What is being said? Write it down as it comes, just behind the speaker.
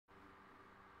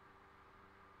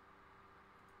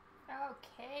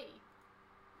Okay.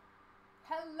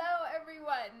 Hello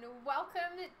everyone.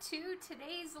 Welcome to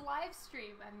today's live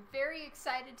stream. I'm very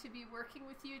excited to be working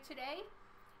with you today.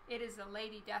 It is a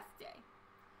Lady Death Day.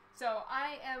 So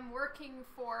I am working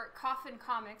for Coffin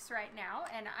Comics right now,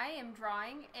 and I am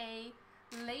drawing a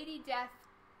Lady Death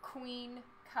Queen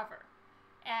cover.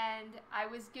 And I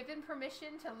was given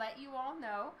permission to let you all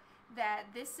know that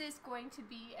this is going to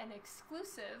be an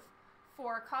exclusive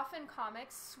for Coffin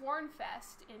Comics Sworn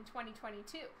Fest in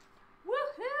 2022.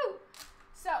 Woohoo!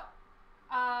 So,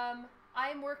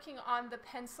 I'm working on the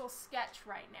pencil sketch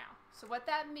right now. So what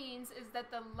that means is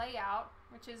that the layout,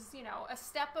 which is, you know, a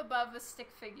step above a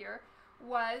stick figure,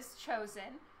 was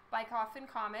chosen by Coffin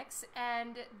Comics,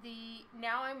 and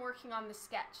now I'm working on the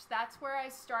sketch. That's where I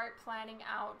start planning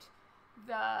out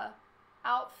the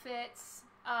outfits,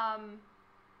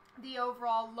 the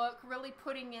overall look, really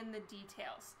putting in the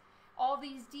details. All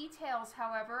these details,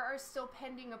 however, are still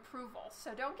pending approval,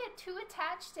 so don't get too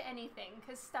attached to anything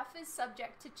because stuff is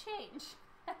subject to change.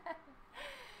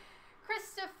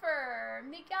 Christopher,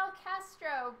 Miguel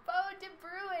Castro, Bo De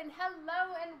Bruin,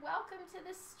 hello and welcome to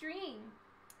the stream.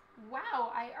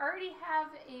 Wow, I already have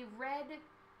a red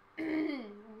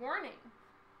warning.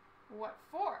 What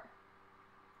for?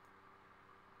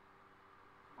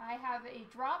 I have a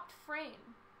dropped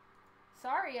frame.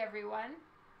 Sorry, everyone.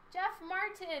 Jeff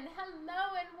Martin,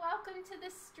 hello and welcome to the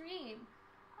stream.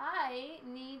 I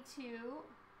need to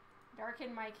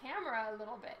darken my camera a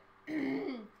little bit.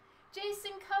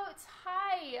 Jason Coates,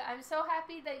 hi. I'm so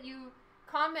happy that you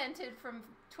commented from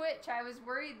Twitch. I was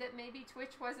worried that maybe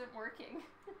Twitch wasn't working.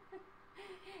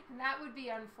 And that would be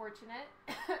unfortunate.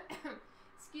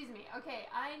 Excuse me. Okay,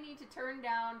 I need to turn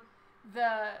down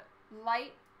the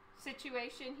light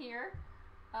situation here.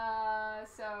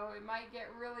 So it might get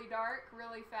really dark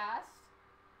really fast.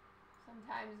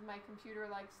 Sometimes my computer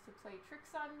likes to play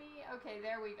tricks on me. Okay,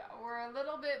 there we go. We're a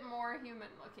little bit more human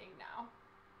looking now.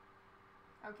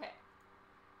 Okay.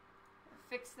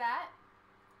 Fix that.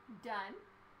 Done.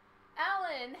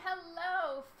 Alan,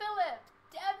 hello. Philip,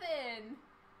 Devin.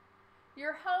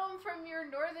 You're home from your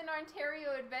Northern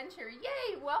Ontario adventure.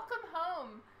 Yay, welcome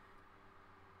home.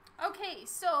 Okay,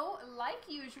 so like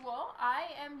usual, I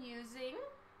am using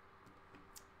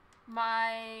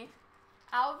my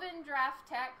Alvin Draft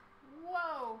Tech.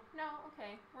 Whoa, no,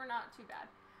 okay, we're not too bad.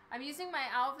 I'm using my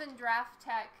Alvin Draft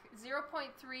Tech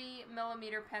 0.3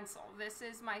 millimeter pencil. This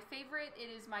is my favorite. It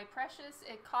is my precious.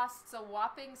 It costs a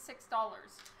whopping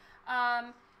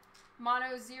 $6.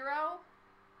 Mono Zero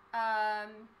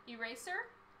eraser.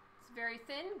 It's very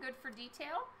thin, good for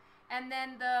detail. And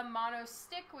then the mono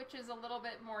stick, which is a little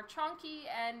bit more chunky,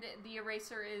 and the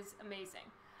eraser is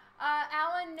amazing.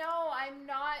 Alan, no, I'm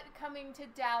not coming to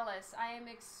Dallas. I am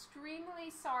extremely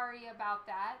sorry about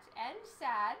that, and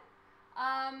sad.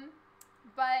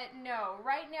 But no,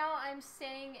 right now I'm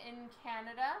staying in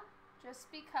Canada,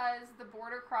 just because the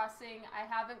border crossing, I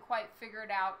haven't quite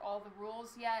figured out all the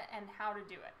rules yet and how to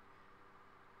do it.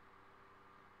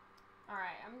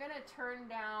 Alright, I'm going to turn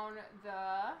down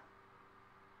the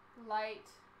light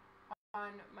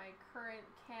on my current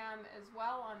cam as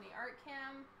well, on the art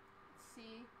cam. Let's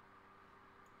see.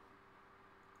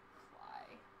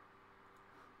 Apply.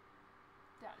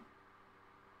 Done.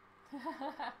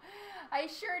 I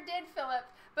sure did, Philip,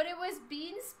 but it was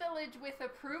bean spillage with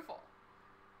approval.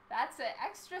 That's an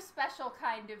extra special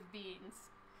kind of beans.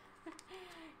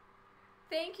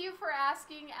 Thank you for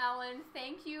asking, Alan.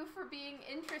 Thank you for being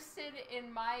interested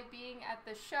in my being at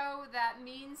the show. That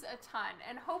means a ton.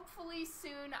 And hopefully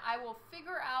soon I will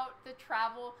figure out the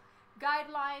travel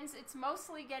guidelines. It's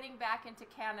mostly getting back into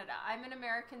Canada. I'm an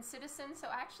American citizen, so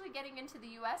actually getting into the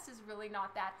US is really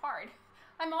not that hard.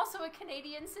 I'm also a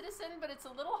Canadian citizen, but it's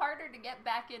a little harder to get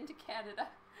back into Canada.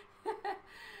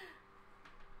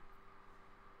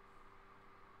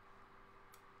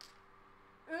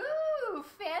 Ooh,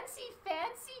 fancy,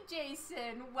 fancy,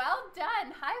 Jason. Well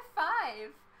done. High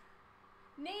five.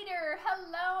 Nader,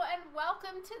 hello and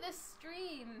welcome to the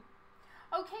stream.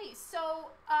 Okay,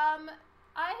 so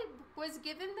I was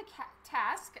given the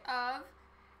task of,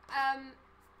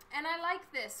 and I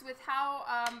like this with how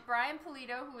Brian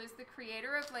Pulido, who is the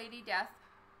creator of Lady Death,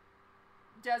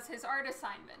 does his art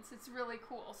assignments. It's really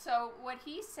cool. So what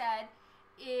he said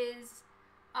is,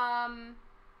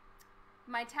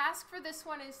 my task for this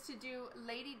one is to do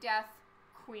Lady Death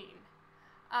Queen.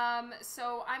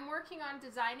 So I'm working on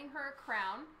designing her a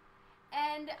crown,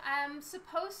 and I'm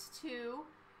supposed to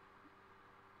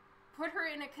put her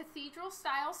in a cathedral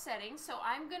style setting. So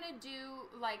I'm gonna do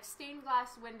like stained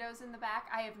glass windows in the back.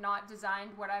 I have not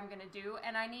designed what I'm gonna do,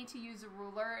 and I need to use a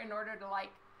ruler in order to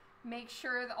like make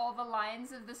sure that all the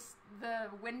lines of the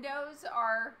windows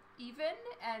are even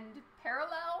and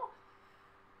parallel.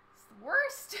 It's the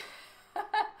worst.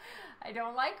 I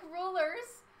don't like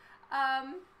rulers.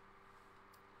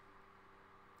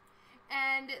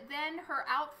 And then her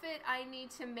outfit, I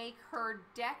need to make her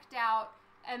decked out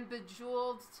and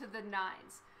bejeweled to the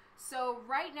nines. So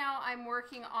right now I'm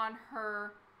working on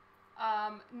her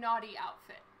naughty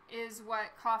outfit is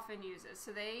what Coffin uses.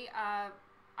 So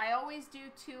I always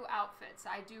do 2 outfits.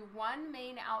 I do one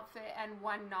main outfit and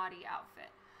one naughty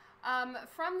outfit.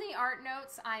 From the art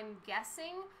notes, I'm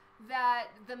guessing that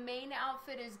the main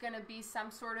outfit is going to be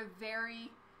some sort of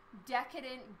very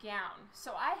decadent gown.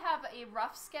 So I have a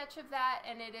rough sketch of that,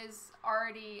 and it is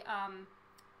already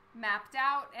mapped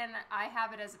out, and I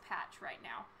have it as a patch right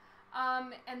now.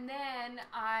 And then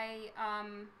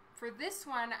for this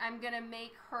one, I'm going to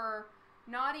make her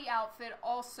naughty outfit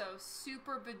also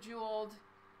super bejeweled,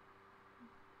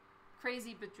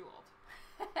 crazy bejeweled.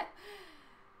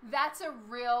 That's a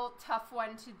real tough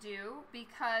one to do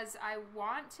because I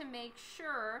want to make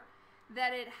sure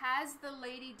that it has the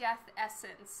Lady Death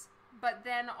essence, but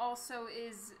then also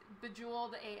is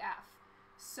bejeweled AF.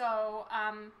 So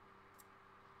I'm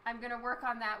going to work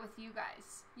on that with you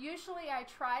guys. Usually I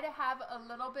try to have a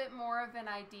little bit more of an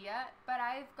idea, but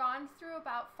I've gone through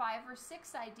about 5 or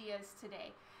 6 ideas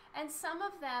today. And some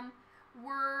of them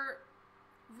were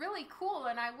really cool,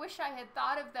 and I wish I had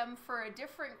thought of them for a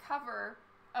different cover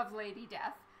of Lady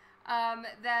Death.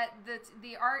 That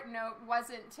the art note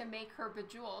wasn't to make her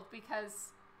bejeweled,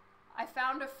 because I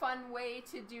found a fun way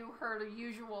to do her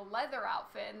usual leather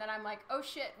outfit, and then I'm like, oh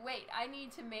shit, wait, I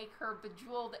need to make her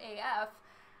bejeweled AF.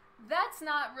 That's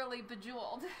not really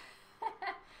bejeweled.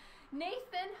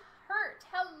 Nathan Hurt,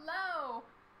 hello.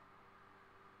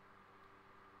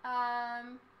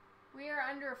 We are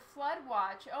under flood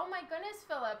watch. Oh my goodness,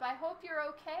 Philip, I hope you're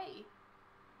okay.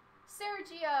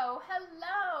 Sergio,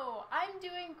 hello. I'm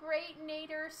doing great,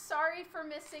 Nader. Sorry for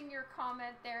missing your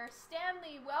comment there.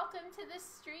 Stanley, welcome to the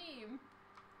stream.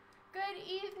 Good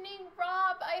evening,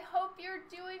 Rob. I hope you're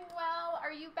doing well.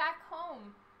 Are you back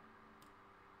home?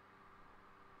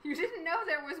 You didn't know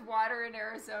there was water in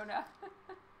Arizona.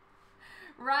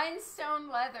 Rhinestone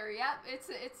leather. Yep,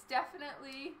 it's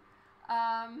definitely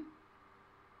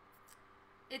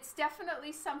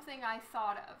something I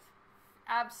thought of.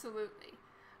 Absolutely.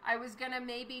 I was gonna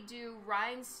maybe do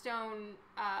rhinestone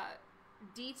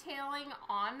detailing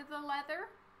on the leather,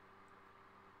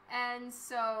 and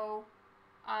so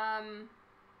I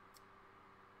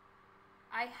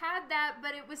had that,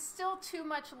 but it was still too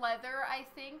much leather, I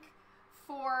think,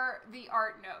 for the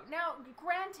art note. Now,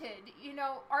 granted, you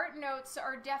know, art notes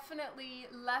are definitely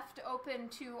left open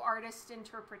to artist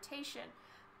interpretation,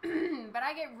 but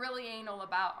I get really anal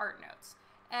about art notes.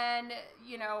 And,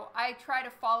 you know, I try to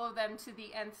follow them to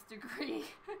the nth degree.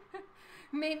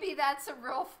 Maybe that's a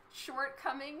real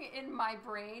shortcoming in my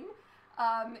brain.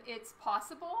 It's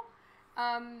possible.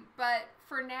 But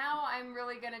for now, I'm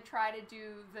really going to try to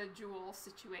do the jewel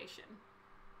situation.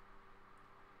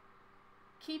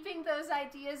 Keeping those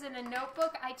ideas in a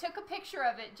notebook. I took a picture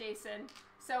of it, Jason.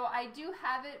 So I do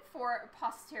have it for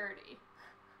posterity.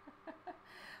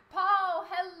 Paul,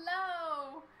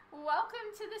 hello.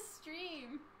 Welcome to the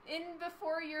stream. In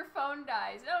before your phone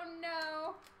dies. Oh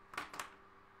no.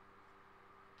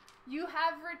 You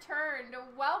have returned.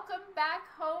 Welcome back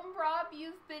home, Rob.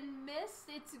 You've been missed.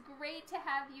 It's great to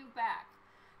have you back.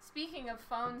 Speaking of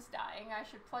phones dying, I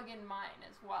should plug in mine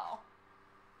as well.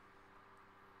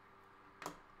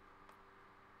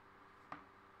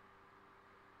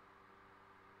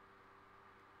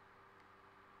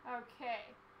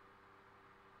 Okay.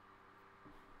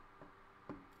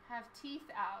 Have teeth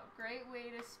out. Great way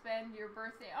to spend your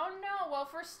birthday. Oh no, well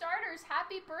for starters,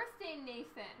 happy birthday,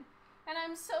 Nathan. And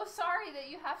I'm so sorry that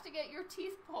you have to get your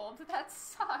teeth pulled. That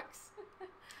sucks.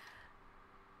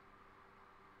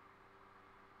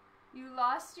 You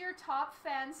lost your top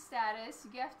fan status.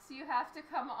 Guess you have to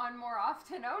come on more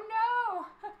often. Oh no!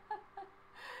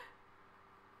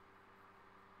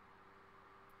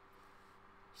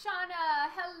 Shauna,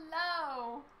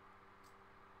 hello!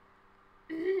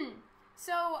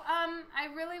 So, I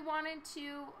really wanted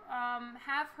to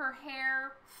have her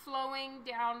hair flowing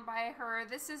down by her.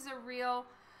 This is a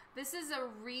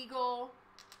regal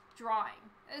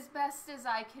drawing, as best as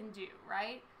I can do,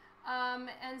 right?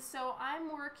 And so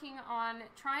I'm working on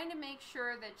trying to make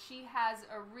sure that she has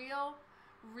a real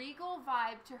regal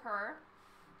vibe to her.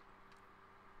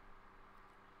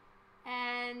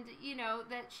 And, you know,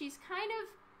 that she's kind of,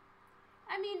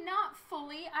 I mean, not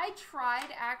fully. I tried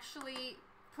actually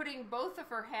putting both of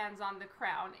her hands on the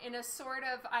crown in a sort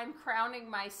of I'm crowning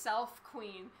myself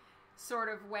queen sort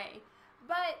of way.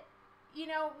 But, you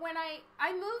know, when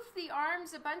I moved the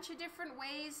arms a bunch of different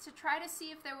ways to try to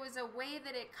see if there was a way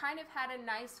that it kind of had a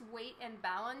nice weight and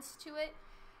balance to it.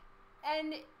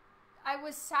 And I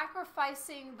was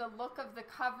sacrificing the look of the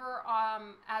cover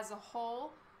as a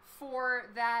whole for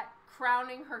that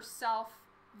crowning herself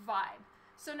vibe.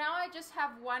 So now I just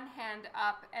have one hand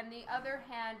up and the other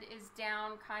hand is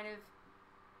down kind of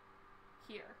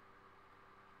here.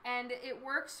 And it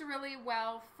works really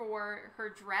well for her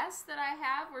dress that I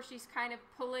have, where she's kind of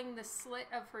pulling the slit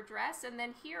of her dress. And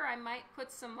then here I might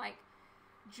put some like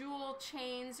jewel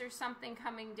chains or something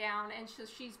coming down, and so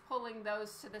she's pulling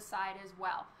those to the side as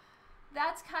well.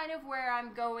 That's kind of where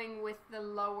I'm going with the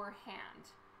lower hand.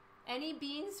 Any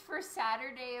beans for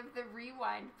Saturday of the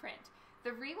rewind print?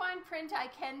 The rewind print, I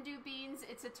can do beans.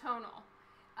 It's a tonal.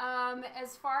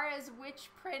 As far as which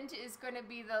print is going to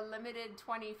be the limited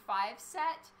 25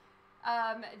 set,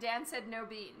 Dan said no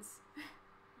beans.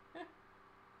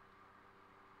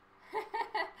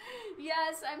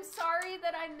 Yes, I'm sorry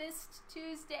that I missed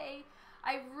Tuesday.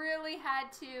 I really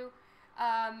had to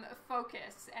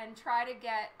focus and try to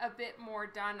get a bit more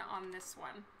done on this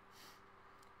one.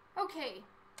 Okay,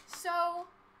 so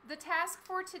the task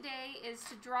for today is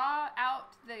to draw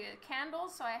out the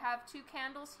candles. So I have 2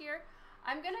 candles here.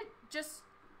 I'm gonna just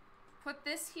put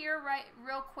this here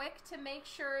real quick to make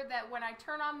sure that when I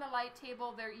turn on the light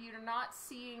table, you're not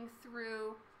seeing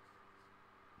through.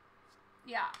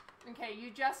 Yeah, okay,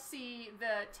 you just see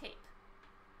the tape.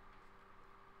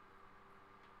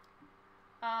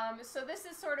 So this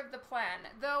is sort of the plan,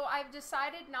 though I've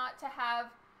decided not to have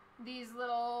these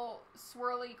little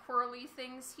swirly quirly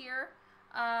things here,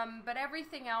 but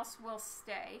everything else will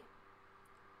stay.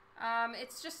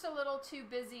 It's just a little too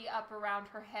busy up around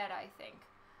her head, I think.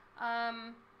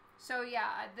 So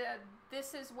yeah,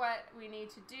 this is what we need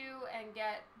to do and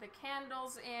get the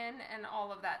candles in and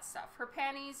all of that stuff. Her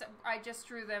panties, I just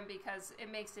drew them because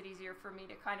it makes it easier for me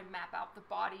to kind of map out the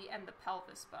body and the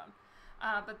pelvis bone.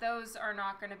 But those are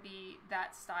not going to be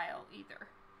that style either.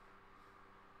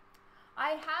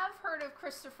 I have heard of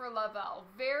Christopher Lovell.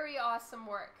 Very awesome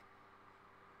work.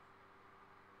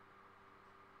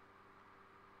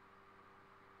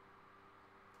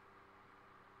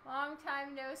 Long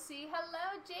time no see.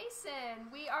 Hello, Jason.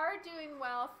 We are doing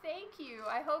well. Thank you.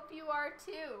 I hope you are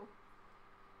too.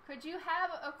 Could you have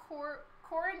a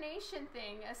coronation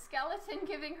thing? A skeleton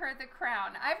giving her the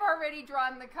crown. I've already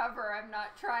drawn the cover. I'm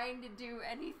not trying to do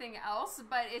anything else,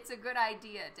 but it's a good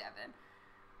idea, Devin.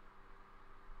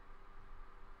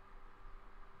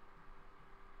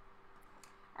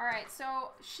 All right,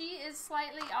 so she is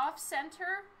slightly off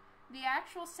center. The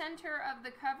actual center of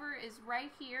the cover is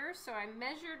right here, so I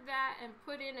measured that and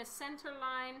put in a center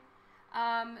line,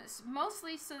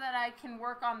 mostly so that I can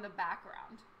work on the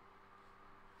background.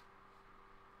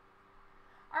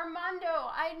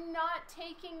 Armando, I'm not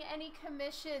taking any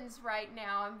commissions right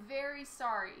now. I'm very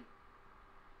sorry.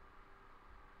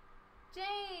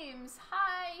 James,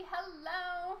 hi,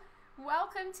 hello.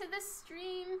 Welcome to the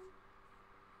stream.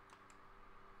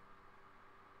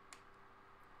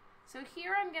 So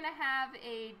here I'm going to have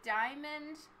a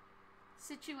diamond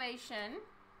situation.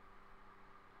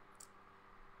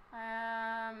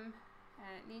 And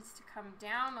it needs to come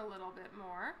down a little bit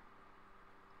more.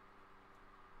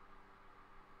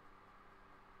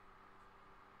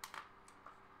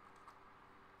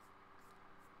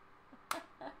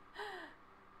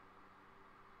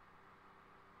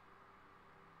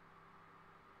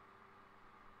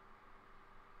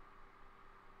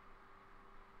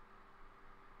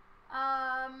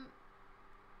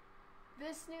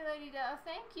 This new lady, oh,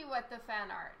 thank you with the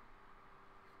fan art.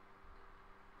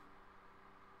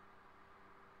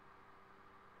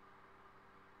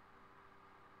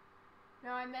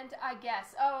 No, I meant, I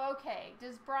guess. Oh, okay.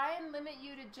 Does Brian limit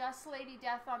you to just Lady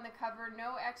Death on the cover,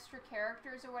 no extra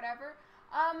characters or whatever?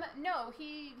 No,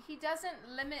 he doesn't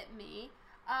limit me.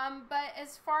 But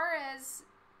as far as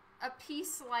a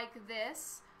piece like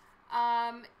this,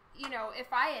 you know,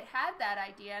 if I had that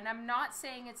idea, and I'm not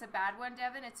saying it's a bad one,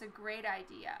 Devin, it's a great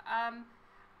idea.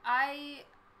 I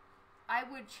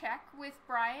would check with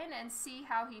Brian and see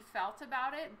how he felt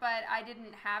about it, but I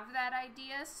didn't have that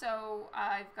idea, so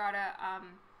I've got to,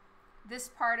 this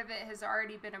part of it has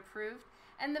already been approved.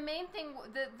 And the main thing,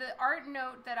 the art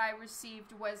note that I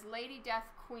received was Lady Death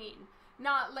Queen,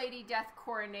 not Lady Death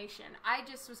Coronation. I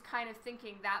just was kind of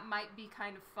thinking that might be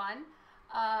kind of fun.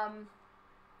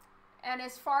 And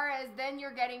as far as then you're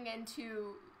getting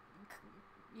into,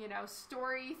 you know,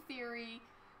 story theory,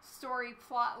 story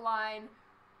plot line,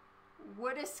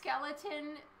 would a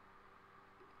skeleton,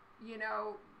 you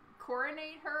know,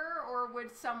 coronate her or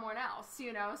would someone else,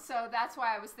 you know? So that's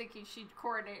why I was thinking she'd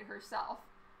coronate herself.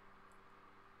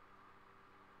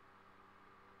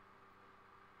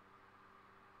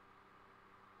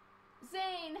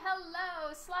 Zane,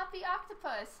 hello. Sloppy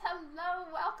Octopus, hello.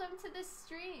 Welcome to the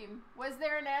stream. Was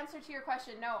there an answer to your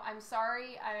question? No, I'm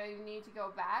sorry. I need to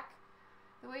go back.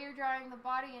 The way you're drawing the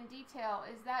body in detail,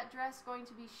 is that dress going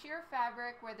to be sheer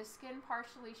fabric where the skin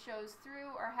partially shows through,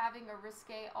 or having a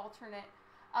risque alternate?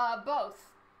 Both.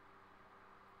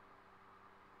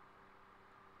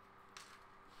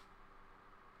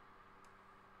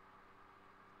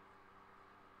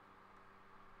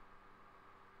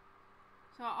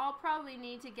 So I'll probably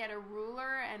need to get a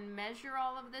ruler and measure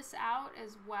all of this out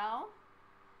as well.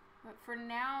 But for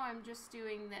now, I'm just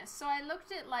doing this. So I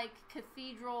looked at like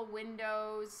cathedral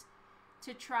windows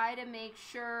to try to make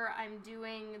sure I'm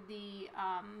doing the,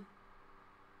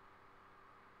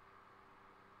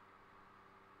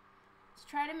 to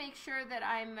try to make sure that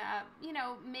I'm, you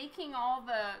know, making all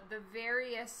the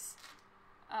various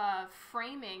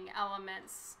framing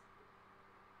elements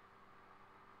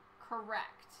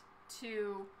correct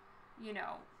to, you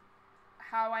know,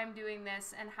 how I'm doing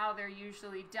this and how they're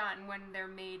usually done when they're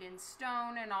made in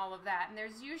stone and all of that. And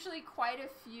there's usually quite a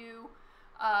few,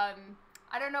 I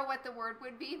don't know what the word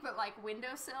would be, but like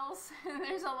windowsills.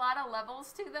 There's a lot of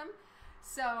levels to them.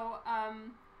 So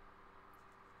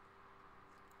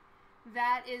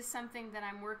that is something that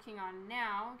I'm working on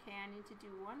now. Okay, I need to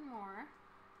do one more.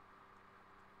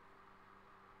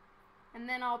 And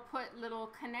then I'll put little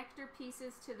connector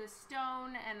pieces to the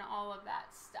stone and all of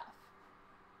that stuff.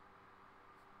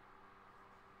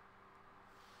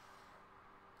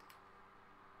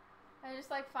 I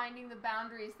just like finding the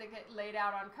boundaries that get laid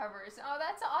out on covers. Oh,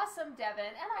 that's awesome, Devin.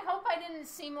 And I hope I didn't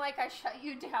seem like I shut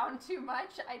you down too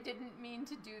much. I didn't mean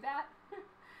to do that.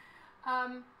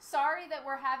 Sorry that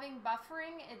we're having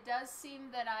buffering. It does seem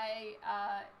that I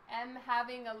am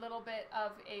having a little bit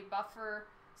of a buffer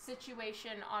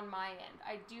situation on my end.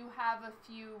 I do have a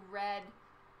few red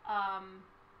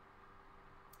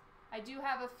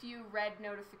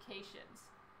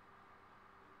notifications.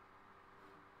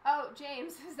 Oh,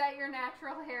 James, is that your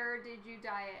natural hair or did you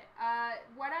dye it?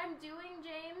 What I'm doing,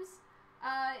 James,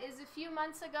 is a few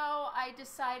months ago I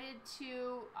decided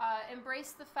to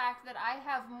embrace the fact that I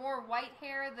have more white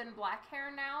hair than black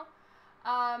hair now.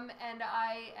 And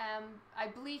I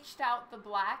bleached out the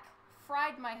black,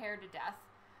 fried my hair to death,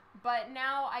 but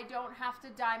now I don't have to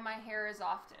dye my hair as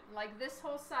often. Like this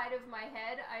whole side of my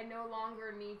head, I no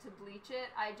longer need to bleach it.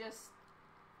 I just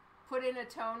put in a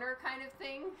toner kind of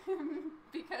thing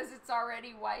because it's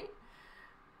already white.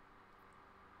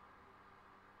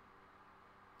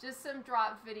 Just some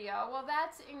drop video. Well,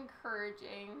 that's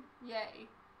encouraging. Yay.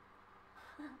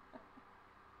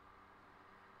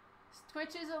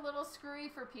 Twitch is a little screwy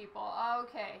for people.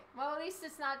 Okay. Well, at least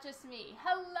it's not just me.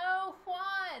 Hello,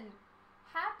 Juan.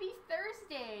 Happy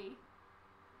Thursday.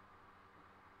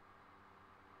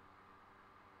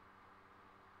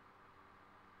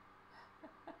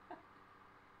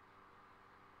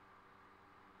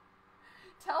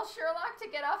 Tell Sherlock to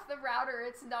get off the router.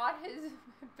 It's not his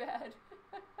bed.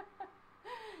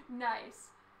 Nice.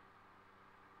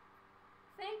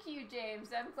 Thank you, James.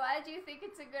 I'm glad you think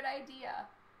it's a good idea.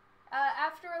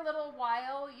 After a little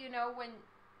while, you know, when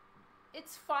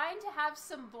it's fine to have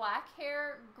some black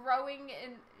hair growing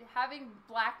and having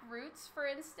black roots, for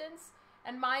instance,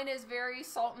 and mine is very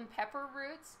salt and pepper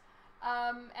roots,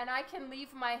 and I can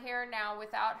leave my hair now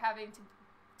without having to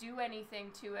do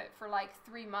anything to it for like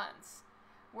 3 months.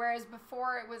 Whereas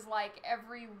before it was like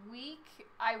every week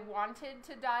I wanted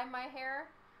to dye my hair.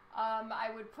 I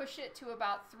would push it to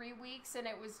about 3 weeks and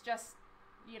it was just,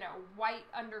 you know, white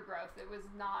undergrowth. It was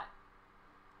not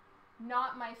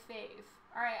my fave.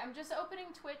 All right, I'm just opening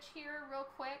Twitch here real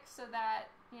quick so that,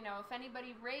 you know, if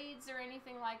anybody raids or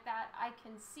anything like that, I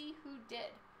can see who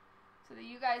did. So that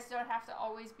you guys don't have to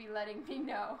always be letting me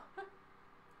know.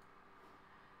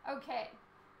 Okay.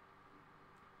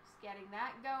 Just getting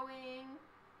that going.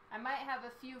 I might have a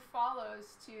few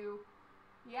follows too.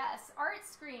 Yes, Art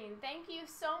Screen, thank you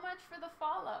so much for the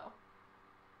follow.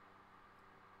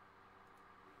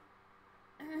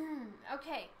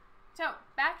 Okay, so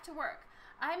back to work.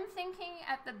 I'm thinking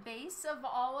at the base of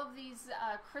all of these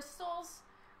crystals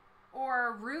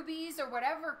or rubies or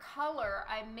whatever color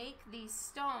I make these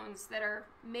stones that are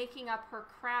making up her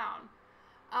crown.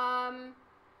 I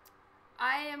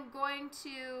am going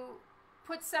to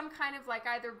put some kind of like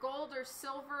either gold or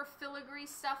silver filigree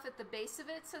stuff at the base of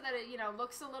it so that it, you know,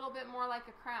 looks a little bit more like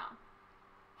a crown.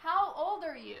 How old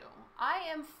are you? I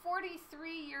am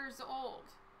 43 years old.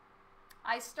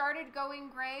 I started going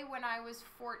gray when I was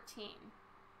 14.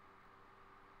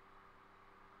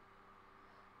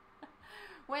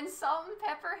 When salt and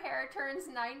pepper hair turns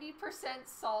 90%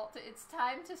 salt, it's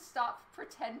time to stop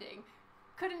pretending.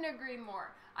 Couldn't agree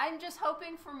more. I'm just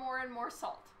hoping for more and more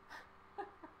salt.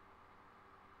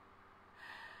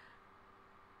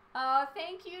 Oh,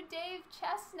 thank you, Dave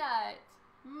Chestnut.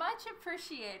 Much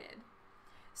appreciated.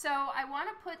 So I want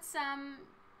to put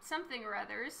something or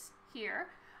others here.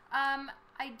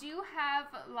 I do have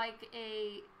like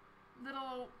a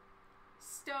little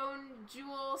stone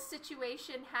jewel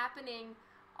situation happening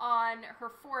on her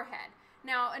forehead.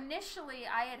 Now, initially,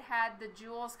 I had the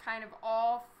jewels kind of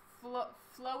all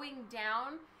flowing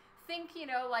down. Think, you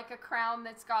know, like a crown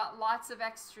that's got lots of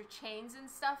extra chains and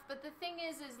stuff. But the thing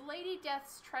is Lady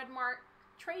Death's trademark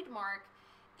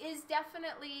is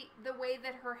definitely the way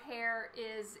that her hair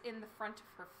is in the front of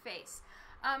her face.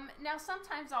 Now,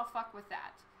 sometimes I'll fuck with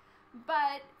that.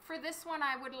 But for this one,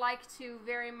 I would like to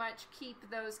very much keep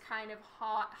those kind of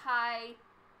high,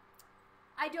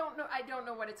 I don't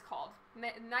know what it's called.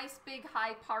 Nice big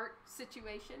high part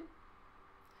situation.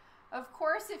 Of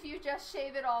course, if you just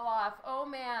shave it all off. Oh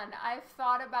man, I've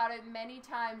thought about it many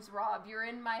times, Rob. You're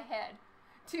in my head.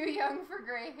 Too young for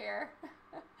gray hair.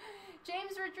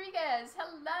 James Rodriguez,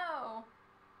 hello.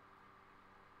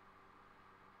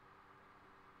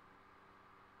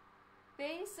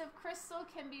 Base of crystal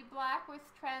can be black with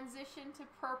transition to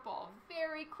purple.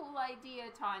 Very cool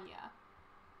idea, Tanya.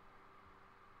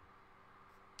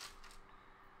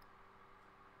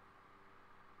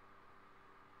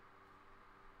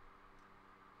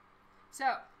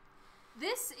 So,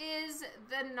 this is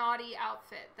the naughty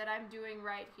outfit that I'm doing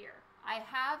right here. I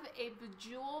have a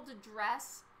bejeweled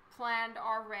dress planned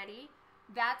already.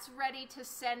 That's ready to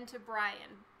send to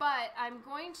Brian. But I'm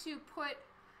going to put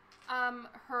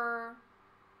her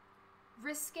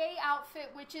risque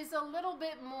outfit, which is a little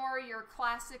bit more your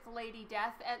classic Lady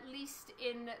Death, at least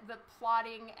in the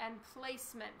plotting and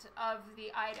placement of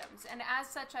the items. And as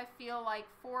such, I feel like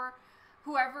for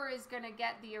whoever is going to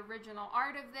get the original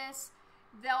art of this,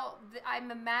 I'm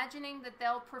imagining that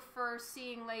they'll prefer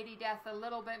seeing Lady Death a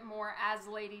little bit more as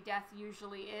Lady Death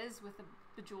usually is with a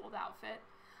bejeweled outfit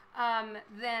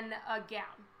than a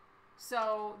gown.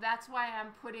 So that's why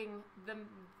I'm putting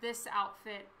this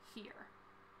outfit here.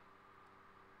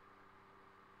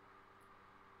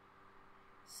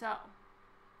 So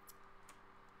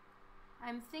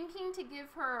I'm thinking to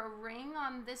give her a ring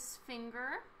on this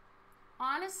finger,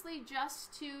 honestly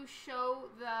just to show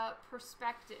the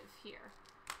perspective here.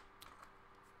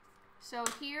 So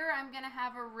here I'm going to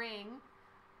have a ring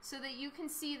so that you can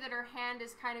see that her hand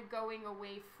is kind of going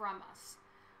away from us.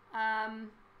 I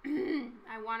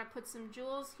want to put some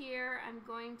jewels here. I'm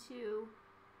going to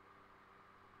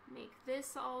make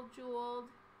this all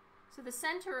jeweled. So the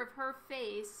center of her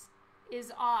face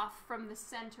is off from the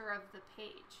center of the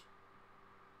page.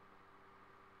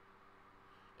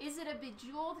 Is it a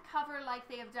bejeweled cover like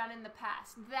they have done in the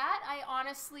past? That I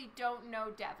honestly don't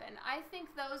know, Devin. I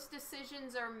think those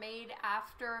decisions are made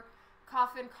after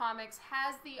Coffin Comics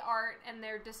has the art and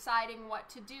they're deciding what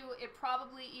to do. It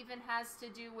probably even has to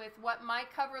do with what my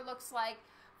cover looks like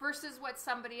versus what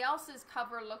somebody else's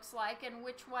cover looks like and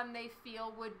which one they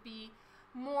feel would be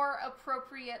more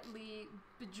appropriately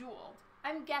bejeweled.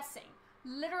 I'm guessing.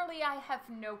 Literally, I have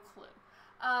no clue.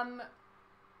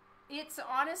 It's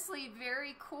honestly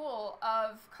very cool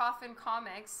of Coffin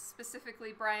Comics,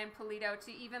 specifically Brian Pulido,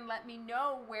 to even let me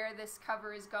know where this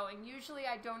cover is going. Usually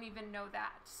I don't even know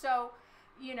that. So,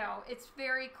 you know, it's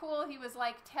very cool. He was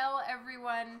like, tell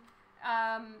everyone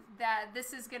that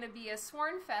this is going to be a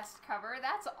Swornfest cover.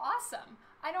 That's awesome.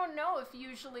 I don't know if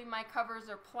usually my covers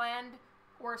are planned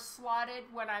or slotted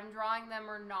when I'm drawing them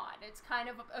or not. It's kind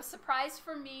of a surprise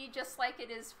for me, just like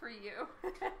it is for you.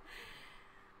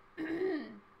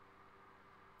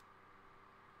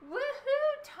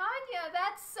 Woohoo, Tanya,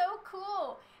 that's so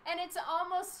cool. And it's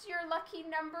almost your lucky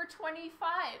number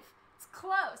 25. It's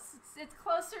close. It's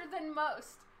closer than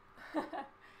most.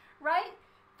 Right?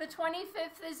 The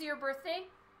 25th is your birthday?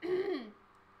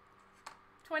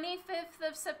 25th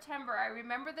of September. I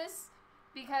remember this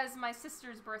because my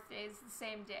sister's birthday is the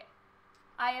same day.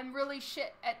 I am really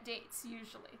shit at dates,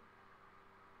 usually.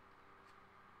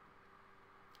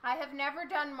 I have never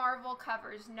done Marvel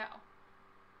covers, no.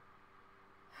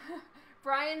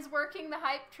 Brian's working the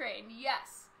hype train,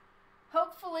 yes.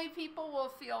 Hopefully people will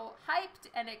feel hyped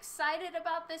and excited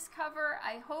about this cover.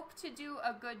 I hope to do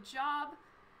a good job.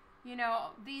 You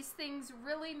know, these things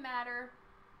really matter.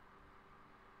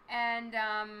 And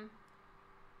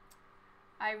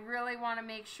I really want to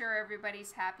make sure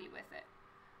everybody's happy with it.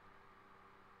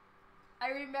 I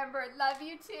remember. Love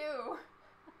you too.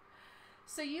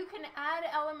 So you can add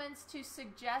elements to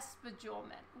suggest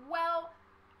bejewelment. Well,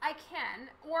 I can,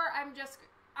 or I'm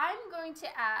going to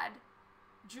add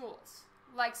jewels.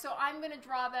 Like, so I'm going to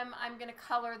draw them, I'm going to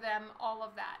color them, all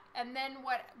of that. And then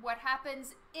what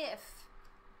happens if,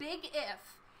 big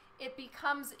if, it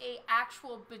becomes a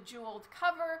actual bejeweled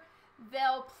cover,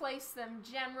 they'll place them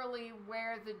generally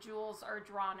where the jewels are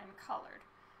drawn and colored.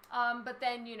 But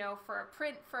then, you know, for a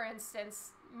print, for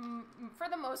instance, for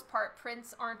the most part,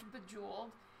 prints aren't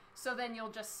bejeweled. So then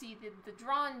you'll just see the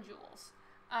drawn jewels.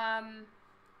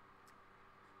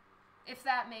 If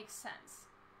that makes sense.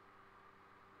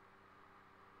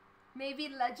 Maybe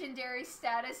legendary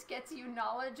status gets you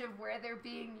knowledge of where they're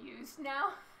being used now.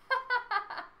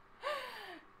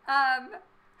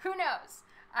 Who knows?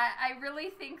 I really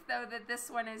think, though, that this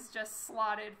one is just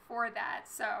slotted for that.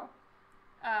 So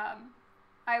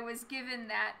I was given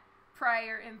that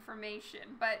prior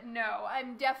information. But no,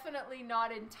 I'm definitely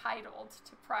not entitled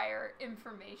to prior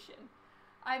information.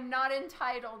 I'm not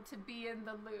entitled to be in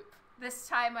the loop. This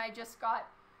time I just got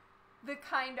the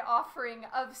kind offering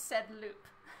of said loop.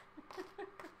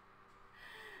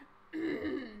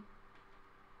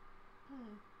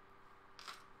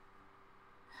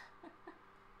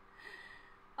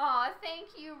 Aw, thank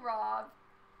you, Rob.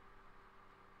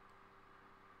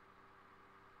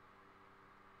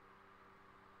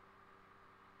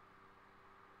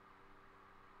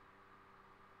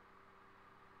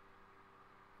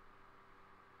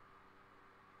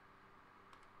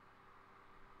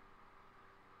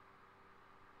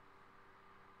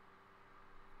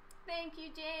 Thank you,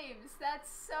 James. That's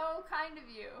so kind of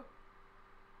you.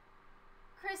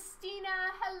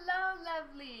 Christina, hello,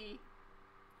 lovely.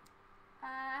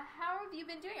 How have you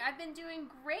been doing? I've been doing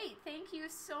great. Thank you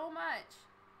so much.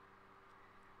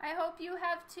 I hope you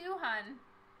have too, hun.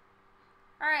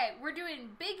 All right, we're doing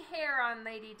big hair on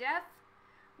Lady Death.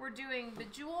 We're doing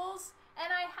bejewels.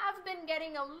 And I have been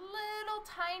getting a little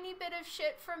tiny bit of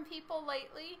shit from people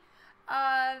lately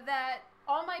that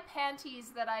all my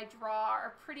panties that I draw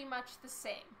are pretty much the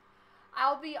same.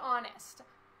 I'll be honest.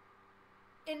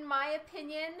 In my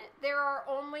opinion, there are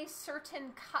only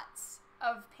certain cuts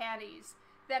of panties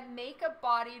that make a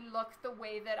body look the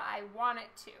way that I want it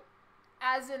to.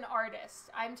 As an artist,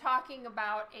 I'm talking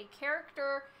about a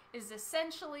character is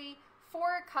essentially,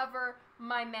 for a cover,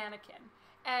 my mannequin.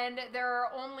 And there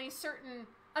are only certain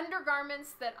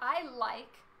undergarments that I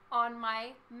like on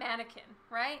my mannequin,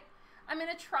 right? I'm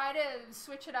going to try to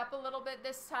switch it up a little bit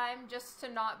this time just to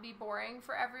not be boring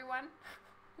for everyone.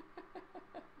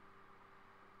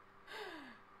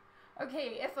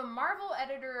 Okay, if a Marvel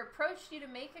editor approached you to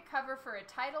make a cover for a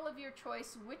title of your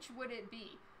choice, which would it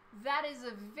be? That is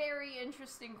a very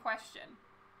interesting question.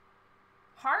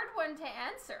 Hard one to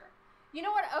answer. You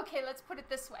know what? Okay, let's put it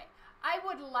this way. I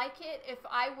would like it if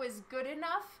I was good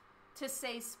enough to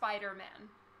say Spider-Man.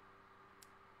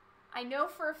 I know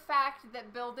for a fact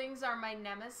that buildings are my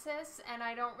nemesis, and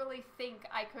I don't really think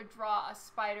I could draw a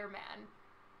Spider-Man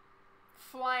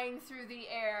flying through the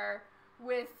air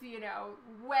with, you know,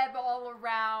 web all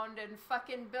around and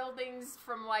fucking buildings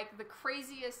from, like, the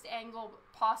craziest angle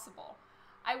possible.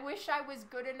 I wish I was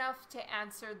good enough to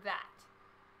answer that.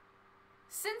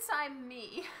 Since I'm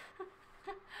me,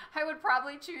 I would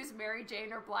probably choose Mary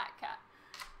Jane or Black Cat.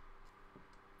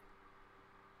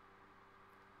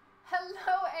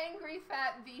 Hello, Angry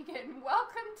Fat Vegan.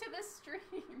 Welcome to the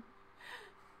stream.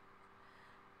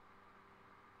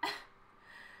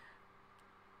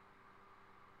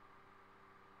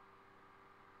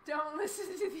 Don't listen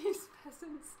to these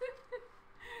peasants.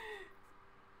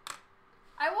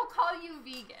 I will call you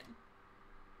vegan.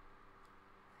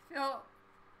 I feel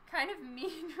kind of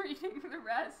mean reading the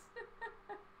rest.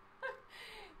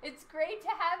 It's great to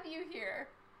have you here.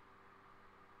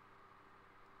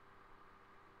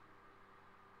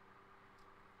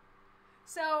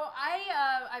 So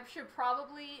I should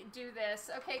probably do this.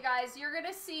 Okay, guys, you're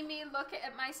gonna see me look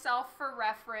at myself for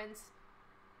reference.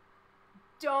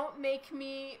 Don't make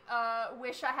me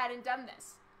wish I hadn't done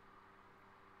this.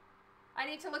 I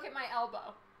need to look at my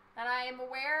elbow. And I am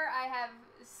aware I have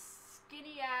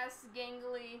skinny ass,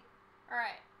 gangly.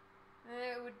 Alright.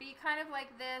 It would be kind of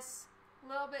like this. A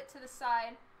little bit to the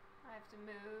side. I have to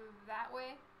move that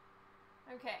way.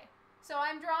 Okay. So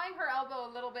I'm drawing her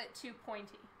elbow a little bit too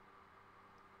pointy.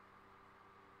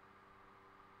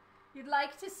 You'd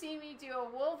like to see me do a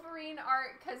Wolverine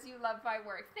art because you love my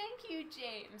work. Thank you,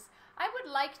 James. I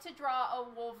would like to draw a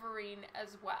Wolverine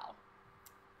as well.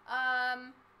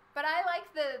 But I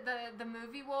like the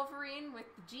movie Wolverine with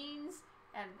the jeans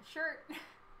and the shirt.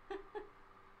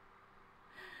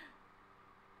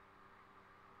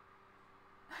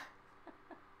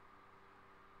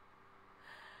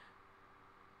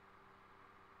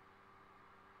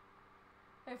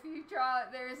 If you draw,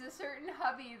 there's a certain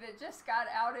hubby that just got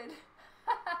outed.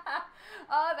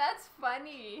 Oh, that's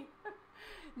funny.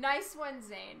 Nice one,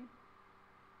 Zane.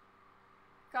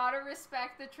 Gotta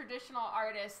respect the traditional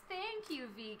artist. Thank you,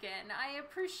 Vegan. I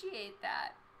appreciate that.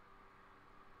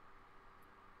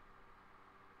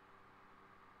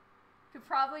 Could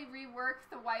probably rework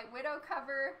the White Widow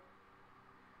cover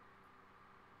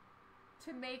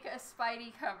to make a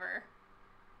Spidey cover.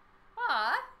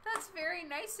 Ah, that's very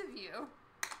nice of you.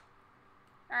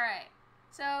 Alright,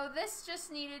 so this just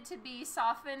needed to be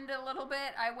softened a little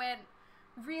bit. I went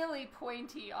really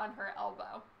pointy on her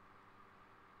elbow.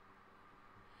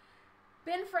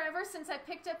 Been forever since I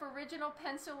picked up original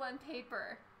pencil and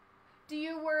paper. Do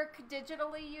you work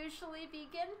digitally usually,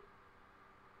 Vegan?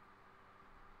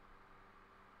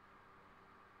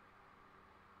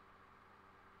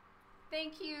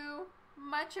 Thank you.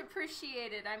 Much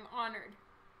appreciated. I'm honored.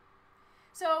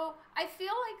 So, I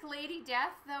feel like Lady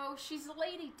Death, though, she's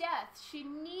Lady Death. She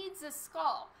needs a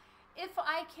skull. If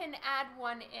I can add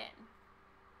one in.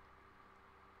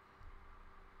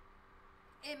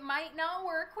 It might not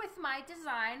work with my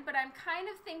design, but I'm kind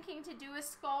of thinking to do a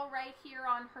skull right here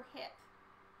on her hip.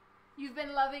 You've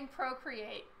been loving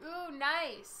Procreate. Ooh,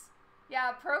 nice.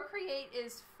 Yeah, Procreate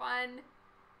is fun.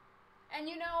 And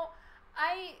you know,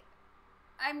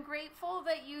 I'm grateful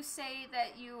that you say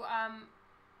that you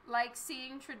like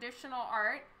seeing traditional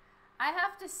art. I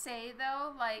have to say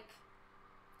though, like,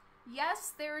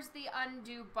 yes, there's the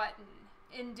undo button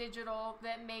in digital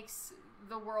that makes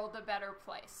the world a better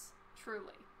place,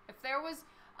 truly. If there was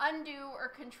undo or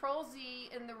Control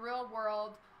Z in the real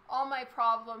world, all my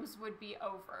problems would be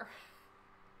over.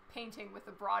 Painting with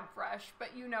a broad brush,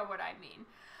 but you know what I mean.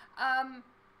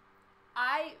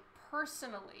 I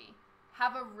personally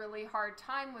have a really hard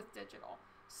time with digital.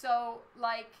 So,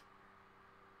 like,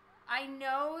 I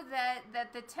know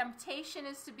that the temptation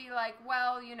is to be like,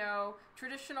 well, you know,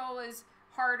 traditional is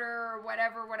harder or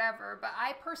whatever, but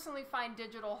I personally find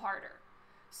digital harder.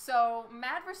 So,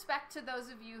 mad respect to those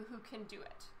of you who can do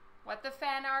it. What the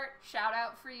fan art, shout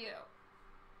out for you.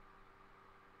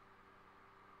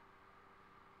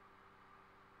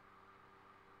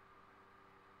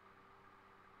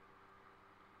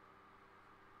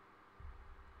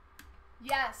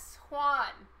 Yes,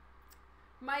 Juan.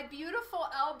 My beautiful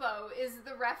elbow is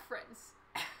the reference.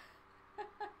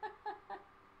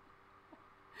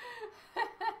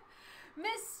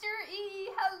 Mr. E,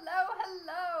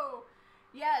 hello.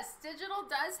 Yes, digital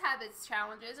does have its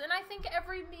challenges, and I think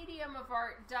every medium of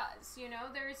art does. You know,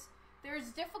 there's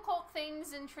difficult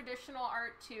things in traditional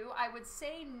art too. I would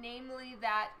say, namely,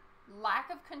 that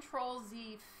lack of Control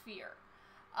Z fear.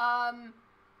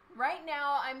 Right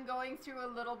now, I'm going through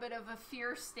a little bit of a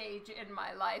fear stage in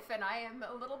my life, and I am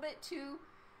a little bit too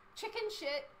chicken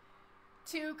shit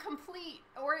to complete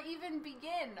or even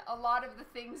begin a lot of the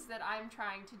things that I'm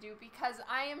trying to do, because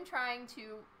I am trying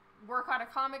to work on a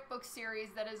comic book series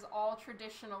that is all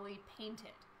traditionally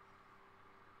painted.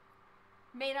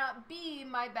 May not be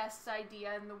my best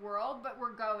idea in the world, but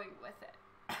we're going with it.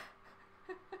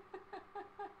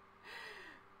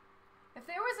 If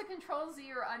there was a Control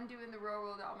Z or undo in the real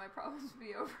world, all my problems would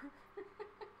be over.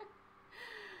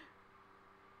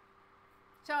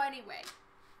 So anyway,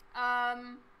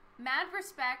 mad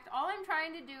respect. All I'm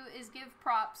trying to do is give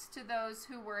props to those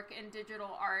who work in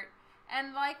digital art.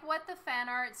 And like what the fan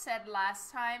art said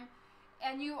last time,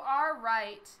 and you are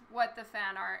right, what the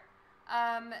fan art,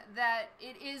 that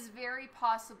it is very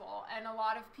possible, and a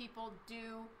lot of people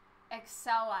do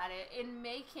excel at it, in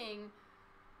making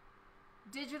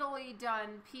digitally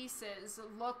done pieces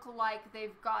look like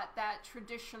they've got that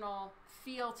traditional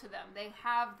feel to them. They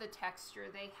have the texture,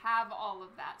 they have all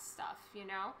of that stuff, you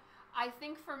know? I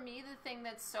think for me, the thing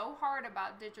that's so hard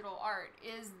about digital art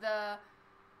is the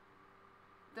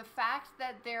fact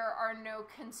that there are no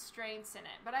constraints in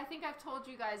it. But I think I've told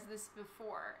you guys this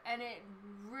before, and it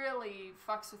really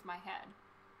fucks with my head.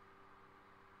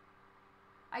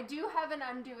 I do have an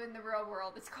undo in the real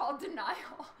world. It's called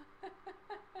denial.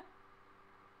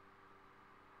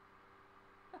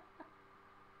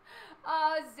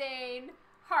 Aw, Zane.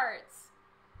 Hearts.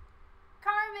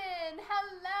 Carmen,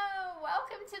 hello.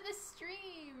 Welcome to the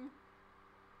stream.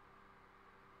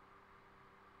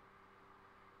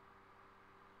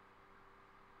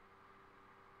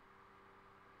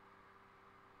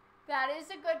 That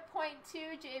is a good point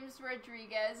too, James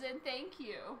Rodriguez, and thank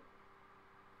you.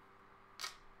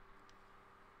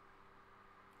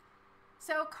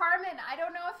 So Carmen, I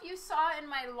don't know if you saw in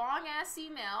my long-ass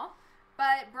email,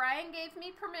 but Brian gave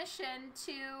me permission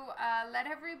to let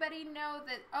everybody know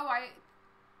that, oh, I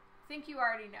think you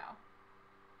already know.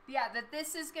 Yeah, that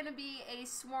this is going to be a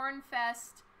Sworn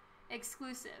Fest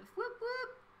exclusive. Whoop,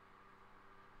 whoop.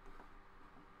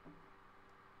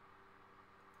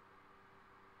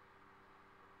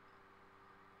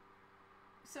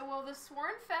 So will the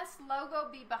Sworn Fest logo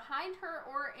be behind her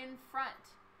or in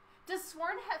front? Does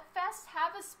Sworn Fest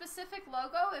have a specific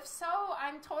logo? If so,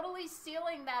 I'm totally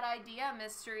stealing that idea,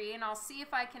 Mystery, and I'll see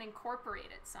if I can incorporate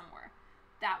it somewhere.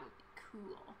 That would be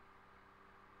cool.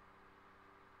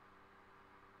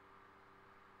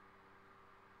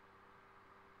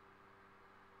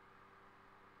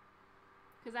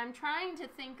 Because I'm trying to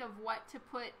think of what to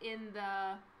put in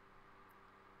the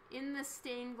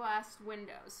stained glass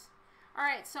windows. All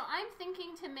right, so I'm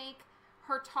thinking to make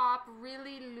her top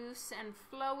really loose and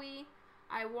flowy.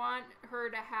 I want her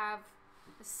to have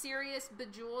a serious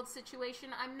bejeweled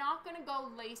situation. I'm not going to go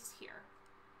lace here.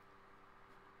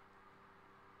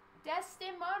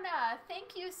 Desdemona,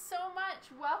 thank you so much.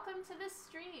 Welcome to the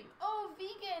stream. Oh,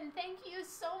 Vegan, thank you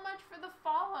so much for the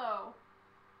follow.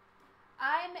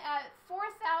 I'm at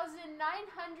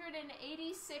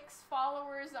 4,986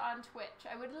 followers on Twitch.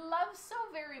 I would love so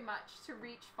very much to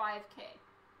reach 5K.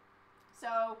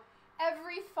 So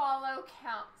every follow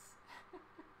counts.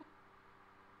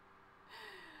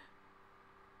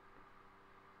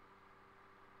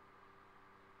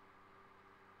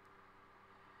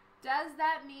 Does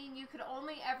that mean you could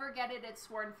only ever get it at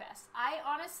Sworn Fest? I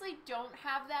honestly don't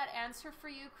have that answer for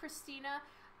you, Christina.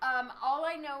 All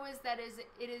I know is that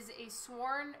it is a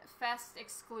Sworn Fest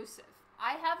exclusive.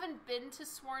 I haven't been to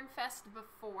Sworn Fest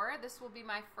before. This will be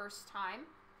my first time.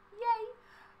 Yay!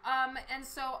 And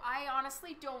so I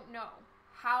honestly don't know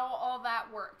how all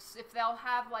that works. If they'll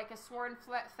have like a Sworn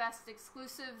Fest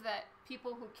exclusive that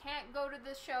people who can't go to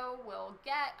the show will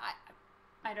get.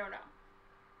 I don't know.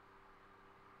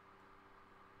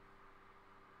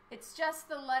 It's just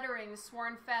the lettering,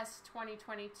 Sworn Fest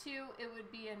 2022. It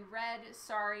would be in red.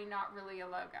 Sorry, not really a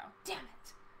logo. Damn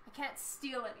it. I can't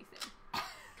steal anything.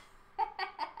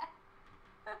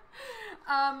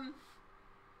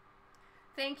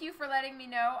 Thank you for letting me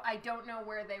know. I don't know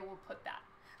where they will put that.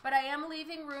 But I am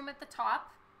leaving room at the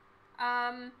top.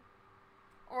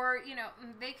 Or, you know,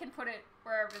 they can put it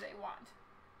wherever they want.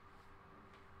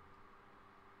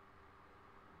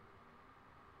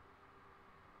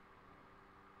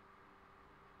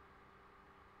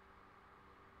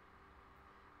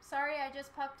 Sorry, I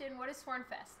just popped in. What is Sworn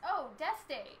Fest? Oh, Death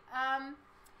Day.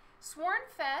 Sworn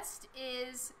Fest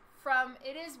is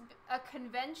a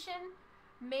convention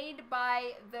made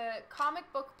by the comic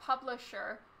book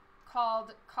publisher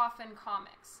called Coffin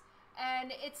Comics.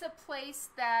 And it's a place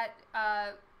that,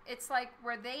 it's like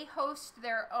where they host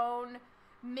their own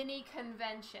mini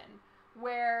convention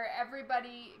where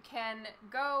everybody can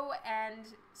go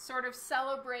and sort of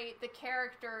celebrate the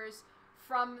characters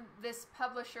from this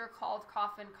publisher called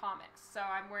Coffin Comics. So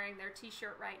I'm wearing their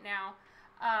t-shirt right now.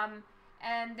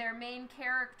 And their main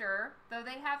character, though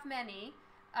they have many,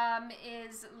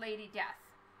 is Lady Death.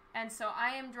 And so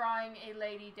I am drawing a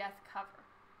Lady Death cover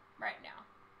right now.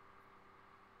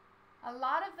 A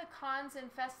lot of the cons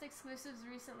and Fest exclusives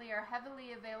recently are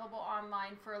heavily available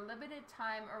online for a limited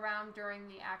time around during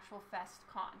the actual Fest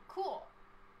con. Cool.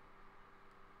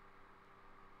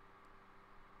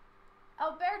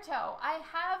 Alberto, I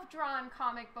have drawn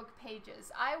comic book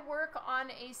pages. I work on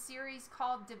a series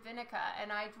called Divinica,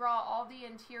 and I draw all the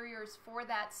interiors for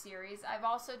that series. I've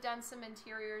also done some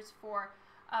interiors for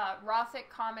Rothic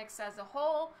Comics as a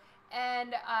whole,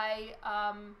 and I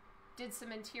did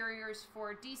some interiors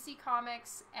for DC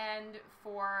Comics and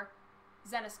for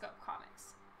Zenescope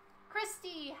Comics.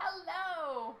 Christy,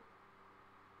 hello!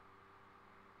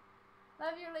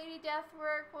 Love your Lady Death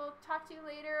work. We'll talk to you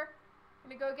later. I'm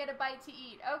gonna go get a bite to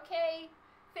eat. Okay,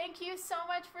 thank you so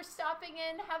much for stopping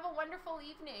in. Have a wonderful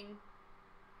evening.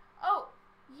 Oh,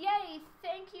 yay,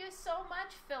 thank you so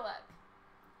much, Philip.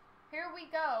 Here we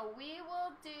go. We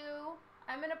will do,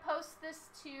 I'm gonna post this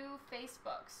to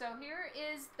Facebook. So here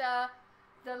is the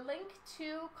link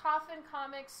to Coffin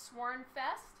Comics Sworn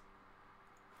Fest.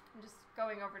 I'm just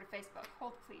going over to Facebook.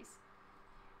 Hold, please.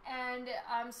 And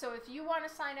so if you want to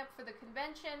sign up for the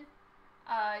convention,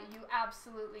 you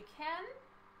absolutely can.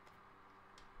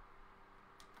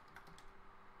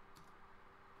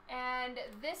 And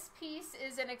this piece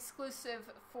is an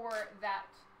exclusive for that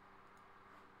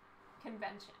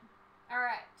convention. All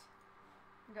right.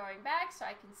 I'm going back so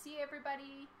I can see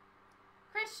everybody.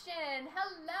 Christian,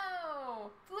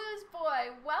 hello. Blues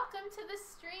Boy, welcome to the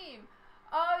stream.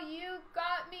 Oh, you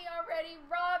got me already.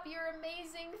 Rob, you're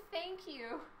amazing. Thank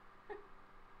you.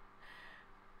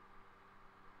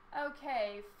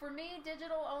 Okay, for me,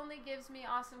 digital only gives me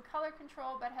awesome color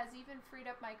control, but has even freed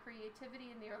up my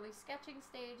creativity in the early sketching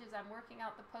stage as I'm working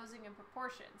out the posing and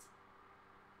proportions.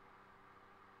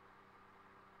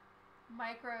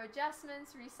 Micro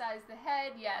adjustments, resize the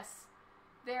head. Yes,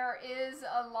 there is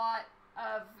a lot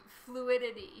of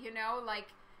fluidity, you know, like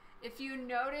if you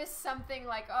notice something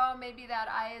like, oh, maybe that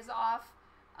eye is off,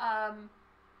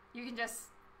 you can just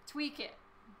tweak it.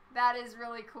 That is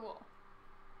really cool.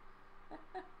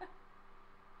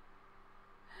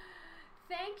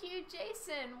 Thank you,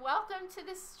 Jason. Welcome to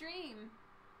the stream.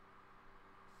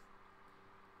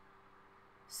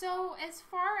 So as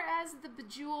far as the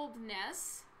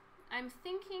bejeweledness, I'm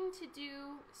thinking to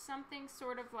do something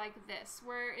sort of like this,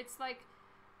 where it's like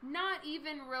not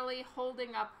even really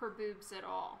holding up her boobs at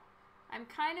all. I'm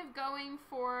kind of going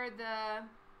for the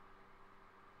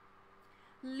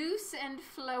loose and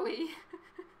flowy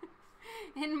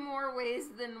in more ways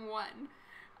than one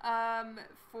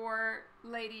for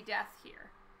Lady Death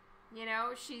here. You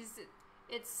know,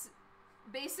 it's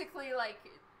basically like,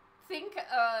 think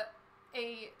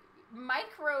a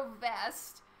micro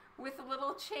vest with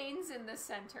little chains in the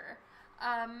center.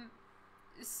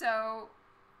 So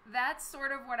that's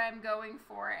sort of what I'm going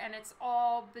for, and it's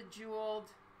all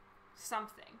bejeweled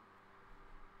something.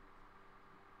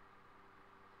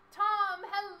 Tom,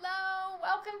 hello!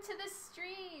 Welcome to the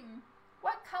stream!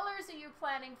 What colors are you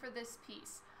planning for this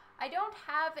piece? I don't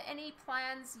have any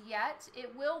plans yet.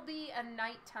 It will be a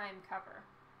nighttime cover.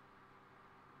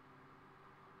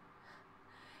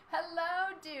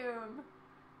 Hello, Doom!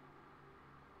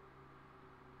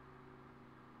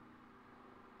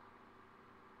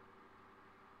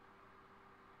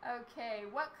 Okay,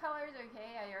 what colors?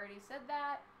 Okay, I already said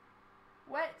that.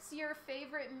 What's your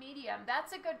favorite medium?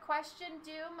 That's a good question,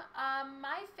 Doom.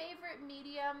 My favorite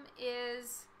medium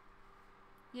is,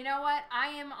 you know what? I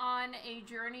am on a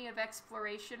journey of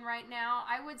exploration right now.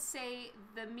 I would say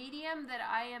the medium that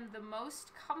I am the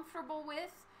most comfortable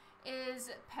with is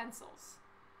pencils.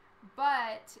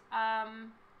 But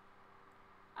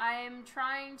I'm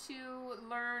trying to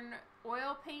learn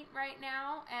oil paint right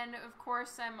now, and of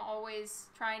course I'm always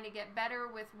trying to get better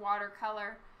with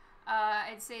watercolor.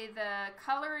 I'd say the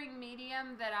coloring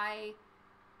medium that I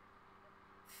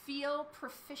feel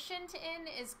proficient in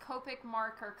is Copic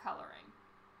marker coloring.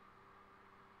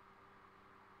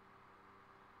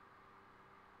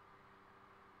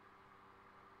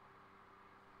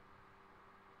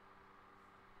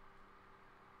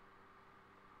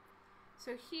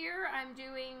 So here I'm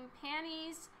doing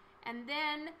panties and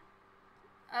then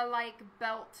a like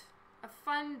belt, a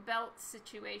fun belt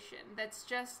situation that's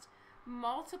just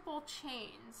multiple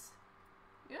chains.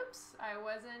 Oops, I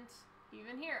wasn't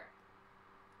even here.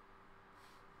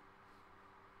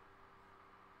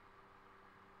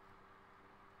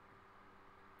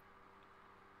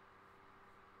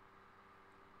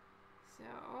 So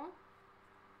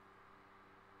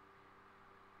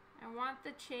I want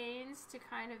the chains to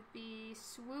kind of be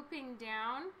swooping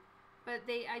down, but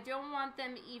I don't want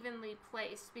them evenly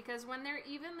placed, because when they're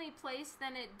evenly placed,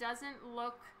 then it doesn't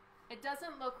look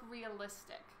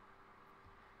realistic.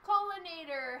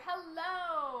 Colinator,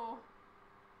 hello.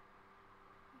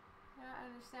 I don't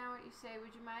understand what you say.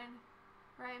 Would you mind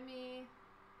writing me?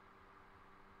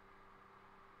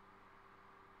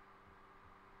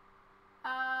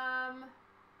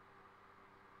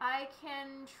 I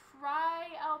can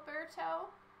try, Alberto.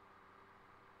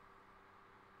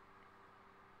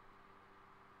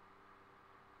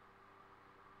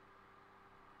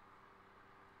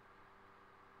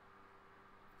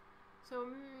 So,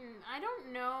 I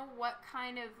don't know what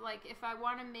kind of, like, if I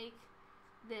want to make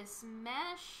this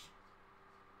mesh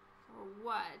or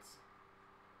what.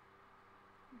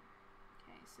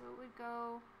 Okay, so it would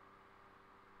go...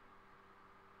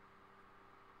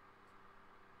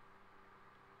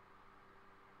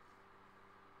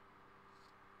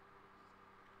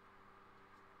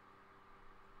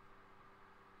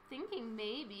 Thinking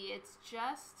maybe it's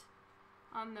just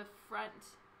on the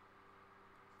front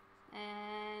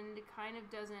and kind of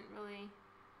doesn't really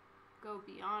go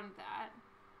beyond that.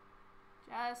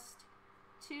 Just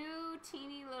two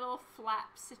teeny little flap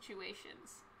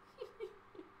situations.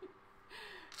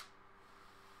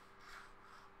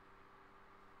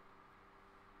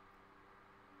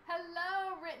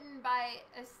 Hello, written by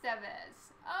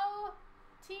Estevez. Oh,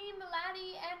 Team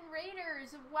Laddie and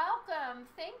Raiders, welcome.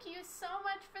 Thank you so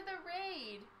much for the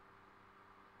raid.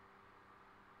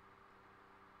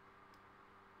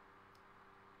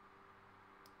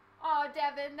 Oh,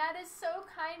 Devin, that is so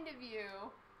kind of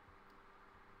you.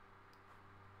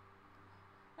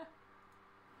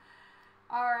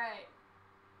 All right.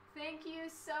 Thank Thank you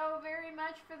so very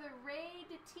much for the raid,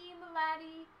 Team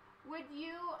Laddie. Would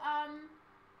you,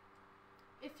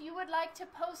 if you would like to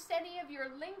post any of your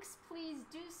links, please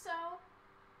do so.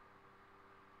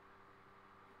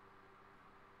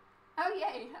 Oh,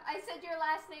 yay. I said your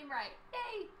last name right.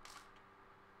 Yay.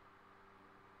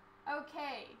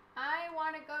 Okay. I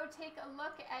want to go take a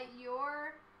look at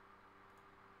your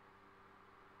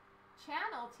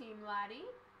channel, Team Laddie.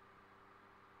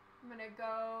 I'm going to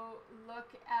go look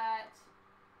at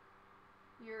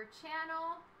your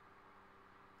channel.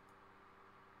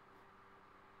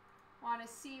 Want to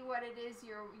see what it is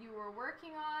you were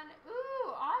working on.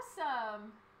 Ooh,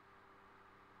 awesome.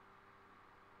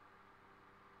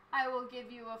 I will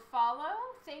give you a follow.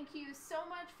 Thank you so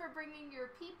much for bringing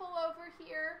your people over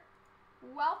here.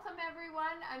 Welcome,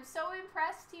 everyone. I'm so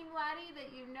impressed, Team Laddie,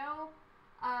 that you know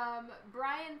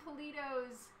Brian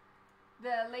Pulido's,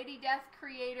 the Lady Death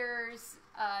creator's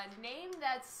name.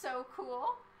 That's so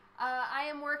cool. I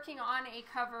am working on a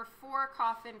cover for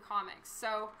Coffin Comics.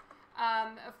 So,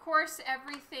 of course,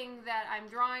 everything that I'm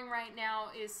drawing right now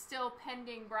is still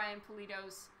pending Brian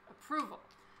Pulido's approval.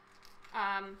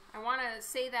 I want to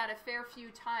say that a fair few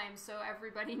times so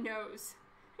everybody knows.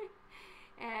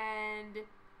 And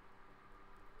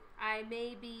I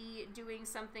may be doing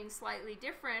something slightly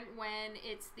different when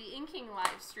it's the inking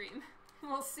live stream.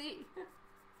 We'll see.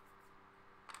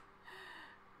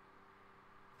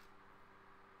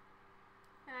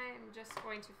 I'm just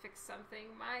going to fix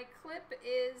something. My clip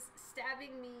is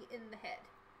stabbing me in the head.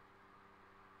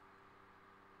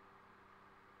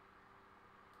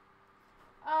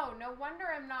 Oh, no wonder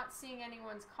I'm not seeing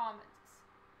anyone's comments.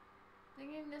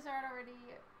 Thinking this art already.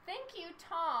 Thank you,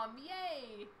 Tom.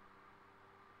 Yay.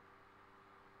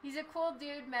 He's a cool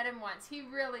dude. Met him once. He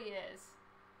really is.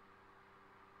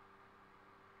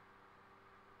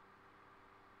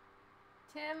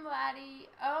 Tim Laddie.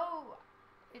 Oh,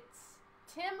 it's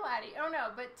Tim Laddie. Oh, no,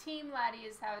 but Team Laddie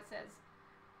is how it says.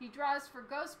 He draws for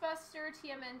Ghostbuster,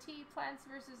 TMNT, Plants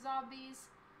vs. Zombies.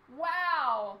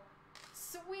 Wow.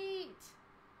 Sweet.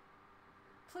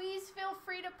 Please feel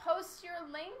free to post your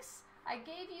links. I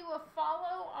gave you a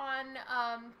follow on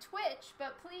Twitch,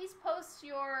 but please post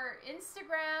your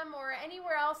Instagram or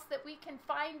anywhere else that we can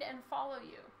find and follow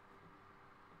you.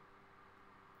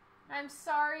 I'm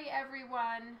sorry,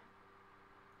 everyone.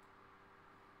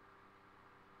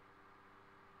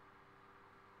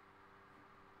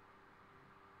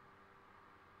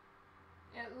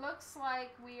 It looks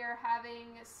like we are having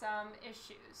some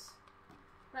issues.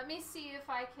 Let me see if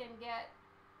I can get...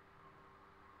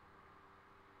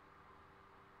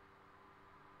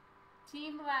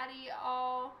 Team Laddie,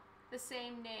 all the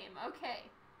same name. Okay.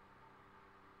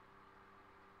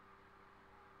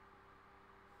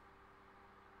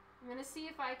 I'm going to see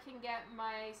if I can get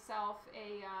myself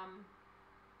a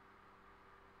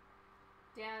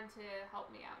Dan to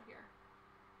help me out here.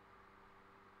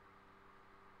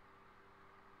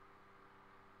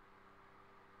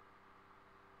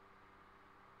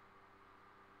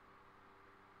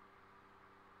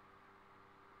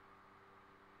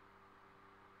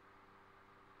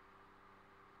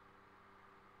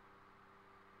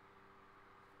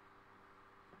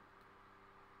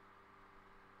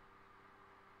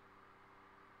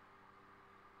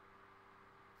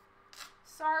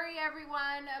 Sorry,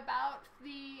 everyone, about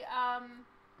the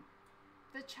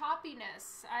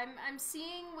choppiness. I'm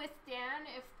seeing with Dan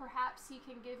if perhaps he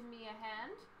can give me a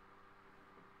hand.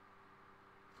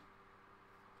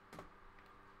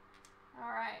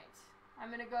 All right, I'm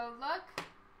gonna go look.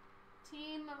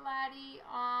 Team Laddie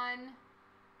on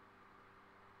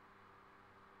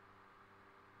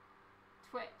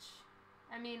Twitch.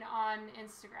 I mean on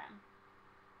Instagram.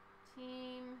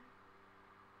 Team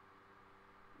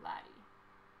Laddie.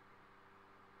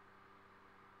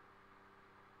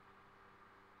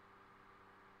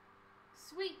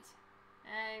 Sweet.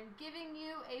 And giving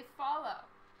you a follow.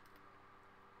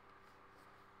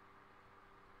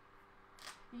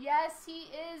 Yes, he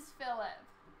is, Philip.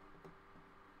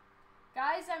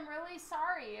 Guys, I'm really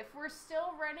sorry. If we're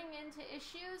still running into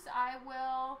issues, I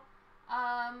will,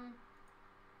 I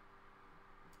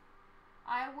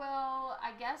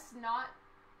guess, not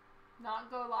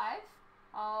go live.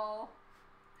 I'll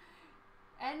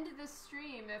end the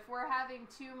stream if we're having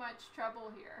too much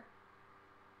trouble here.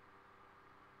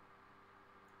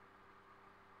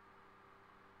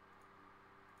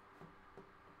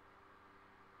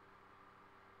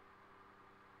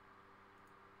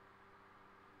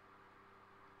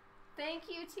 Thank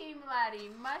you, Team Laddie.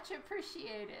 Much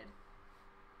appreciated.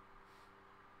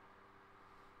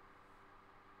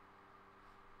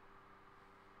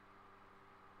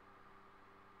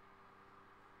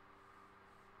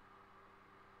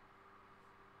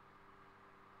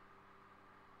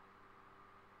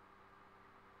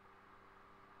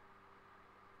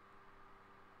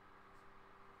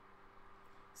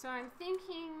 So I'm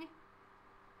thinking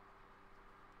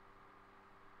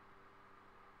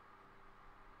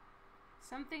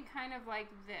something kind of like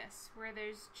this, where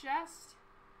there's just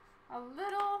a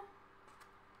little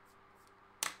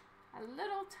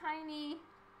tiny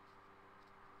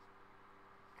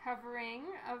covering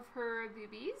of her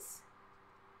boobies.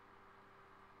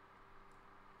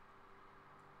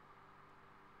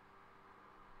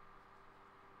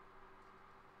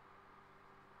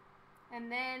 And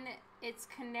then it's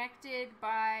connected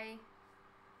by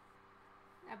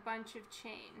a bunch of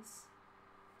chains,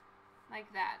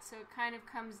 like that. So it kind of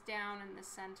comes down in the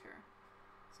center.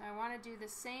 So I want to do the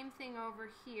same thing over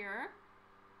here.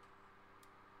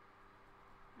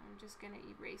 I'm just going to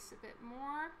erase a bit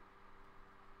more,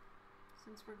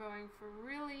 since we're going for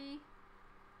really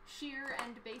sheer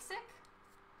and basic.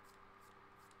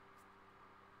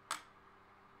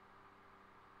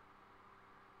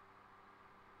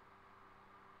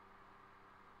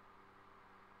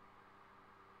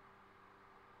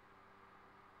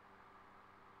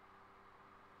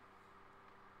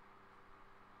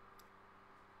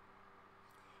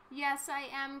 Yes, I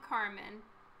am, Carmen.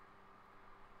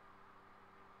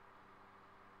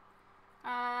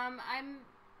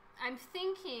 I'm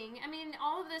thinking, I mean,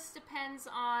 all of this depends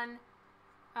on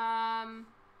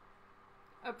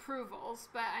approvals,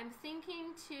 but I'm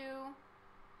thinking to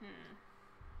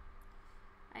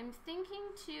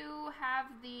have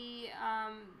the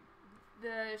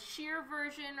sheer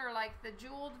version, or like the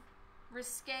jeweled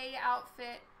risque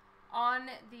outfit on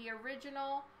the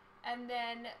original, and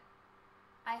then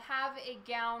I have a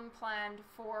gown planned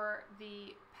for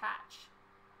the patch.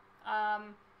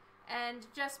 And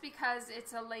just because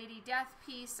it's a Lady Death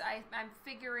piece, I'm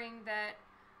figuring that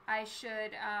I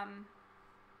should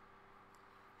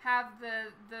have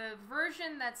the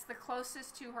version that's the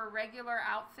closest to her regular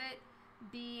outfit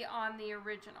be on the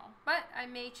original. But I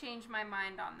may change my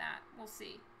mind on that. We'll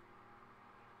see.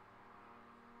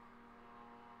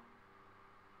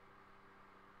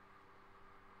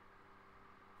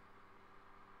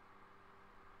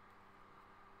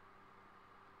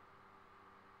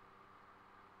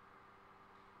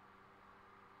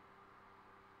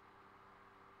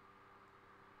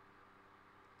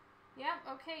 Yep,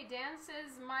 okay, Dan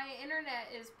says my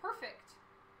internet is perfect.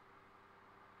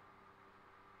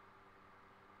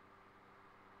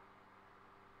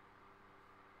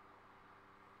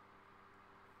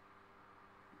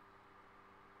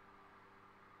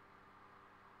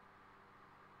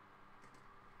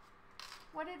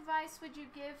 What advice would you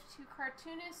give to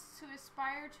cartoonists who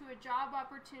aspire to a job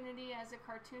opportunity as a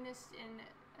cartoonist in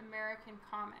American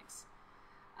comics?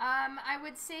 I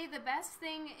would say the best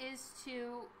thing is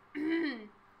to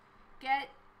get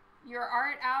your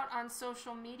art out on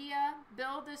social media,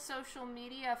 build a social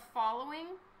media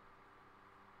following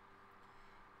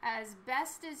as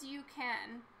best as you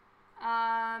can,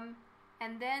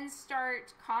 and then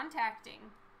start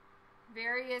contacting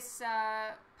various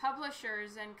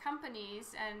publishers and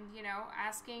companies, and, you know,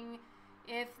 asking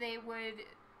if they would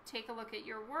take a look at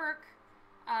your work,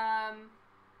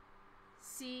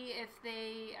 see if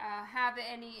they have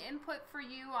any input for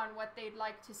you on what they'd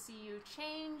like to see you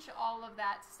change, all of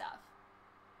that stuff.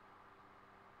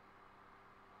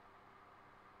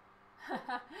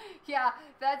 Yeah,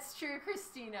 that's true,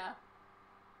 Christina.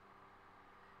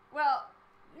 Well,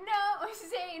 no,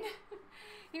 Zane,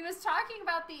 he was talking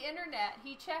about the internet.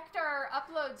 He checked our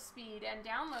upload speed and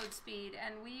download speed,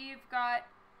 and we've got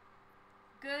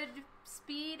good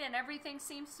speed and everything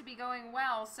seems to be going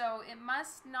well, so it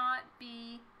must not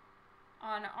be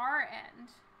on our end.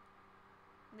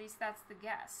 At least that's the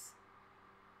guess.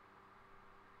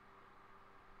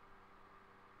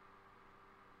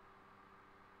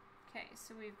 Okay,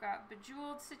 so we've got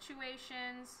bejeweled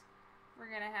situations. We're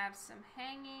gonna have some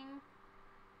hanging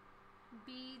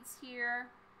beads here.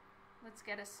 Let's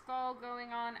get a skull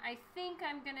going on. I think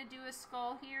I'm gonna do a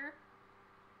skull here,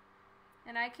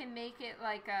 and I can make it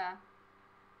like a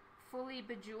fully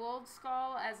bejeweled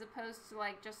skull as opposed to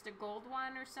like just a gold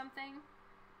one or something.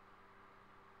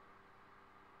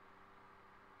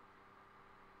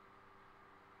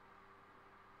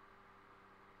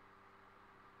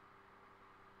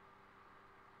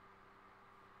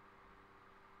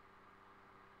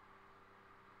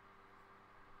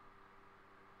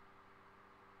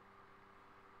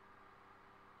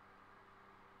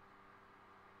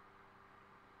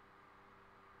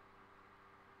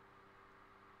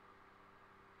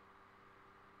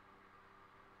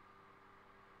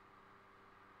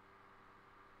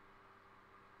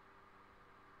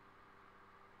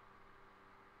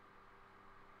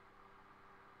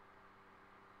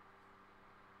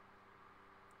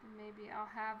 maybe I'll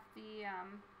have the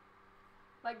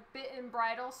like bit and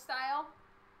bridle style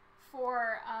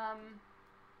for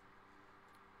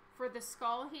the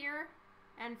skull here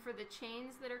and for the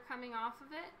chains that are coming off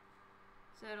of it.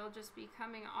 So it'll just be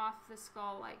coming off the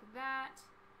skull like that,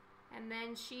 and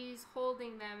then she's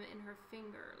holding them in her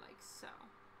finger like so.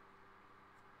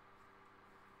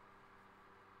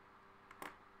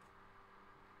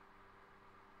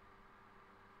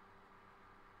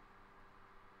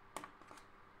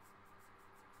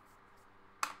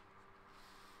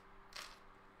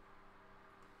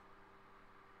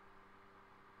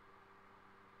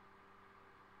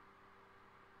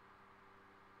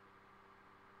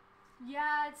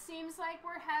 Yeah, it seems like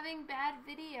we're having bad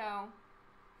video,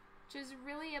 which is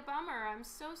really a bummer. I'm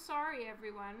so sorry,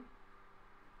 everyone.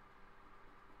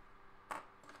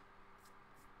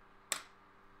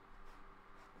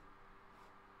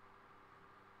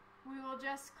 We will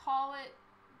just call it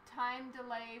time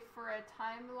delay for a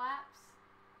time lapse.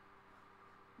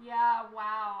 Yeah,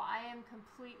 wow, I am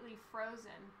completely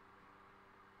frozen.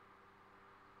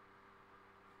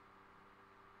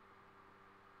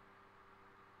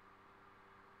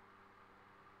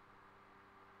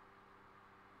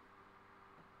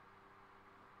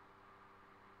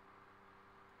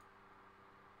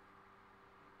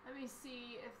 Let me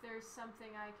see if there's something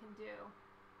I can do.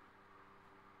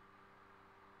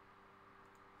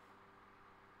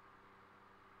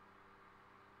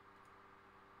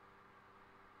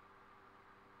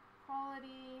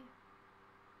 Quality.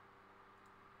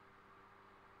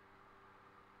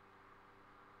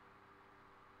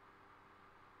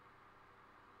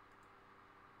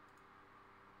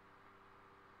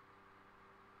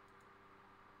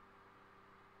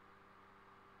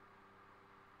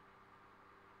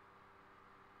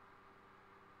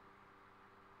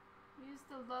 Use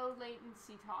the low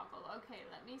latency toggle. Okay,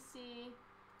 let me see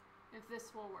if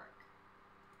this will work.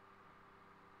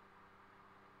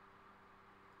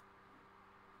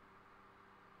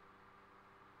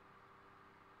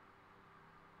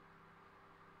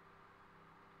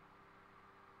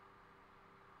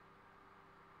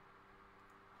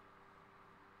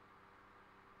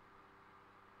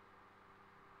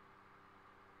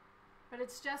 But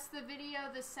it's just the video,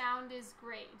 the sound is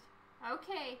great.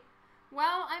 Okay.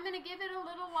 Well, I'm going to give it a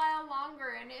little while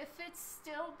longer, and if it's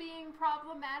still being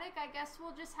problematic, I guess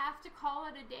we'll just have to call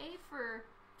it a day for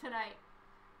tonight.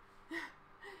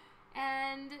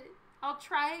 And I'll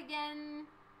try again,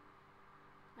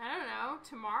 I don't know,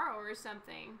 tomorrow or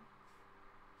something.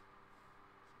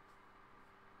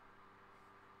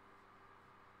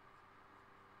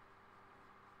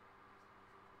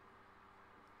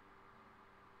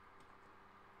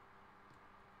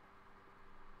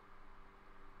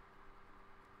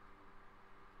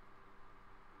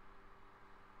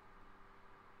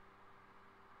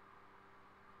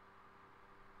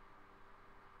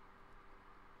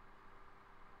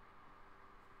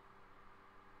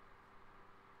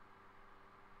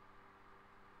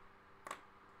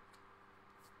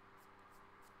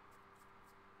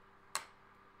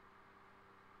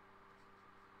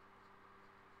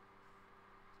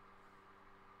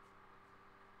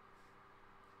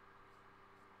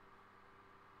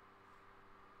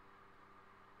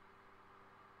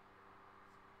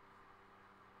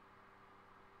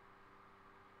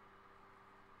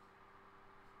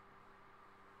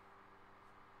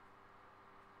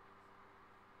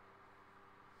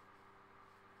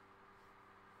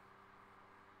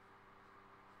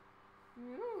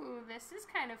 Ooh, this is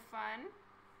kind of fun.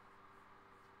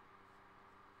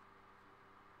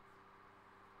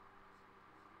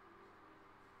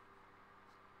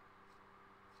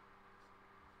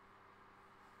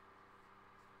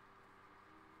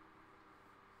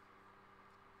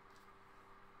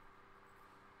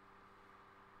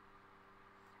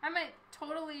 I might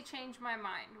totally change my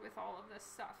mind with all of this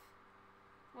stuff.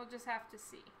 We'll just have to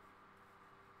see.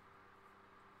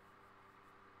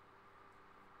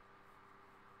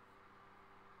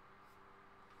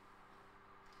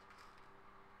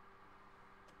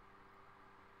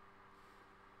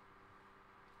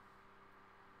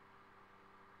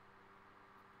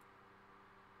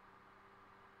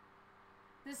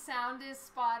 The sound is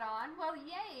spot on. Well,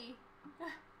 yay!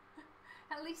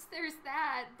 At least there's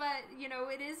that. But, you know,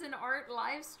 it is an art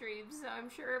live stream, so I'm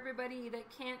sure everybody that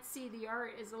can't see the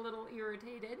art is a little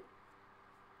irritated.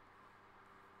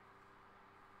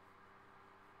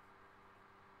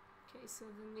 Okay, so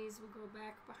then these will go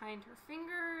back behind her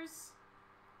fingers.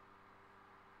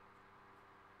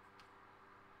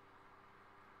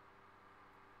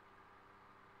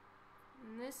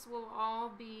 And this will all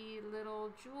be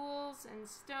little jewels and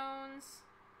stones.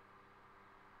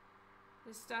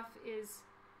 This stuff is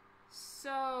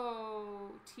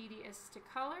so tedious to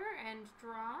color and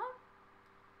draw,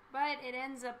 but it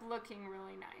ends up looking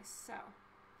really nice, so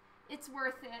it's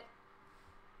worth it.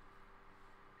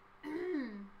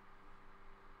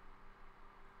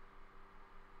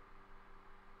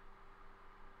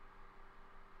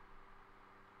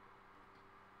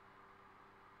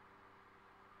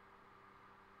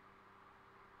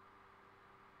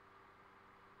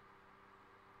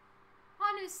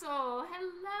 Soul,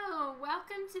 hello,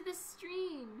 welcome to the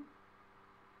stream.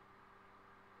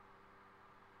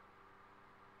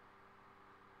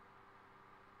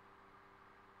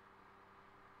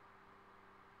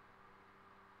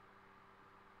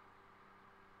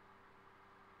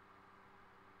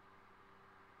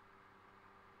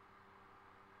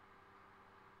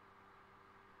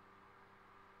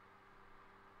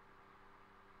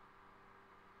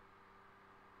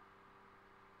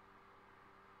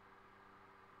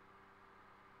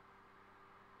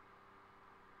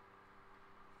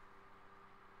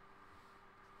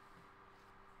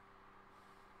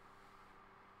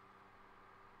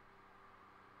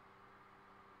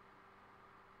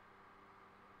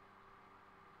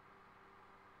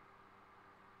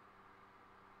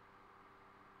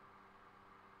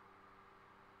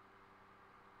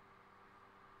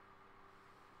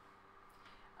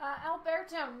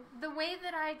 Alberto, the way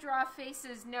that I draw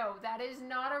faces, no, that is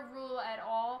not a rule at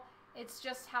all. It's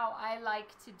just how I like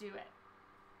to do it.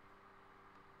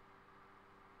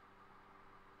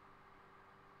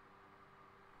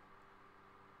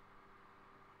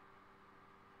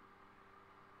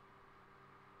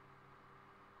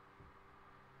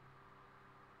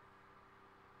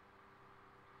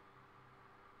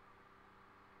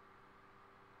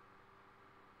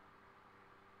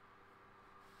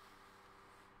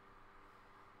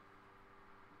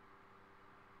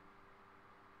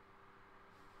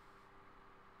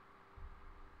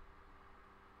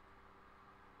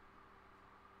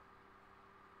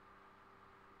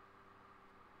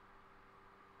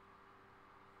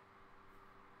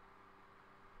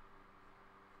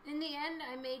 In the end,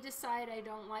 I may decide I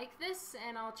don't like this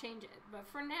and I'll change it. But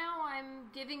for now, I'm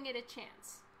giving it a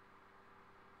chance.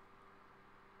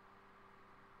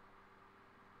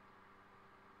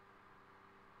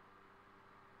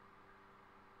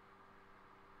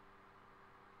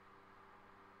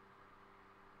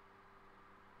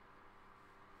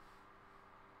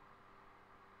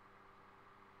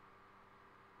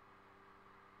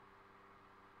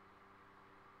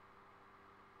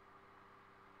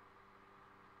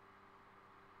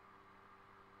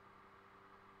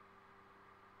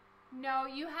 No,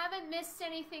 you haven't missed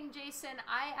anything, Jason.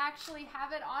 I actually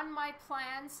have it on my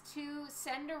plans to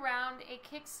send around a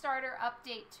Kickstarter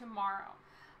update tomorrow.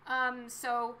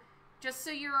 So just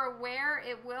so you're aware,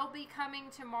 it will be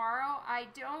coming tomorrow. I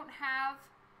don't have,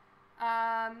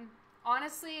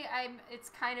 honestly, it's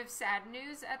kind of sad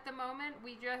news at the moment.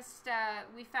 We just,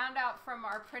 we found out from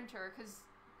our printer, because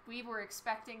we were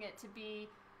expecting it to be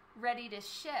ready to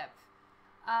ship.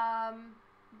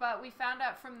 But we found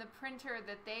out from the printer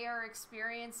that they are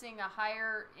experiencing a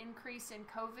higher increase in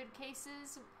COVID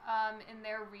cases in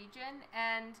their region.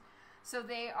 And so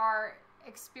they are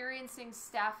experiencing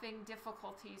staffing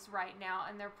difficulties right now.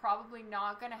 And they're probably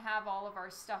not going to have all of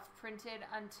our stuff printed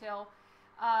until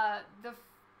the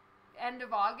end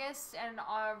of August and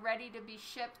ready to be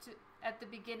shipped at the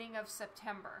beginning of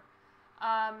September.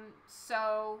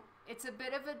 So it's a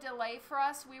bit of a delay for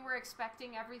us. We were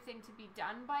expecting everything to be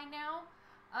done by now.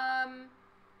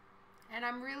 And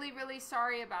I'm really, really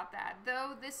sorry about that.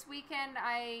 Though this weekend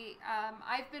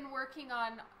I've been working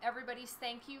on everybody's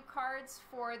thank you cards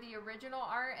for the original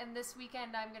art, and this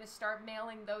weekend I'm going to start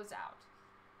mailing those out.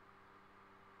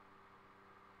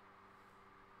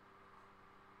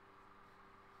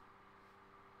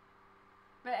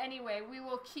 But anyway, we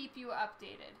will keep you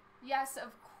updated. Yes,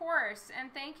 of course.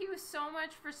 And thank you so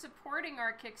much for supporting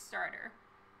our Kickstarter.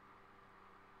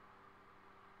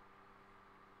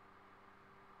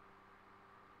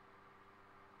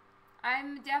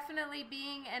 I'm definitely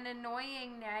being an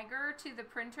annoying nagger to the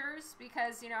printers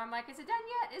because, you know, I'm like, is it done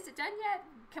yet? Is it done yet?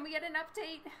 Can we get an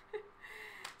update?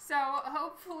 So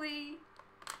hopefully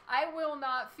I will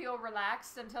not feel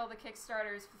relaxed until the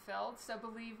Kickstarter is fulfilled. So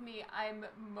believe me, I'm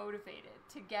motivated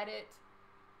to get it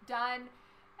done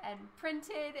and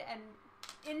printed and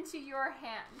into your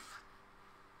hands.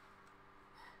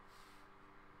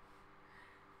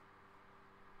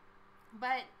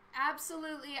 But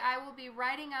absolutely, I will be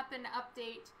writing up an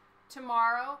update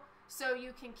tomorrow, so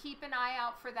you can keep an eye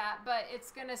out for that, but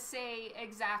it's going to say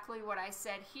exactly what I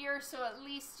said here, so at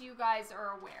least you guys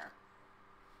are aware.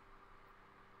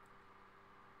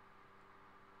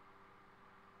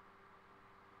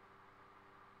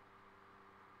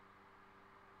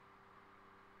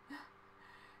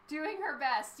 Doing her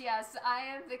best, yes. I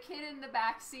am the kid in the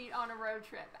back seat on a road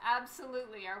trip.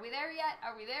 Absolutely. Are we there yet?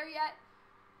 Are we there yet?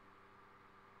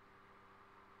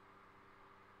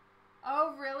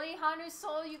 Oh, really? Hanu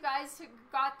Soul, you guys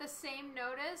got the same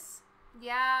notice?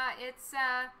 Yeah, it's,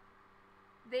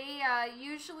 they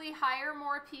usually hire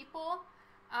more people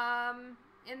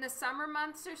in the summer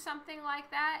months or something like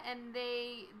that, and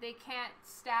they can't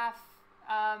staff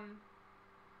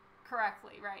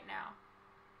correctly right now.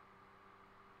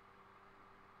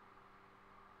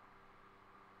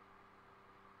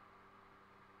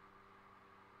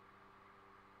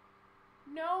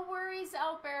 No worries,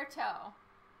 Alberto.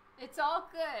 It's all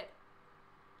good.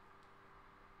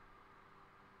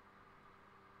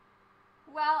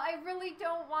 Well, I really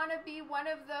don't want to be one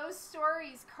of those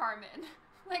stories, Carmen.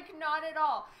 Like, not at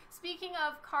all. Speaking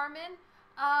of Carmen,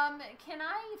 can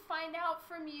I find out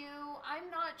from you,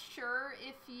 I'm not sure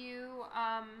if you,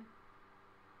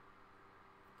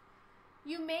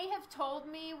 you may have told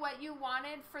me what you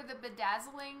wanted for the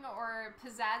bedazzling or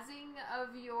pizzazzing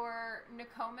of your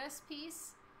Nokomis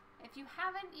piece. If you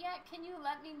haven't yet, can you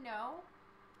let me know?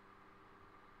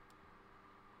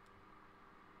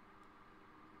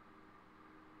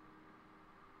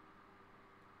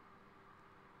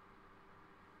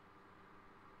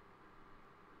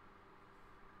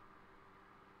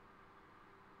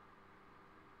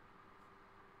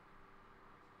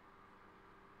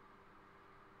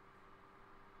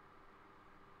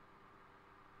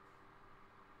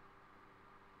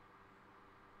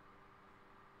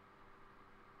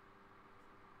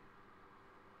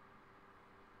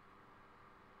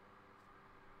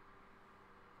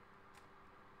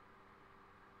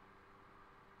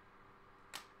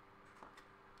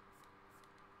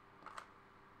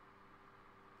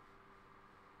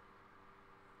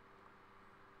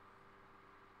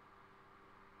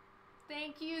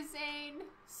 Thank you, Zane.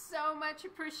 So much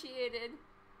appreciated.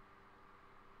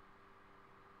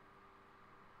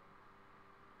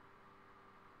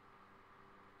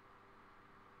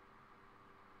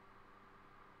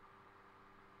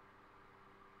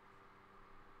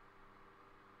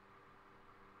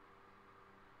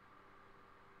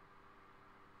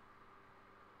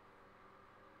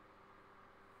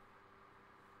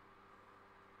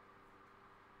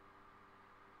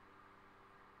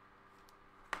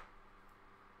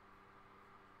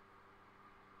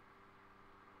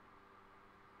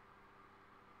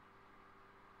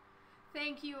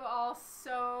 Thank you all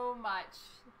so much.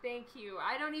 Thank you.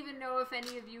 I don't even know if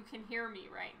any of you can hear me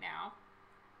right now,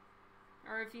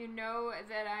 or if you know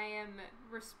that I am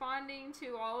responding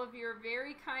to all of your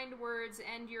very kind words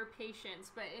and your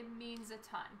patience, but it means a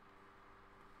ton.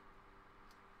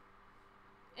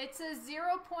 It's a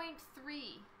 0.3.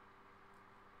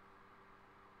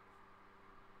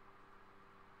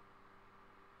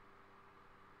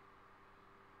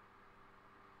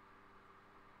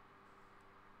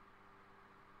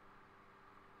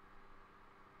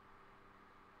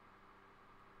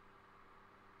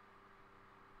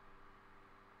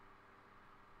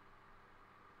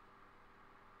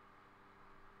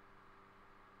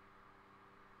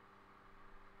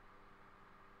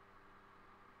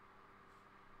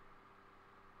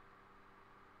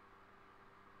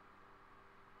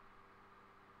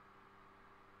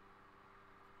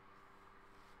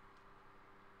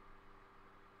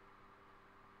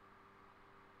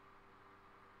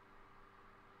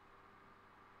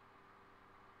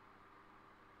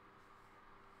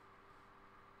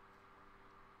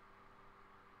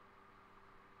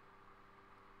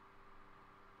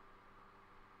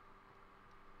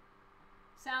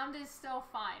 Sound is still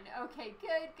fine. Okay,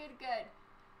 good, good, good.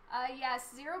 Yes,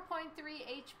 0.3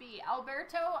 HB.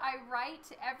 Alberto, I write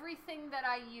everything that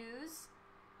I use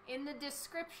in the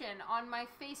description on my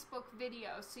Facebook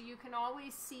video, so you can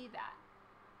always see that.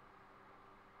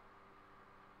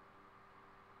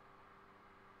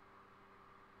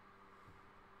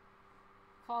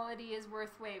 Quality is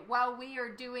worth weight. Well, we are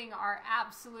doing our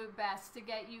absolute best to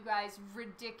get you guys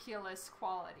ridiculous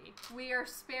quality. We are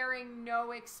sparing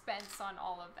no expense on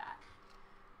all of that.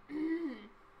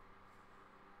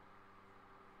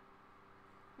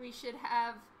 We should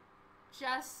have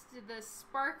just the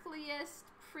sparkliest,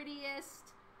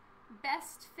 prettiest,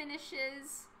 best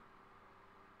finishes.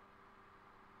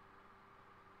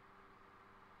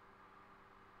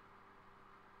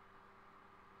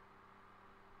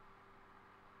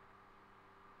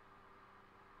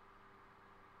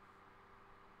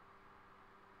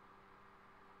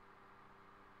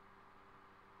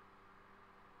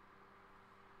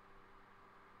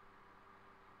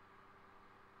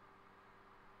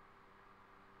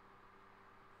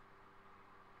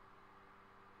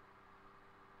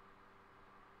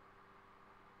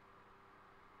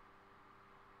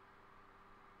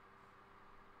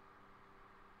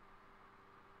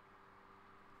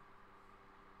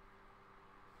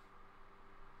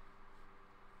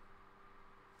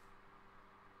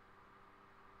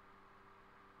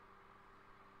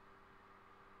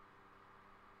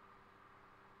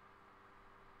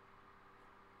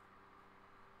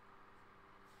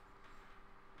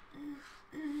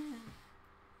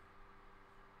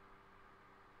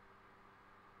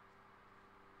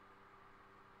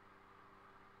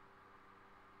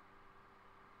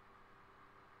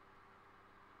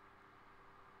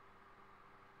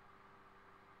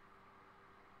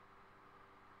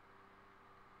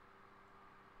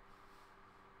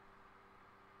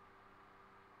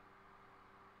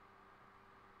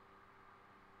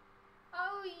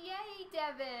 Oh, yay,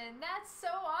 Devin. That's so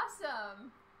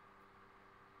awesome.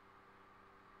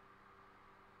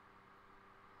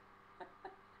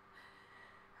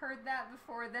 Heard that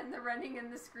before, then the running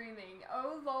and the screaming.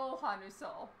 Oh, lol,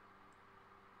 Hanusol.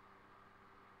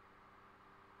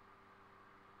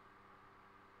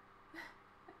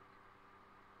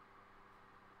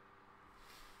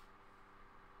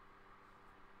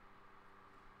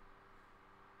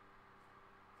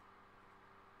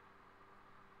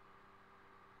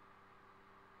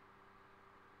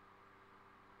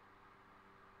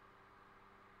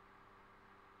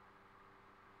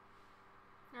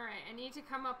 Alright, I need to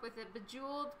come up with a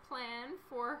bejeweled plan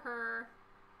for her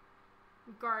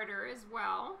garter as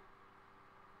well.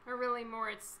 Or really more,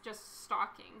 it's just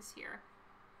stockings here.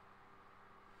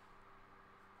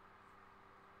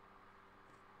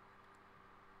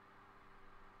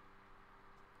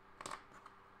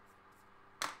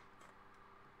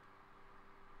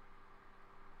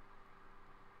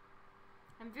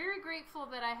 I'm very grateful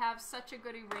that I have such a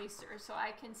good eraser, so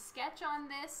I can sketch on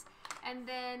this and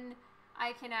then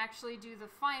I can actually do the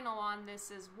final on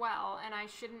this as well, and I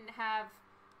shouldn't have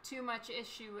too much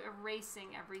issue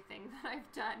erasing everything that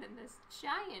I've done in this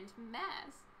giant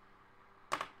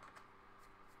mess.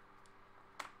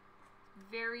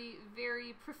 Very,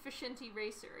 very proficient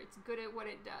eraser. It's good at what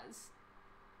it does.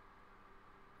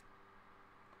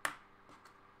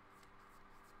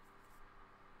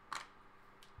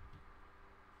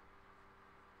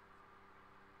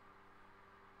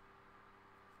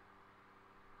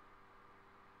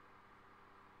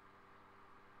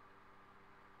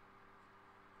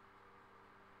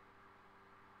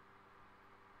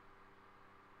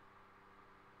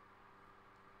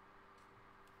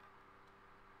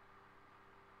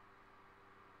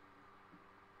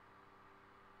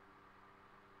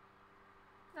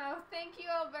 Oh, thank you,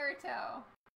 Alberto.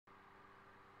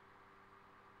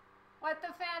 What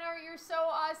the fan art, you're so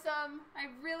awesome. I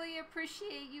really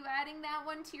appreciate you adding that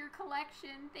one to your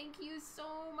collection. Thank you so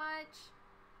much.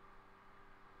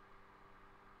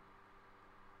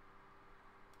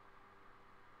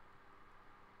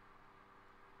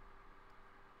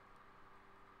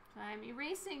 I'm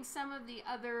erasing some of the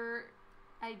other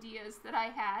ideas that I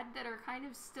had that are kind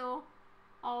of still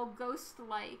all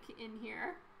ghost-like in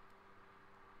here.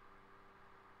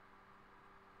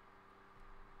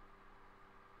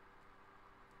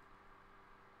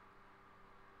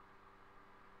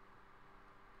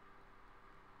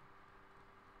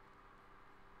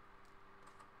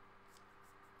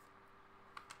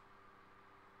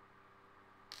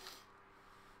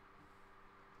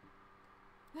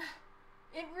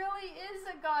 It really is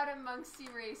a god amongst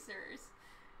erasers.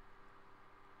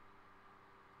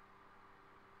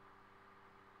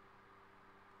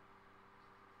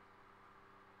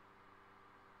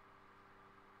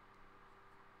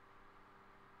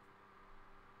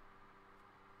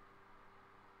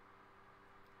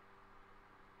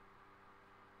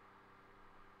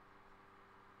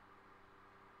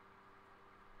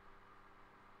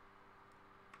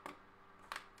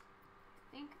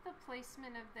 I think the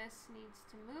placement of this needs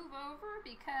to move over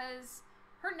because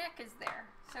her neck is there.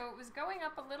 So it was going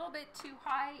up a little bit too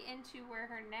high into where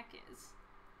her neck is.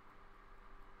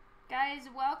 Guys,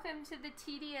 welcome to the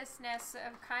tediousness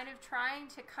of kind of trying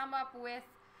to come up with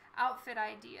outfit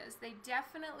ideas. They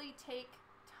definitely take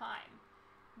time.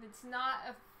 It's not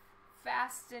a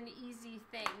fast and easy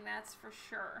thing, that's for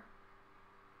sure.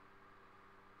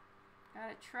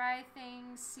 Gotta try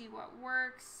things, see what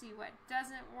works, see what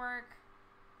doesn't work.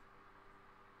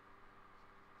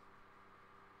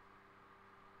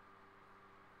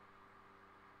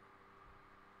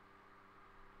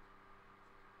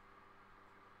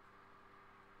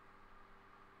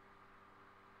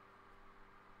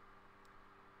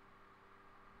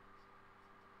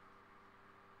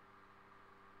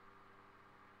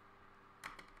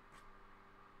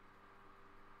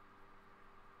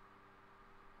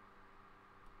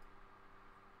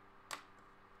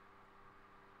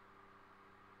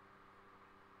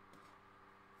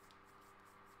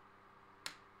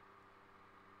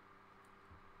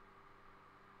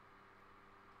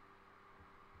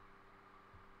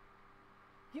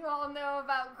 You all know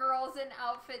about girls in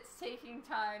outfits taking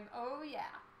time. Oh yeah.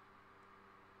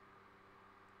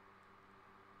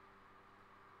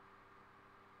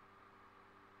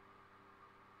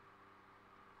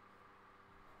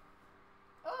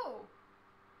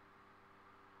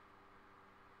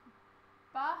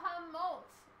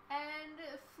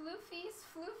 Floofy's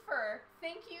Floofer,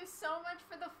 thank you so much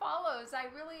for the follows. I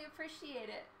really appreciate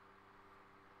it.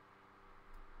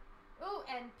 Ooh,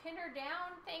 and Pinner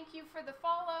Down, thank you for the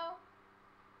follow.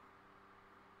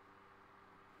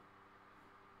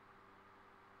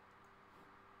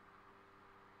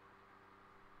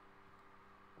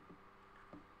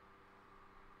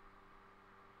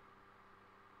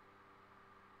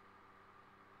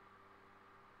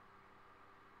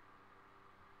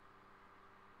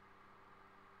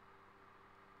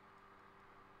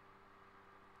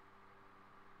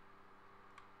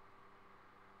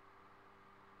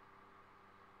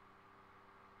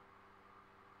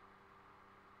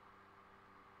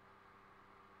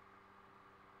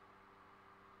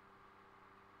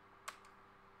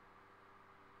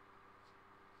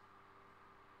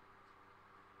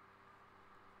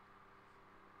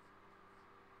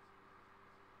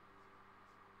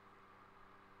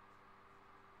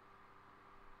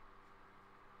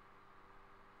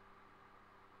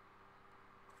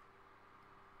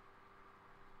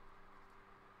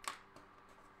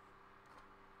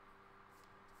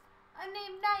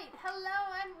 Unnamed Knight,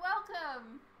 hello and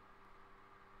welcome.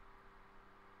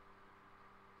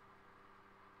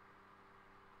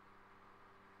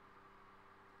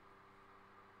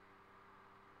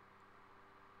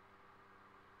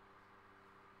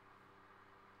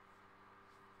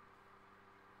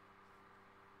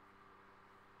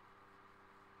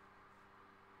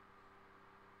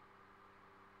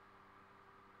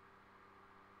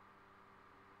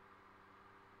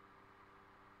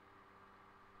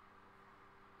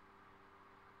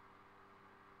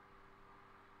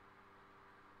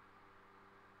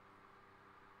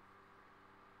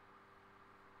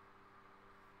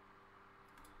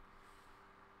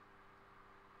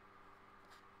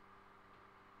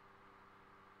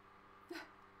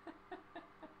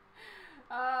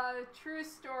 True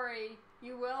story.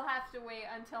 You will have to wait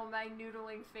until my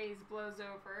noodling phase blows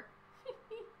over.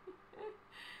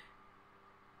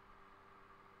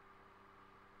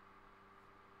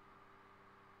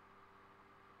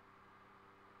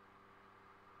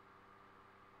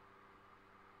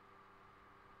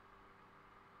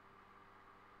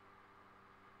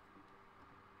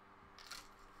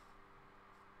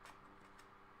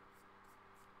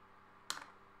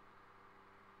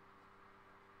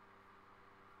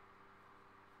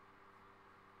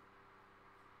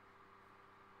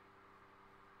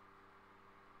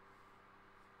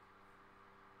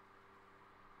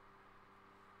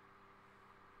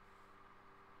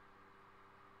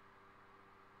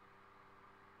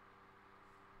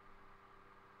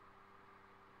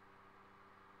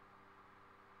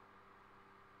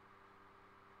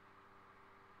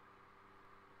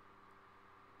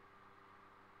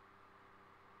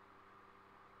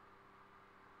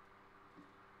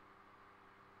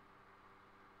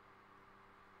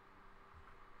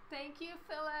 Thank you,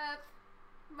 Philip.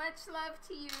 Much love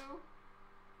to you.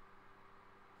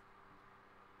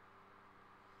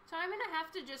 So I'm gonna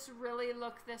have to just really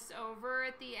look this over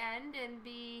at the end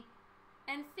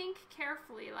and think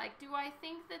carefully. Like, do I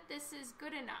think that this is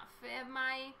good enough? Am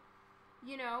I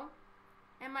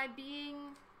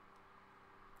being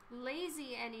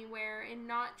lazy anywhere in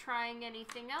not trying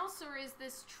anything else, or is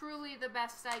this truly the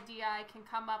best idea I can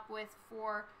come up with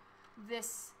for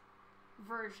this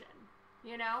version?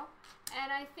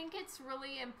 And I think it's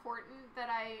really important that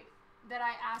I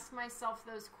ask myself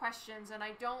those questions and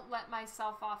I don't let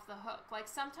myself off the hook. Like,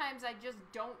 sometimes I just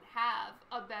don't have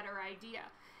a better idea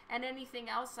and anything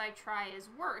else I try is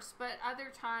worse, but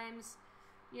other times,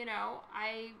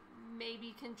 I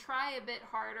maybe can try a bit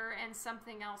harder and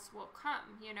something else will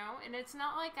come, and it's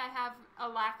not like I have a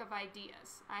lack of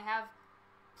ideas. I have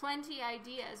plenty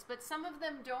ideas, but some of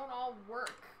them don't all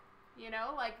work.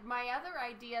 Like my other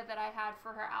idea that I had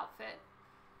for her outfit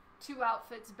 2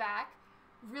 outfits back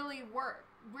really worked,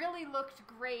 really looked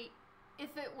great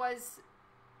if it was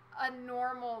a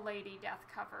normal Lady Death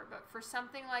cover, but for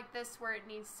something like this where it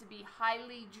needs to be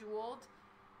highly jeweled,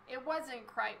 it wasn't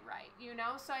quite right,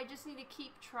 so I just need to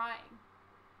keep trying.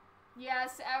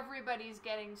 Yes, everybody's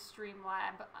getting stream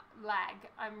lag.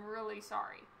 I'm really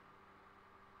sorry.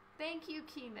 Thank you,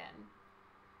 Keenan.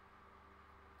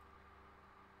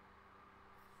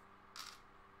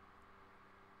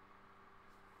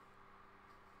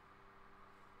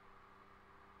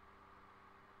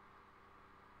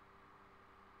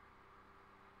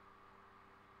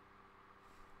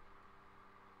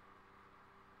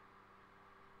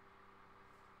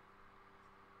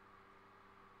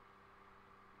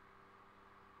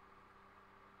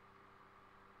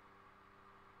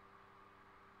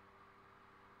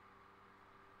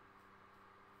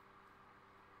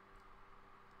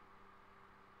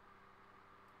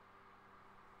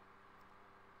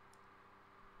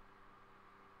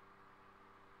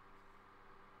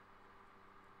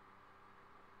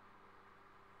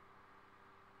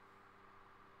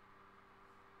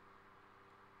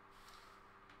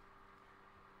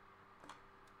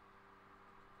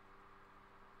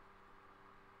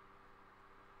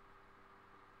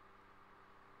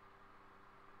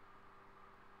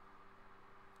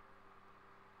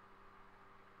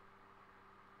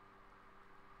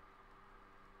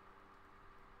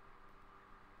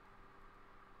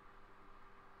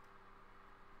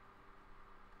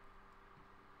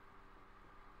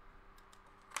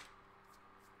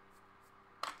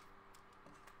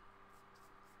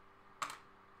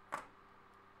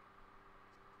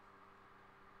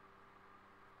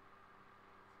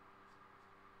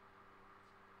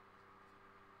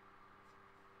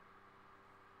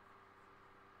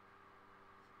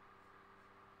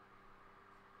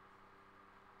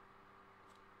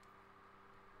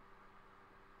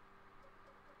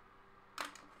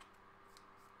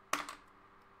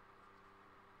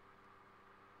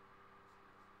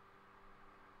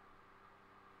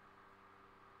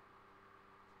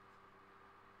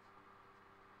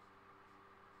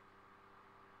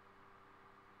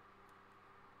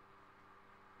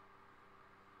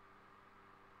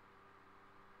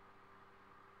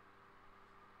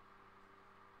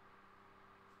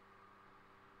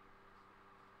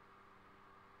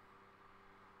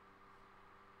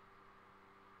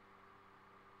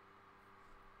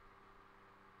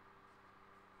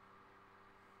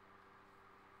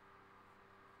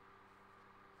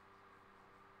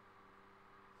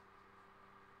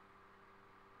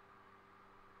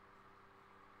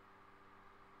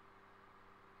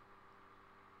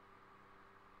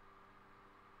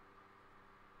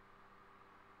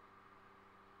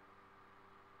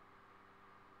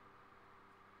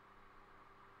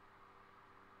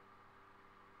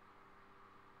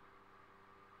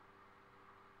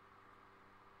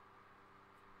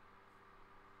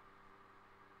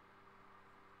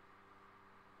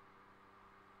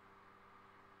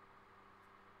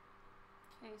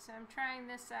 Okay, so I'm trying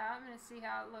this out. I'm going to see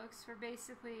how it looks for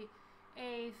basically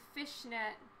a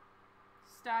fishnet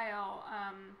style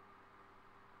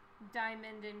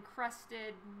diamond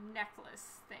encrusted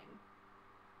necklace thing.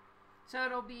 So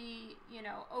it'll be, you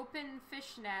know, open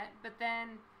fishnet, but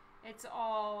then it's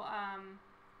all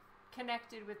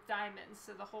connected with diamonds,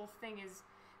 so the whole thing is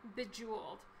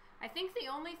bejeweled. I think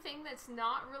the only thing that's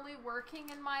not really working,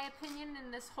 in my opinion,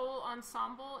 in this whole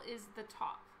ensemble is the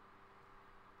top.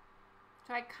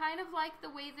 So I kind of like the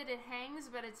way that it hangs,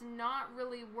 but it's not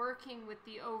really working with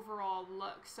the overall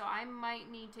look. So I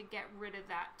might need to get rid of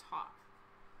that top.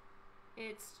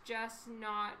 It's just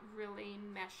not really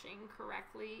meshing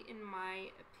correctly, in my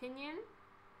opinion.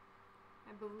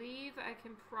 I believe I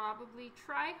can probably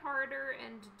try harder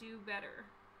and do better.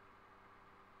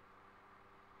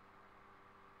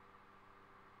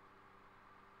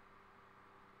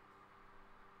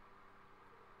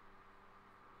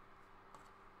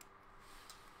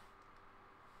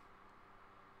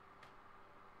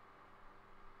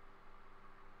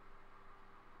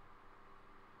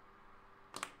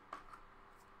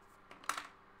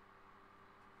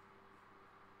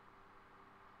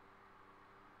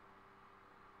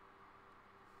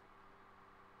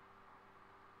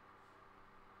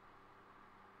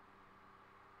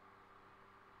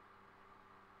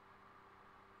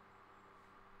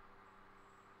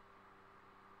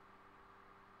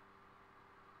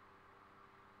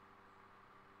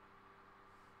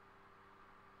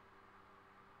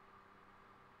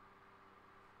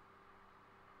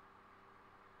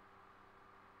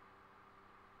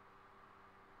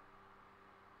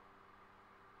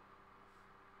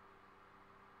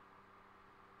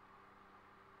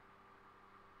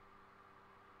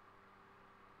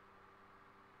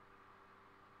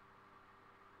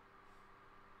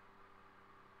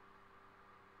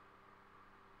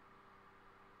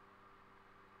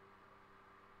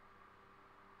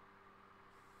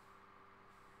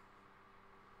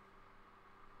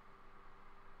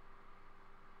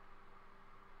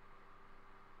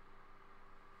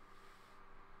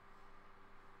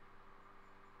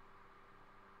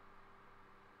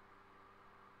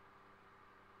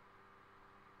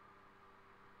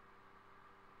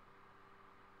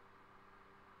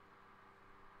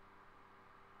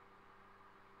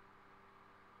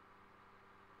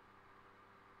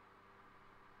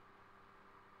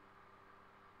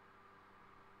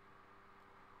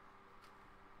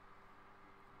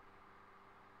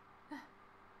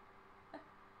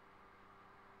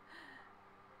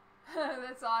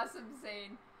 That's awesome,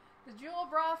 Zane. The jewel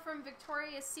bra from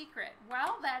Victoria's Secret.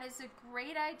 Well, that is a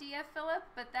great idea, Philip,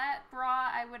 but that bra,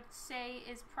 I would say,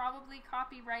 is probably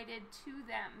copyrighted to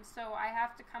them, so I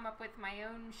have to come up with my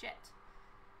own shit.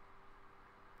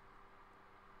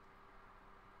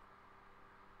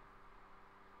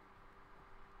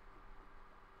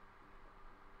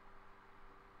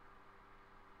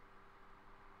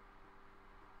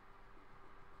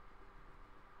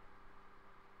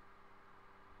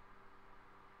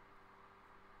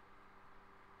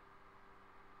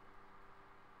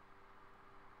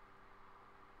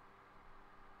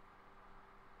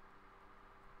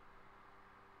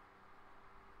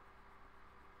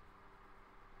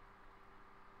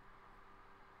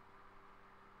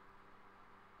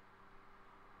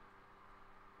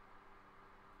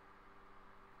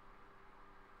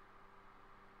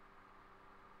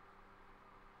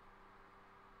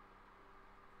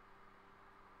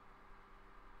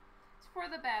 For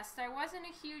the best. I wasn't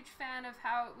a huge fan of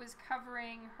how it was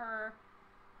covering her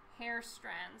hair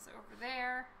strands over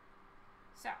there.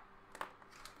 So,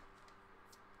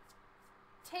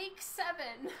 take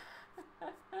 7.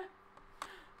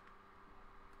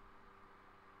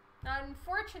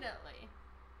 Unfortunately.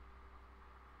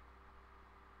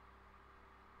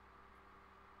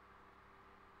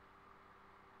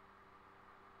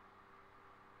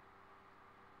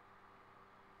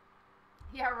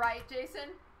 Yeah, right, Jason?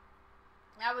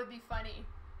 That would be funny.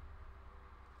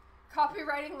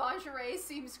 Copywriting lingerie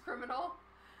seems criminal.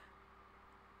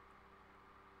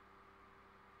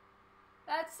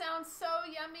 That sounds so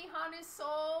yummy, Hana's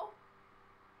soul.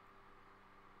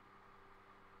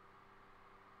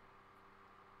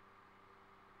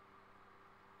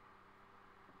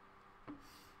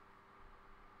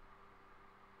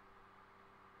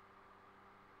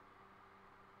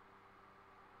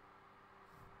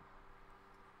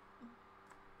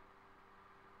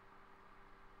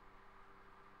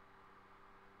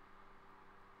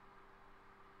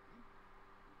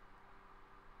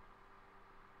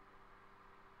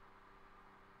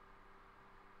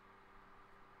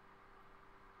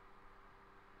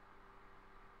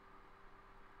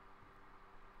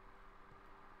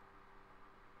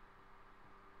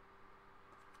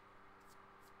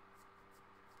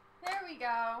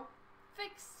 go.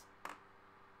 Fixed.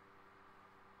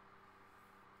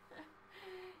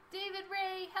 David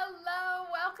Ray, hello.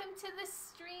 Welcome to the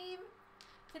stream.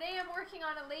 Today I'm working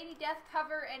on a Lady Death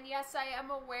cover, and yes, I am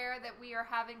aware that we are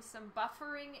having some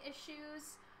buffering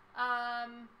issues. I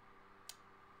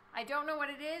don't know what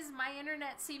it is. My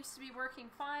internet seems to be working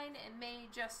fine. It may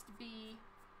just be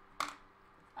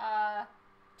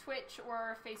Twitch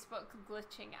or Facebook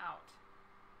glitching out.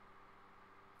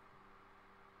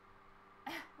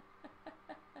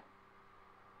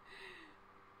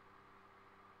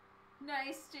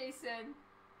 Nice, Jason.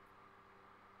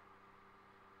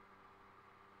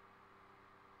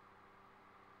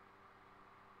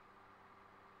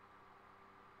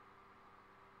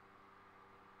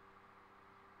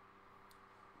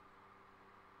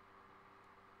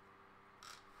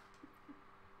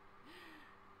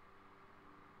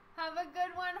 Have a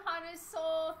good one, Hana's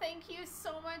Soul. Thank you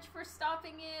so much for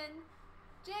stopping in.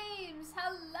 James,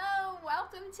 hello.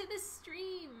 Welcome to the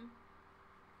stream.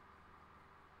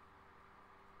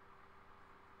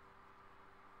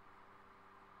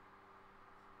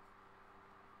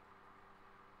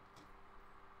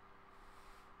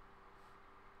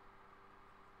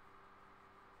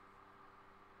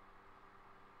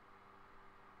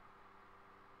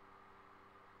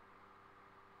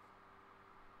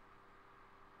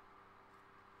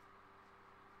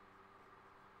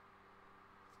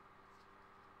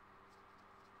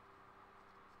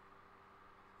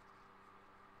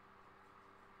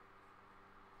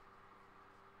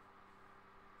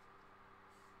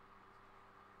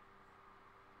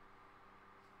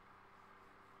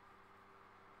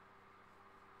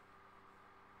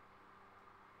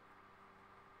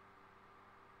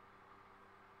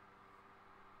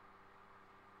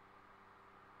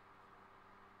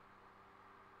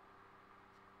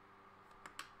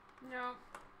 No,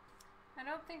 I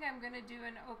don't think I'm going to do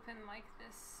an open like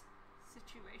this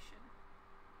situation.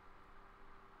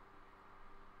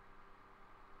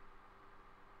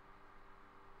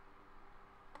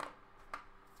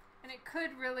 And it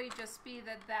could really just be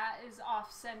that that is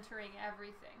off-centering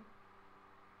everything.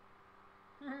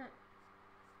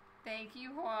 Thank you,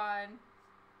 Juan.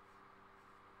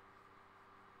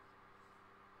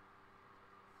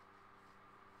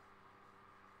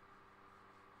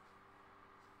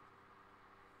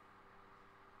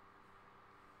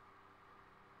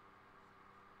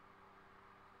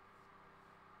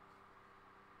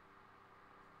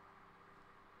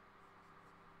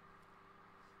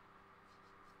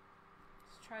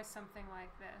 Try something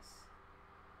like this,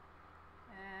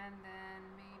 and then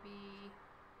maybe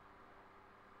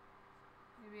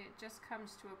it just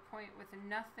comes to a point with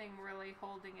nothing really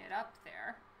holding it up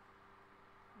there,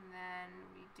 and then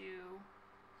we do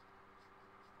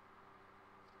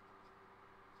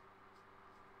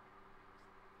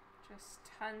just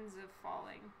tons of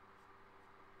falling,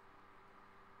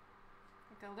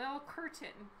 like a little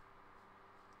curtain,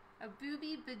 a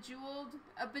bejeweled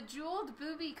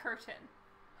booby curtain.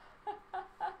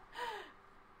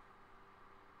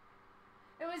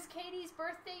 It was Katie's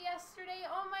birthday yesterday.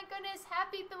 Oh my goodness,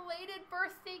 happy belated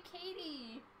birthday,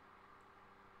 Katie.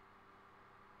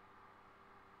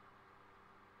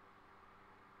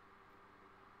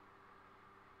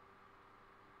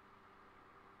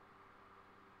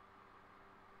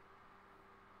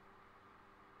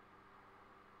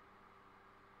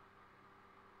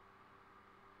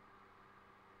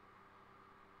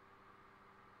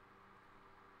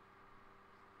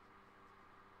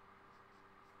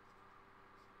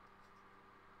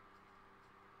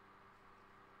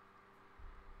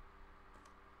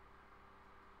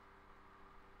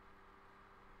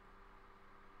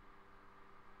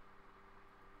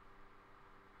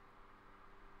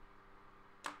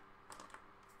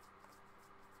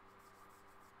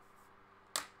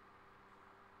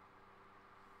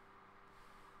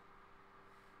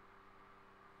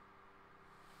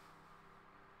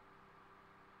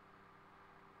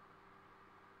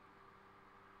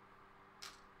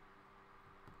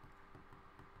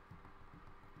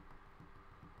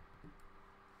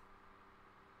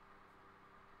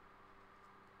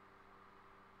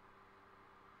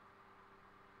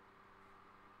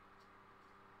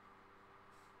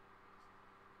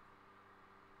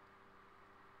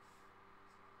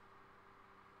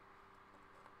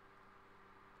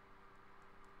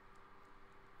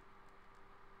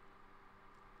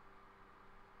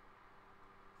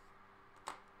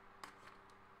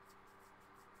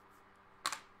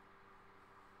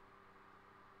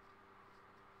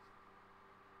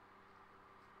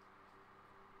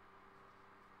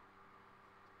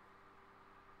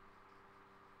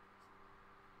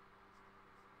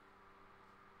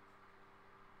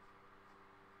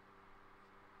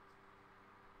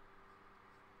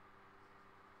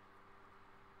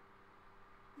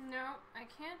 I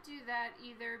can't do that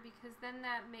either because then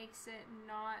that makes it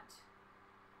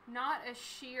not a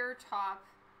sheer top.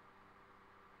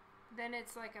 Then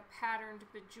it's like a patterned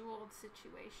bejeweled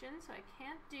situation. So I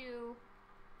can't do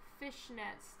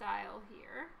fishnet style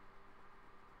here.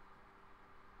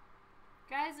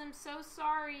 Guys, I'm so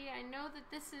sorry. I know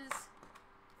that this is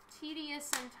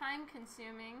tedious and time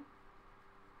consuming.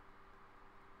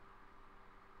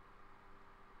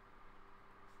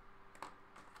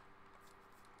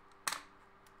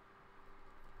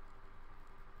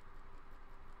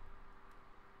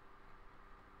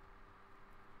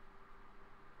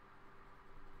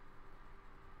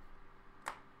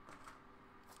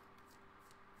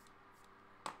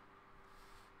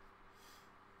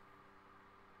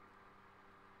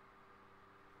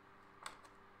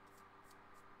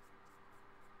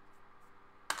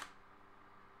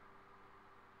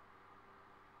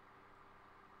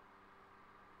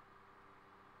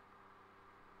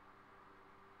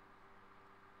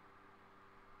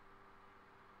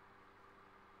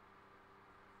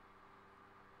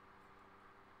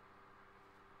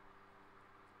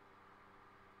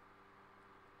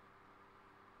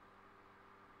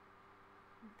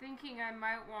 Thinking I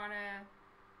might want to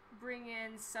bring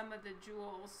in some of the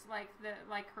jewels, like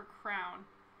her crown,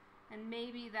 and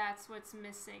maybe that's what's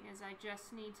missing, is I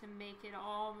just need to make it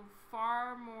all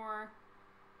far more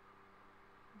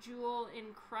jewel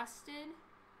encrusted,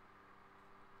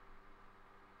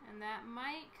 and that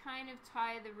might kind of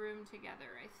tie the room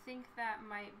together. I think that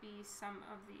might be some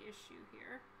of the issue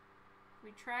here. We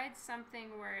tried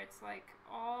something where it's like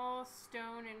all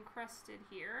stone encrusted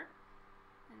here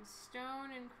and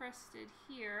stone encrusted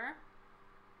here.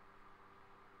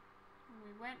 And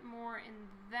we went more in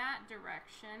that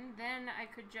direction. Then I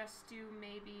could just do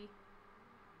maybe,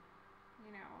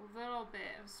 you know, a little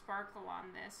bit of sparkle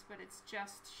on this, but it's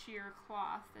just sheer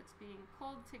cloth that's being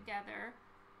pulled together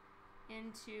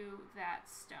into that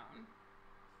stone.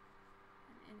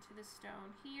 And into the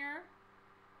stone here.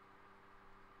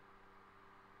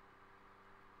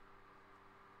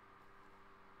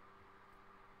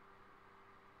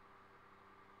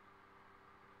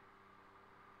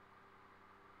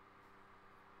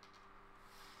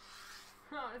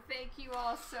 Oh, thank you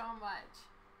all so much.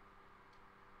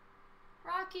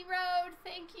 Rocky Road,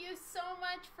 thank you so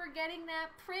much for getting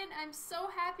that print. I'm so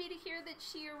happy to hear that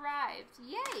she arrived.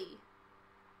 Yay!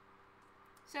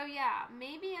 So yeah,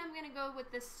 maybe I'm going to go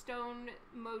with this stone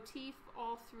motif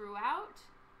all throughout.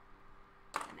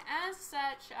 And as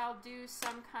such, I'll do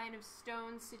some kind of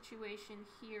stone situation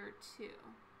here too.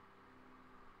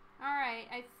 Alright,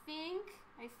 I think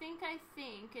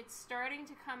it's starting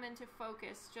to come into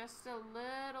focus just a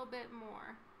little bit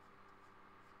more.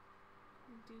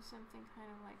 Do something kind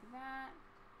of like that.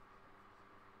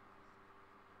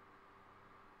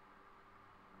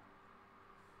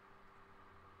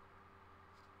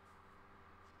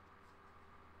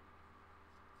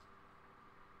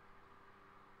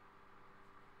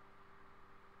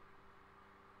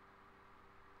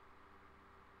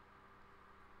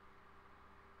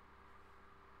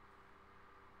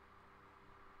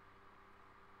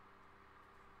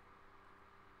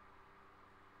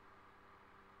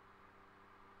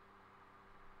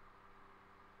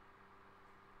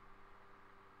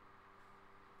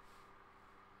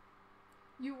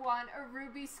 You want a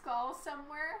ruby skull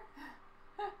somewhere?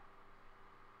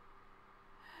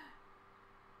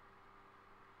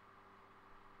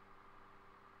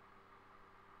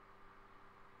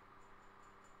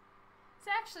 It's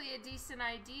actually a decent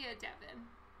idea, Devin.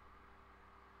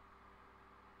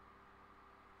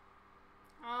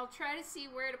 I'll try to see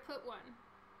where to put one.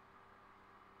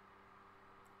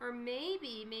 Or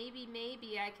maybe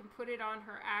I can put it on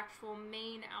her actual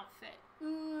main outfit.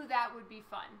 Ooh, that would be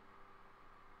fun.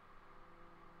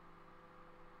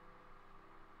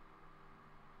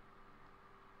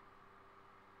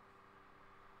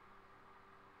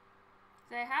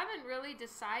 So I haven't really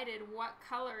decided what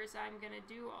colors I'm going to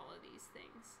do all of these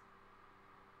things.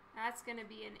 That's going to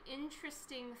be an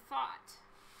interesting thought.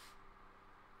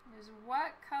 Is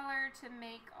what color to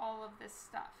make all of this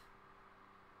stuff.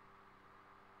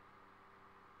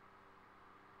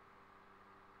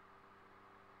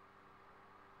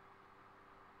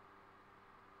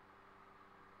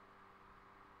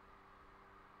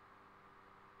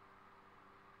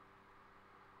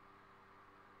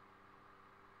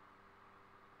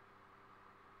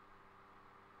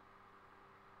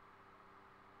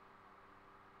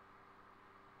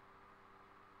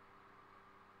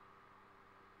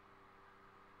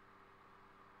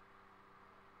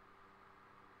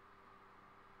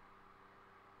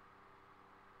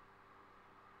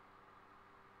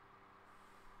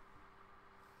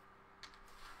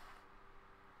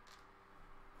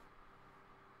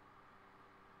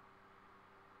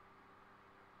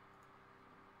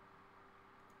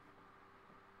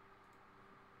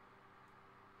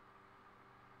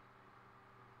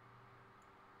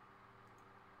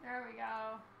 There we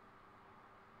go.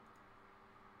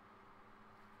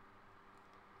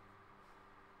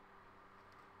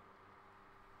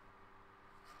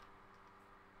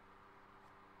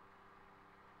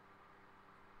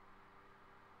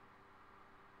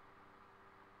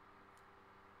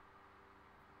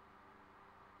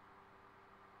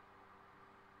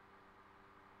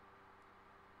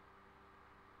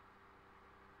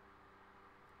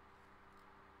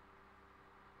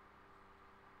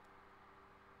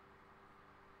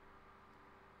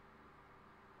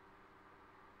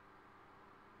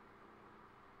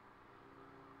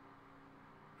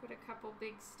 Put a couple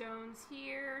big stones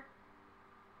here.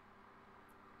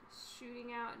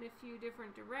 Shooting out in a few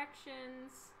different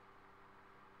directions.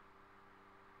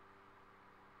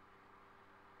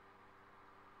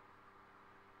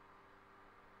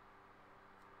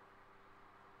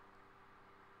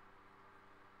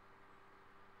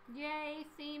 Yay,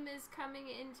 theme is coming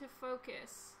into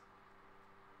focus.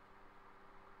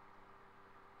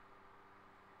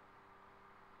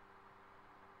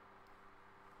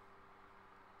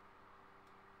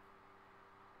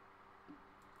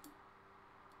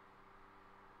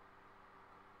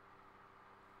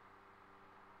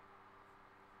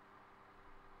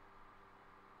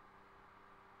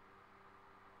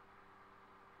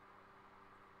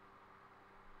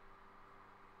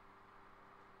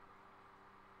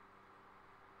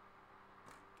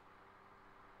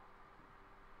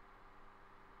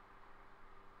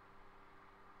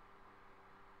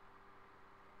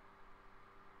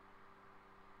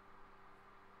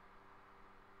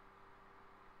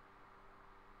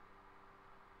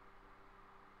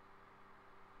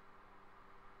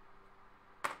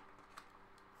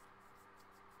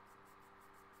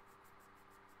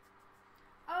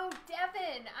 Oh,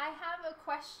 Devin, I have a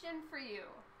question for you,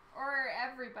 or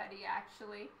everybody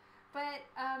actually. But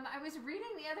I was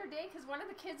reading the other day because one of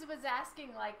the kids was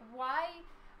asking, like, why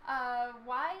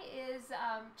is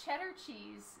cheddar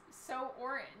cheese so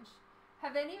orange?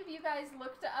 Have any of you guys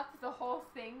looked up the whole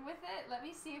thing with it? Let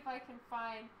me see if I can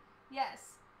find.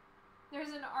 Yes, there's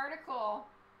an article.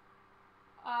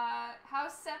 How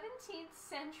 17th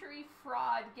century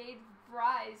fraud gave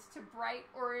rise to bright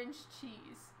orange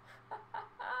cheese.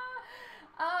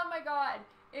 Oh my god.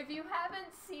 If you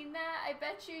haven't seen that, I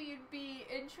bet you'd be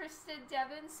interested,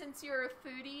 Devin, since you're a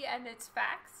foodie and it's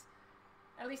facts.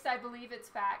 At least I believe it's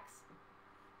facts.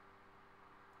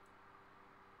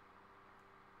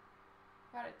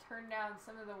 Gotta turn down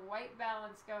some of the white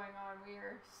balance going on. We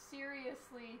are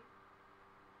seriously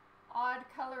odd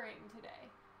coloring today.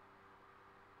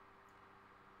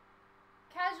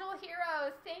 Casual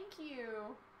Hero, thank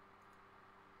you.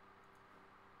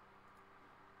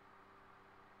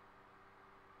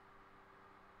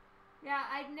 Yeah,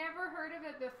 I'd never heard of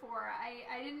it before.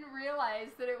 I didn't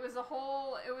realize that it was a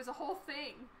whole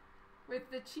thing with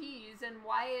the cheese and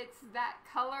why it's that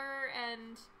color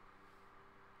and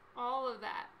all of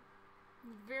that.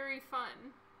 Very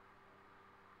fun.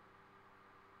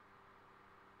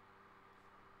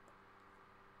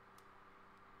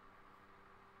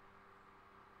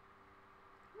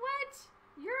 What?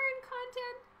 You're in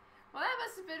content? Well, that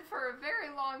must have been for a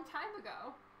very long time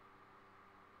ago.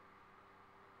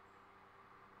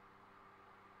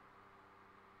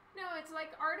 No, it's like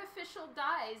artificial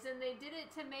dyes, and they did it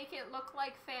to make it look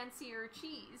like fancier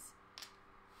cheese.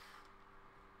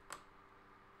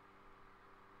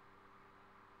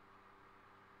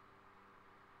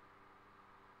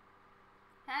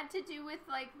 Had to do with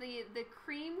like the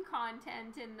cream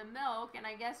content in the milk, and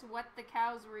I guess what the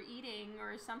cows were eating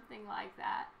or something like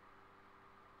that.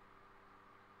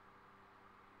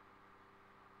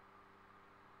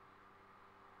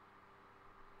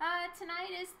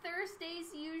 Tonight is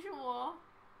Thursday's usual.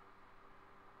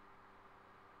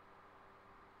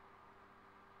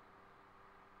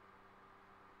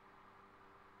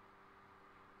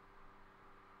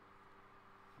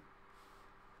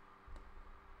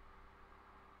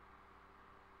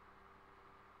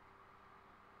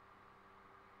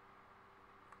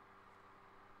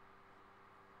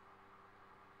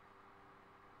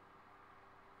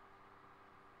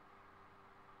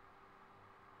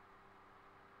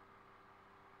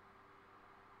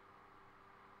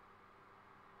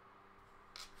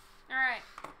 Alright,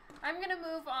 I'm going to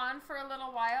move on for a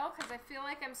little while because I feel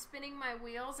like I'm spinning my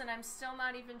wheels and I'm still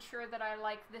not even sure that I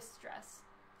like this dress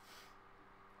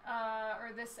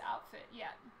or this outfit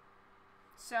yet.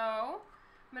 So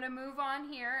I'm going to move on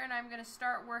here and I'm going to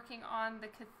start working on the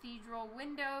cathedral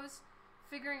windows,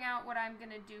 figuring out what I'm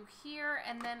going to do here,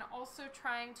 and then also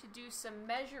trying to do some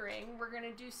measuring. We're going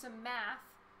to do some math.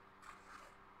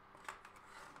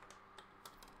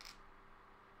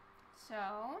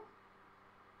 So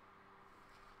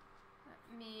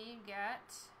let me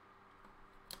get,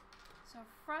 so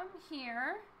from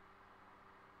here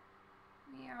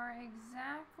we are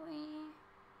exactly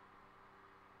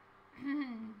 1.7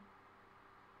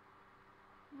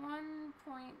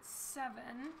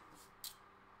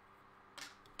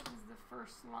 is the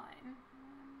first line.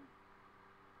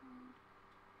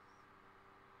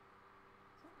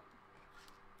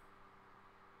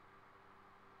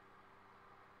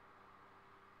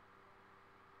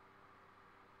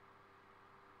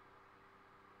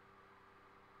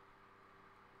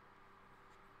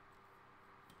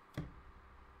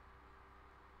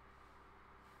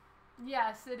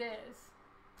 Yes, it is.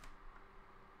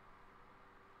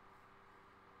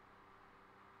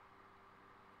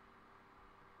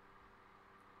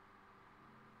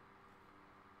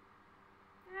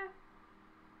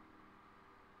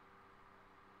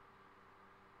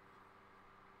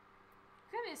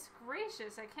 Goodness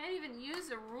gracious, I can't even use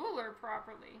a ruler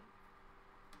properly.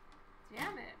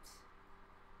 Damn it.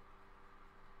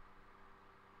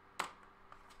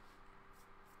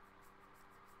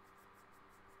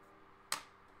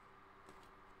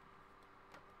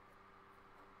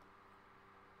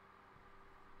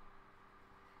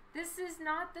 This is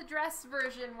not the dress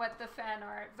version, what the fan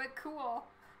art, but cool.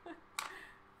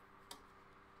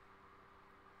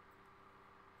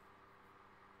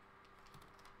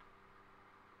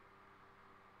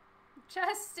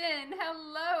 Justin,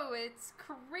 hello. It's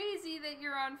crazy that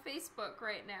you're on Facebook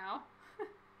right now.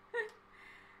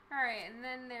 All right, and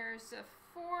then there's a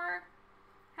 4.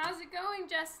 How's it going,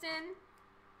 Justin?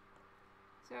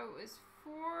 So it was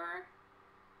 4,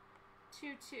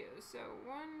 2, 2. So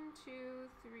 1, 2,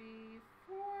 3,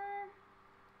 4.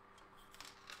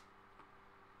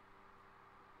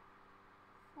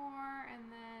 4, and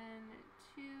then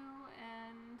 2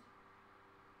 and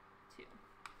 2.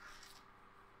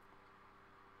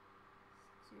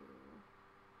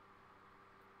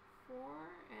 4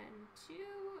 and 2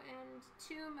 and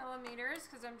 2 millimeters,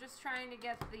 because I'm just trying to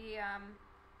get the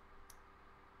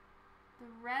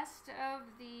rest of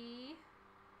the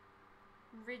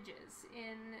ridges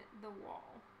in the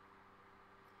wall.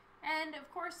 And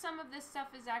of course some of this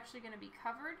stuff is actually going to be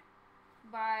covered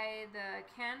by the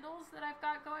candles that I've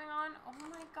got going on. Oh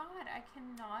my god, I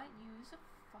cannot use a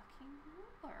fucking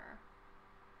ruler.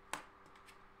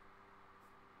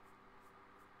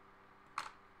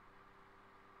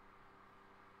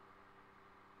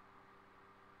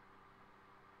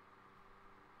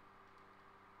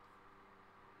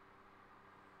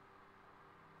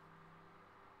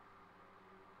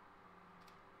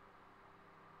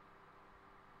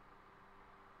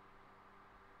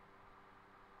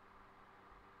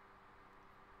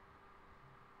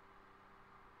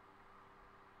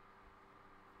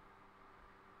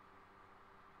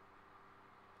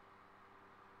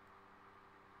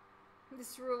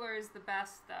 This ruler is the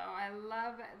best, though. I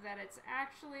love that it's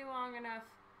actually long enough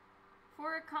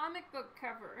for a comic book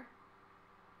cover.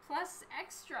 Plus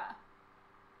extra.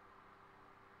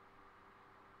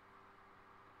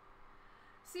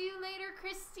 See you later,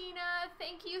 Christina.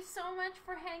 Thank you so much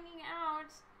for hanging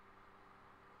out.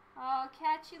 I'll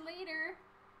catch you later.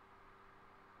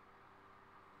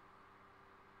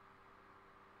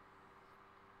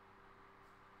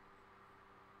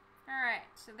 Alright,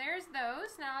 so there's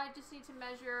those. Now I just need to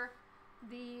measure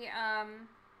the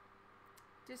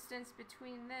distance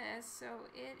between this. So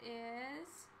it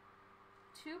is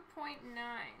 2.9.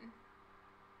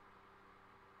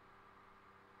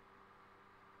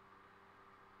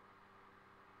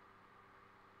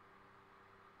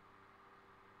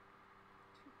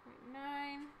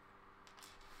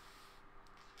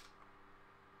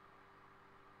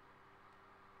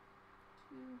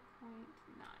 2.9.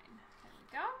 There we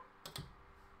go.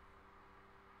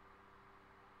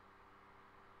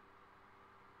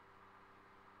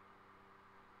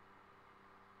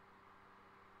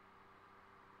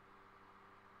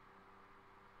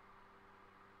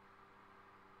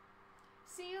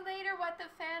 See you later, What the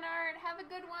Fan Art. Have a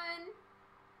good one.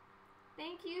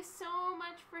 Thank you so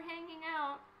much for hanging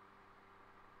out.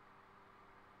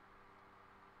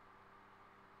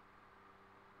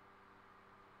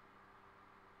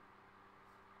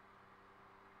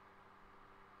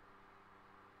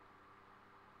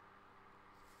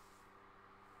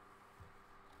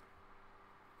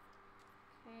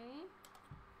 Okay.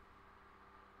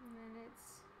 And then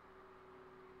it's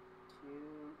 2.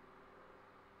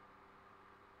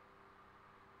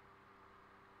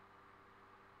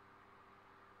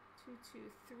 2, 2,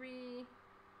 3.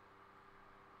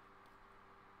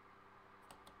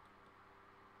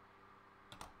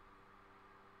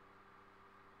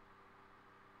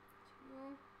 2,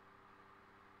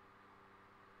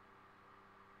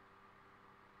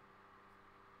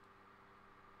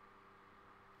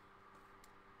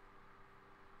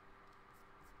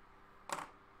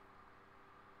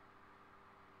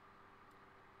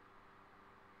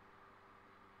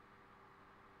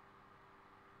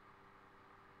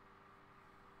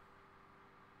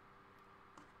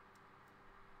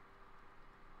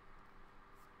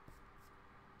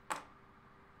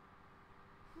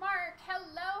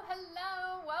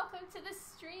 the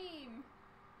stream.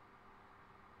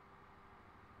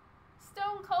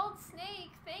 Stone Cold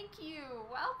Snake, thank you.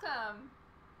 Welcome.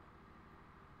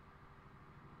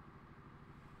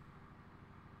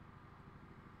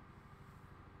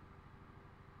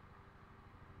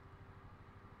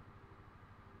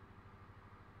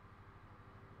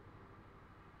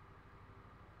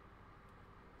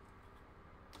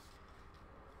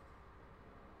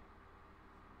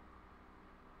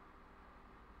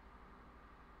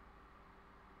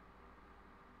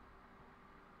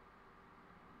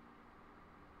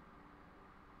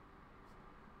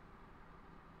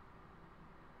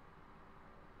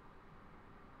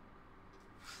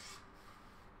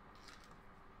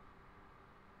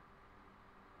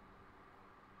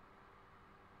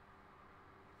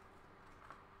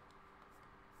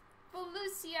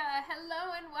 Lucia,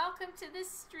 hello and welcome to this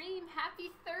stream.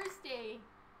 Happy Thursday.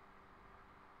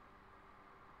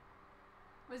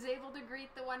 Was able to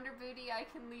greet the Wonder Booty. I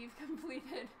can leave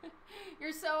completed.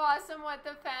 You're so awesome with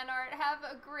the fan art. Have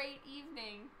a great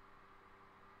evening.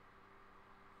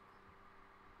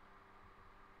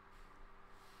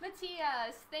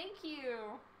 Matthias, thank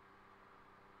you.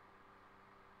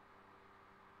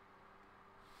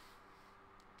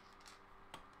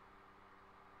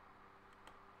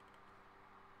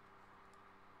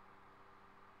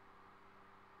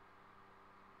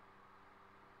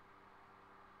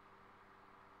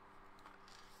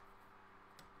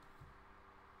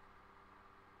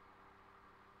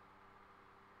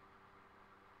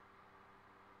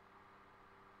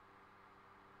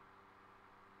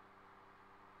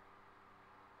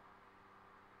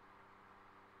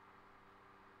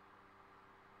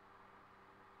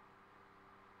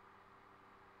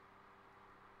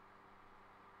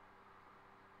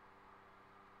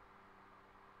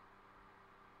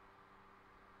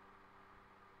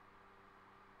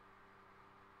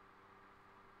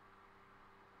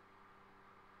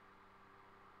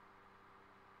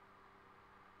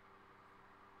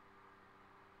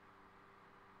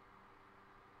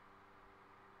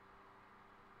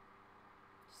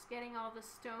 Getting all the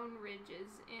stone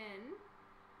ridges in.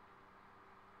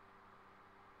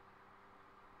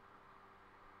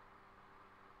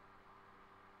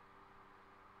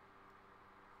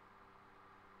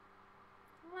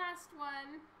 Last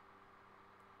one.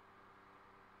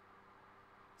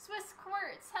 Swiss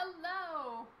Quartz,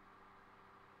 hello.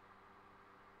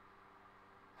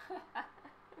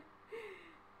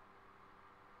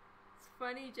 It's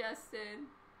funny, Justin.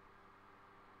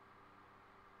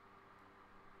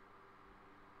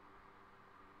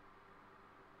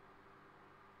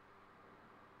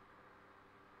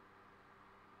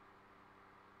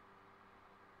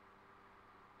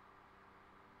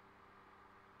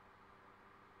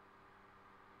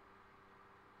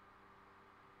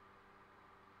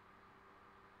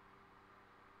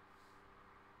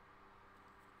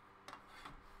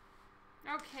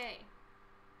 Okay,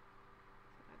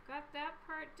 so I've got that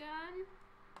part done.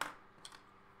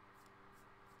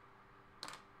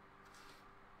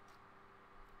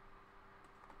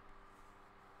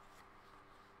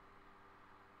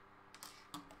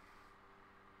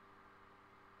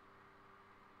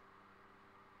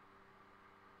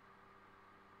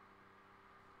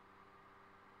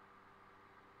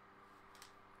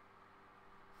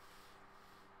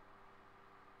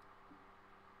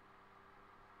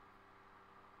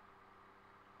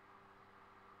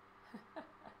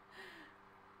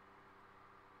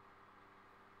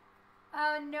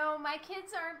 No, my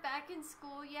kids aren't back in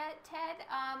school yet, Ted.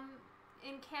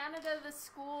 In Canada, the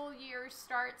school year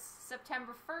starts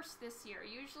September 1st this year.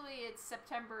 Usually it's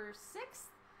September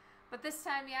 6th, but this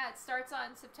time, yeah, it starts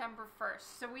on September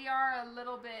 1st. So we are a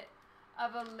little bit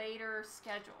of a later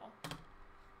schedule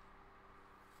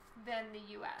than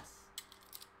the US.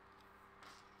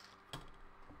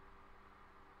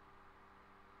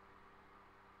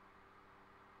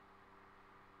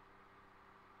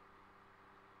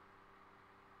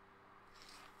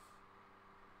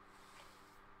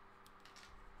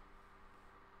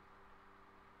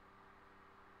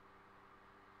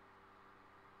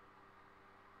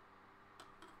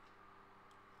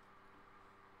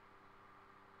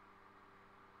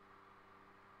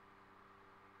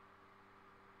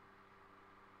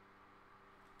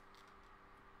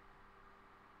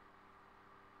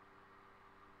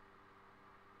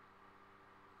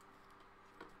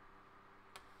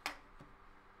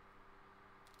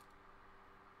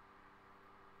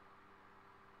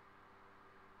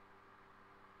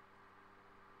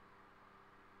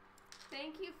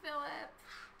 Thank you, Philip.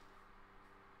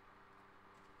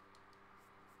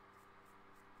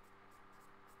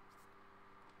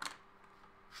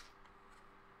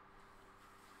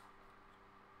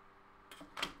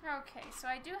 Okay, so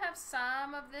I do have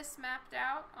some of this mapped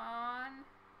out on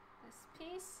this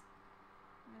piece.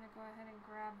 I'm going to go ahead and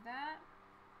grab that.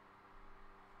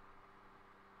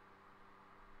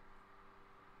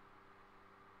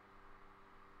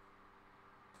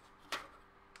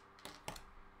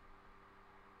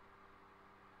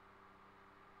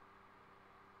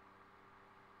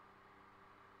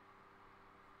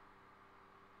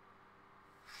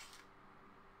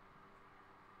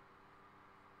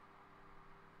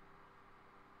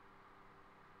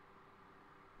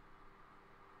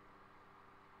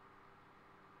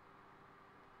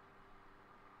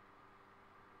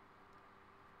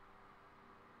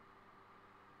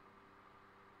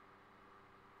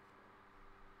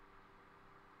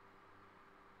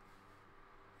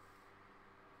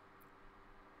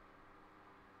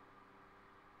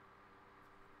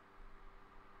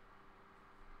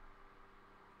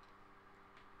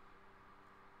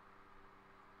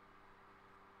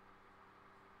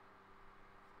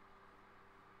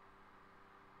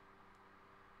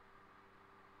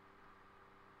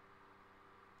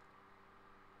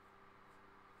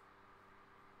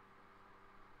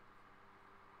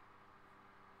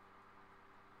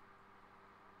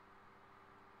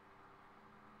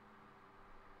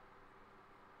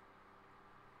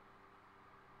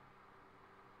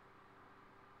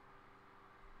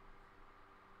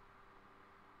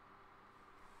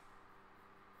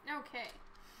 Okay,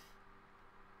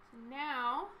 so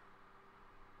now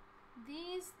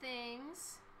these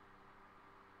things,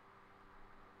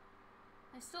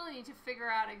 I still need to figure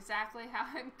out exactly how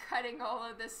I'm cutting all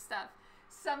of this stuff.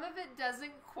 Some of it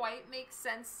doesn't quite make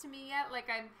sense to me yet. Like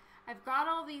I've got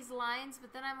all these lines,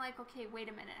 but then I'm like, okay, wait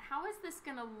a minute. How is this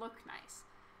gonna look nice?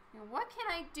 You know, what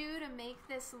can I do to make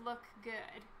this look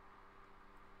good?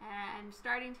 And I'm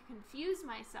starting to confuse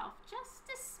myself just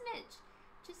a smidge.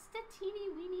 Just a teeny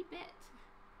weeny bit.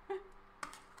 So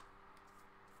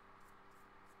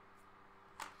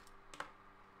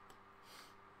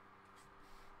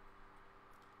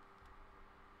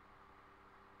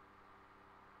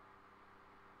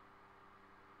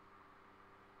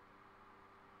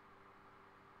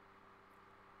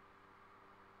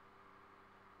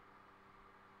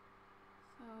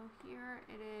here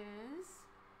it is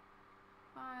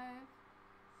 5,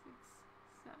 6,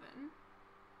 7.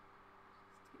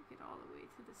 Take it all the way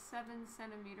to the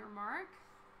 7-centimeter mark.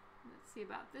 Let's see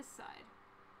about this side.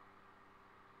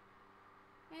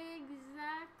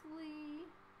 Exactly.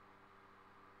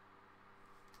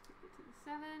 Take it to the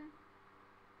 7.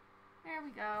 There we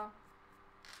go.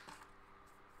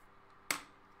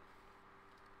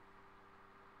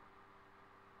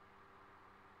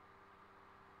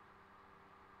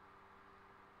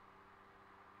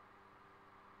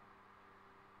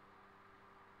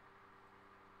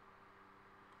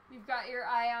 You've got your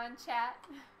eye on chat.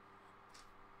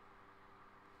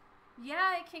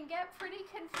 Yeah, it can get pretty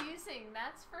confusing.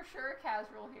 That's for sure,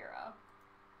 Casual Hero.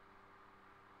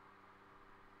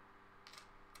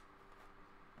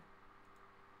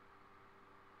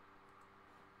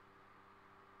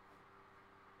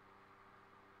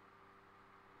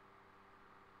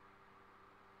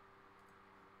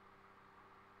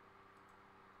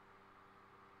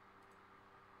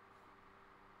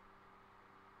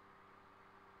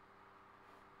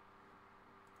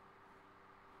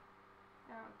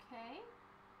 Okay.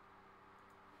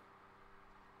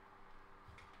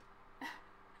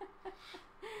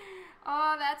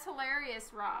 Oh, that's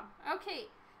hilarious, Rob. Okay,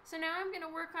 so now I'm going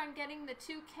to work on getting the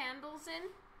 2 candles in.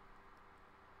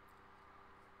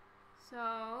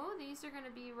 So these are going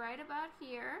to be right about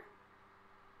here.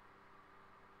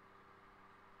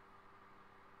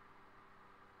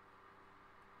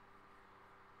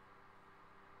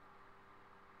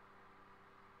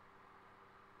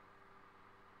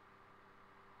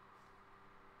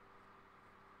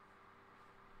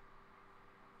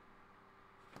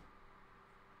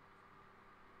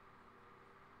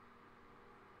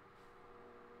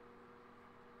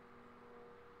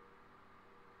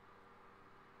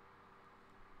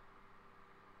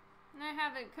 I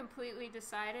haven't completely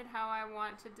decided how I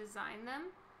want to design them,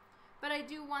 but I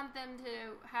do want them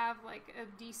to have like a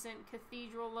decent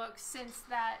cathedral look, since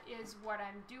that is what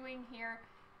I'm doing here,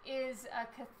 is a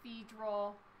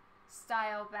cathedral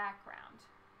style background.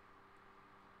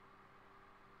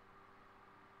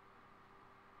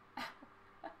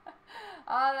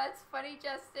 Oh, that's funny,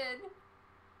 Justin.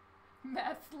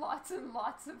 Meth, lots and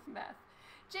lots of meth.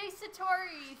 Jay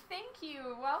Satori, thank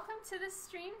you. Welcome to the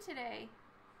stream today.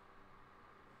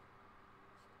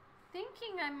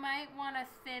 Thinking I might want to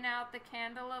thin out the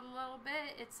candle a little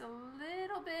bit. It's a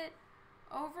little bit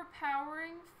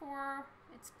overpowering for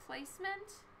its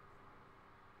placement.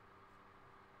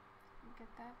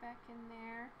 Get that back in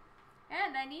there.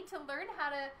 And I need to learn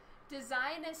how to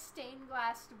design a stained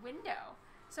glass window.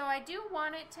 So I do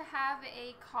want it to have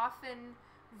a coffin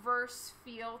verse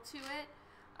feel to it.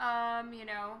 You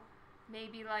know,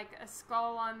 maybe like a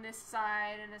skull on this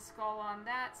side and a skull on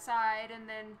that side, and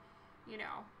then, you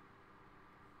know,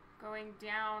 going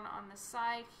down on the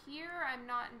side here. I'm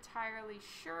not entirely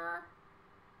sure.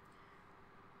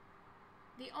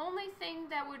 The only thing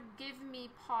that would give me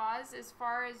pause as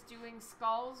far as doing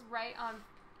skulls right on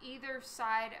either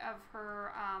side of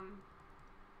her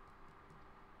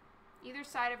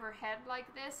head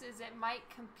like this is it might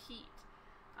compete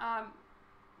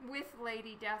with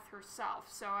Lady Death herself.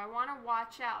 So I want to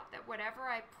watch out that whatever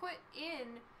I put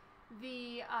in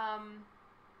the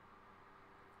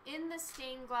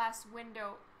stained glass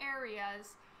window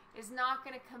areas is not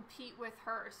going to compete with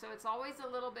her. So it's always a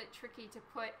little bit tricky to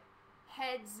put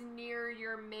heads near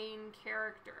your main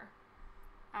character.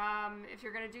 If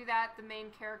you're going to do that, the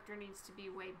main character needs to be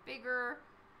way bigger.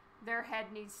 Their head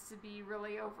needs to be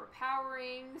really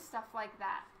overpowering, stuff like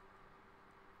that.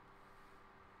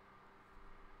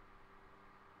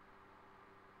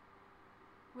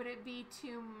 Would it be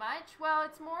too much? Well,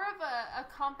 it's more of a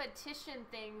competition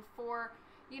thing for,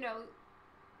 you know,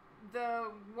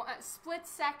 the split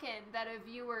second that a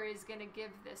viewer is going to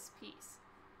give this piece.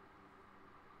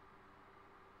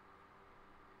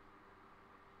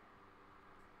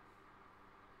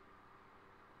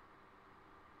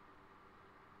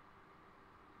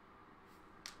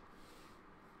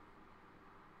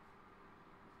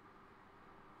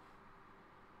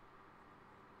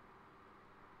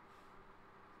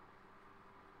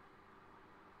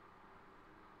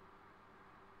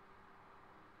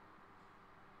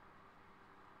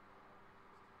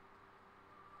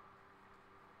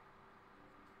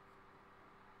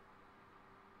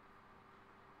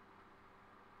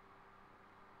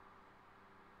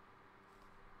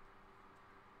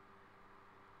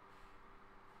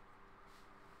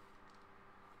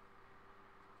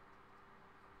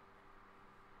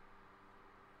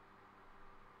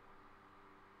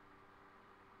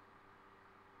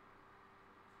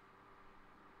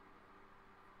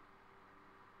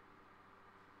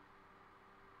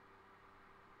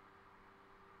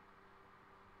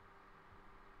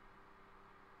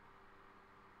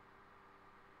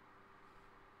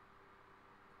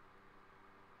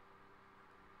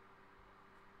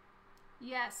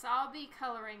 Yes, I'll be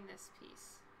coloring this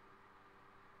piece.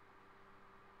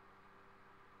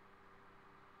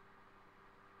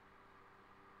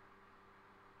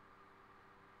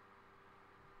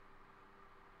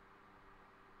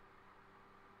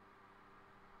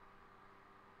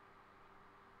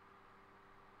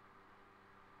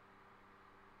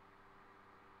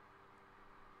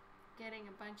 Getting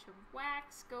a bunch of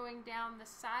wax going down the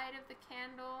side of the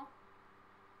candle.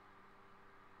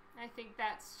 I think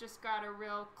that's just got a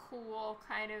real cool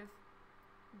kind of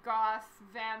goth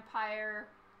vampire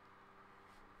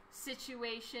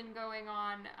situation going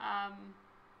on.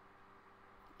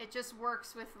 It just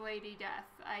works with Lady Death,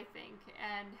 I think,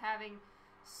 and having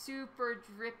super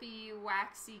drippy,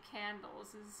 waxy candles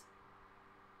is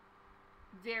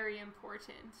very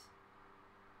important.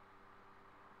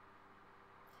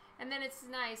 And then it's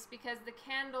nice because the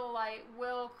candlelight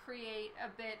will create a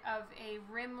bit of a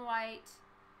rim light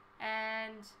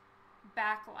and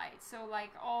backlight. So like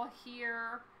all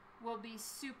here will be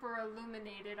super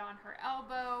illuminated on her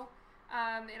elbow.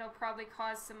 It'll probably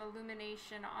cause some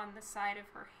illumination on the side of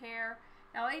her hair.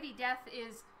 Now Lady Death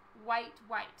is white,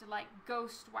 like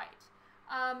ghost white.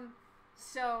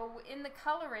 So in the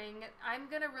coloring, I'm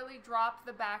going to really drop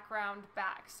the background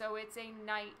back. So it's a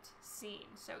night scene.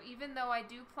 So even though I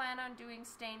do plan on doing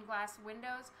stained glass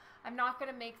windows, I'm not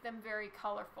going to make them very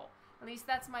colorful. At least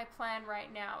that's my plan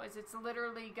right now, is it's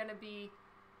literally going to be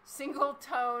single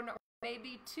tone or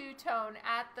maybe two-tone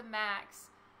at the max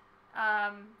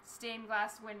stained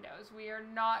glass windows. We are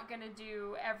not going to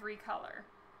do every color.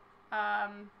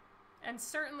 And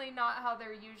certainly not how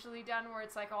they're usually done, where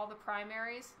it's like all the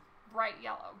primaries. Bright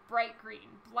yellow, bright green,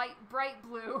 bright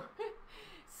blue.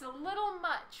 It's a little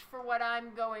much for what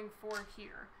I'm going for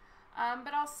here.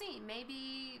 But I'll see.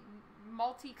 Maybe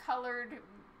multicolored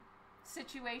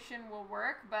situation will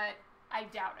work, but I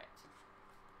doubt it.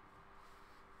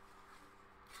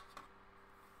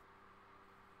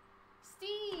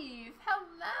 Steve,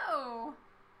 hello.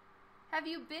 Have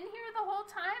you been here the whole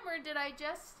time, or did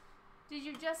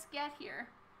you just get here?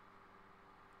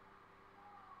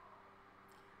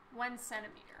 1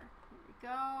 centimeter. Here we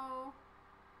go.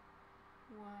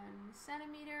 1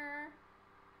 centimeter.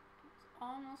 It's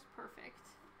almost perfect.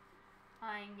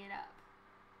 Eyeing it up.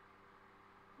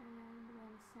 And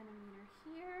 1 centimeter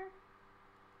here.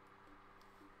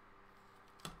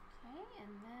 Okay,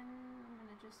 and then I'm going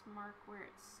to just mark where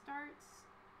it starts,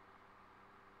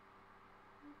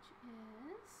 which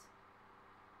is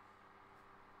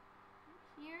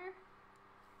right here,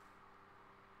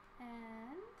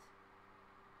 and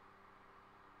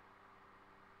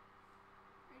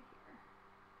right here.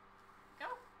 Go.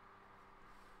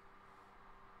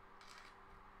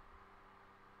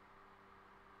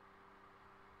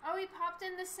 Oh, he popped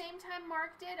in the same time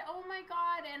Mark did? Oh my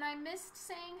god, and I missed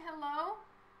saying hello?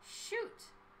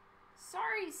 Shoot.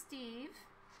 Sorry, Steve.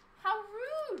 How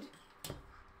rude.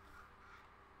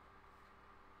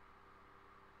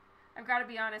 I've got to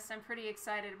be honest, I'm pretty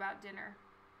excited about dinner.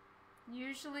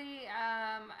 Usually,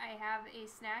 I have a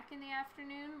snack in the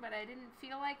afternoon, but I didn't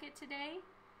feel like it today.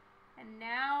 And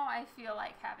now I feel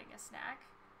like having a snack.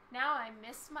 Now I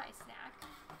miss my snack.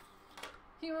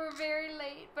 You were very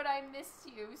late, but I missed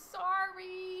you.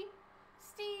 Sorry.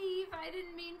 Steve, I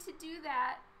didn't mean to do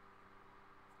that.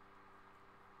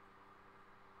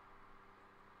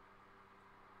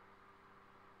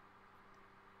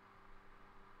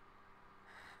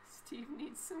 Steve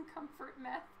needs some comfort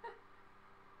meth.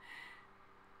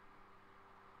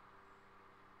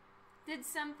 Did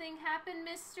something happen,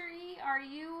 Mystery? Are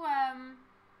you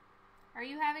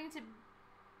having to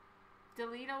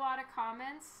delete a lot of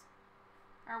comments?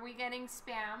 Are we getting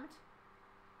spammed?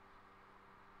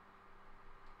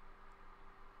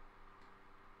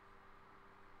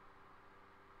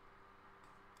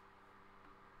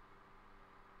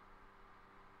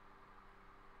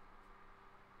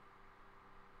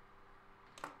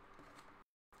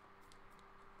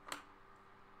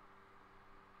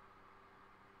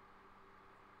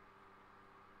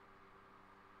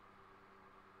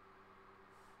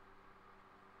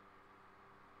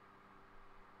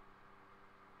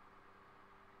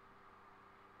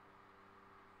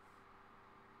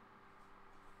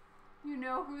 You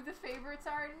know who the favorites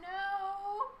are?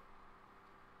 No!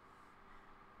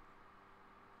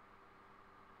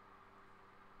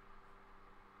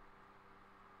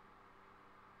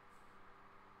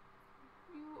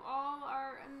 You all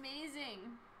are amazing.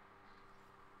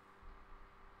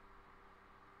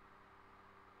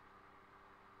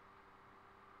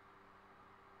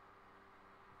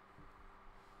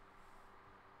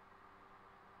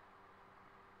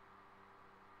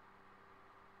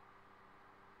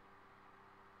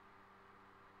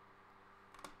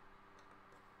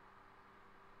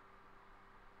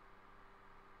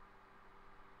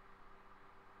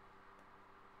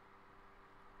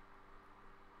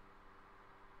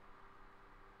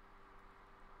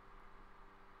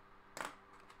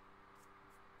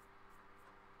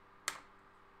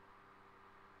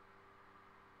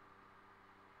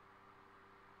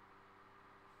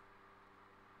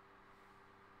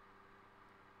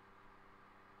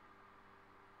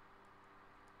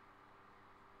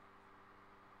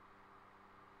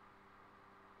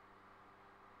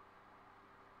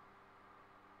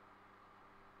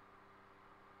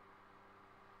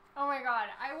 Oh my god,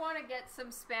 I want to get some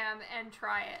spam and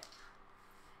try it.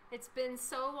 It's been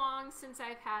so long since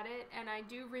I've had it, and I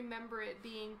do remember it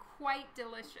being quite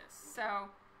delicious. So,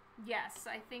 yes,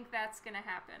 I think that's going to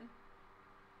happen.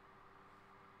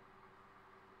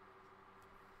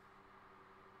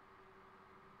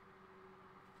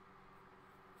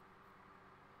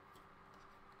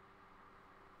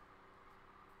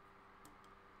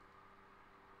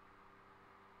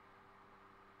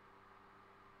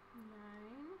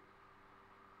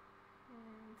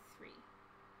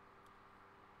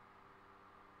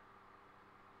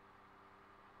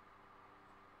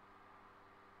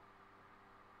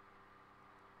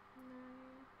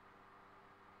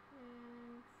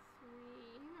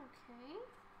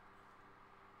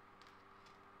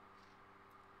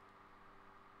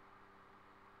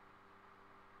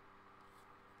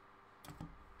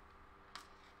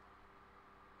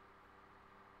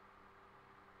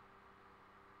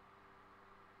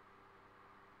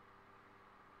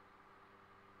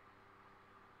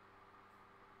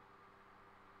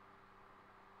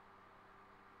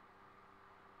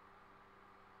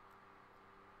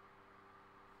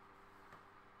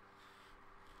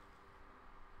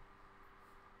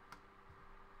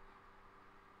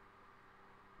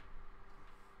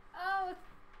 Oh,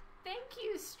 thank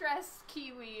you, Stress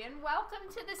Kiwi, and welcome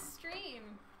to the stream.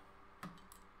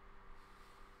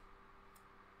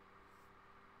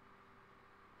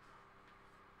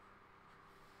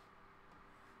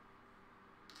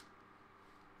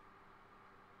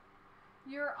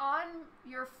 You're on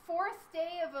your 4th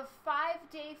day of a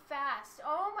 5-day fast.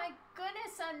 Oh my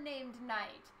goodness, Unnamed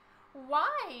Knight.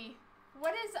 Why?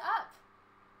 What is up?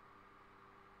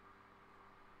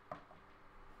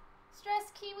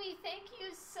 Kiwi, thank you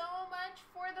so much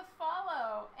for the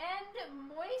follow. And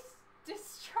Moist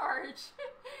Discharge,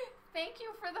 thank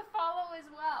you for the follow as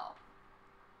well.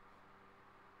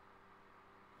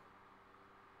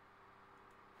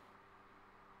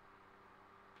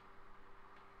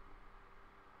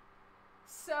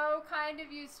 So kind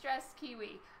of you, Stressed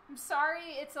Kiwi. I'm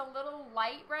sorry it's a little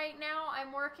light right now.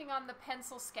 I'm working on the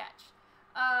pencil sketch.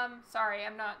 Sorry,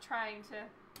 I'm not trying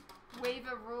to wave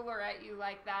a ruler at you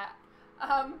like that.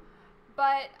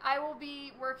 But I will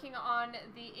be working on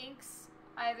the inks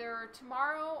either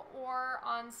tomorrow or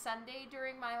on Sunday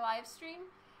during my live stream.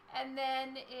 And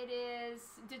then it is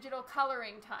digital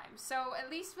coloring time. So at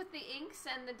least with the inks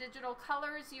and the digital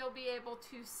colors, you'll be able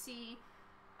to see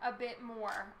a bit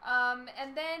more.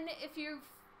 And then if you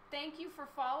thank you for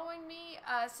following me.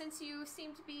 Since you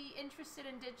seem to be interested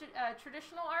in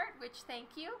traditional art, which thank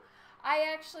you, I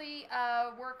actually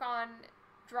work on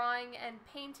drawing and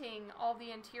painting all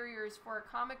the interiors for a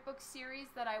comic book series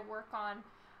that I work on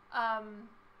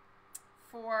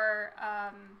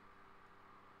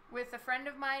with a friend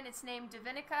of mine. It's named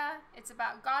Divinica. It's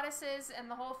about goddesses,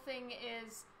 and the whole thing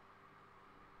is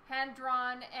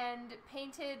hand-drawn and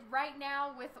painted right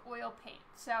now with oil paint.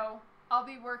 So I'll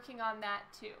be working on that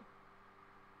too.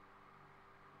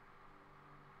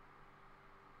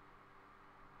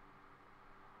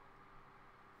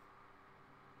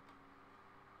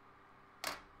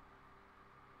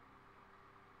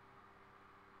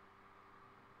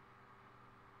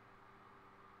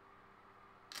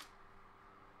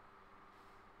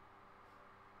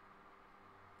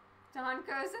 Dawn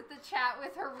goes at the chat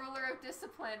with her ruler of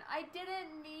discipline. I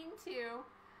didn't mean to.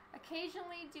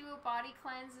 Occasionally do a body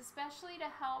cleanse, especially to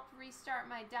help restart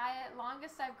my diet.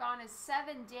 Longest I've gone is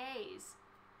 7 days.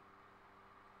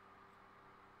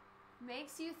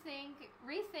 Makes you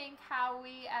rethink how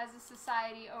we as a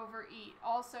society overeat.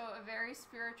 Also a very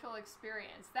spiritual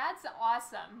experience. That's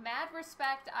awesome. Mad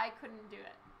respect. I couldn't do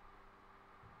it.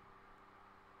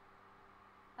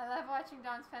 I love watching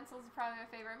Dawn's pencils. It's probably my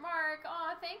favorite. Mark,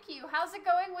 aw, thank you. How's it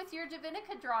going with your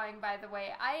Divinica drawing, by the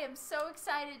way? I am so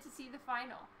excited to see the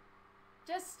final.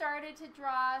 Just started to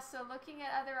draw, so looking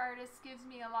at other artists gives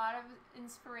me a lot of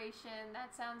inspiration.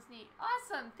 That sounds neat.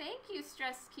 Awesome. Thank you,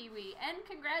 Stressed Kiwi. And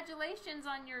congratulations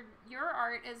on your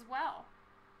art as well.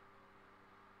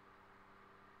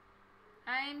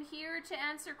 I'm here to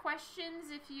answer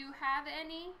questions if you have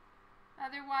any.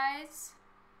 Otherwise,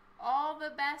 all the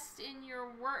best in your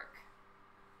work.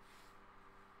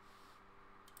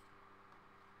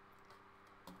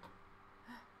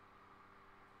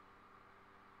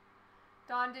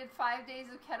 Dawn did 5 days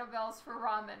of kettlebells for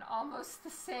ramen. Almost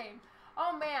the same.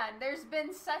 Oh man, there's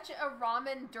been such a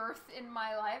ramen dearth in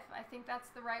my life. I think that's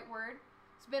the right word.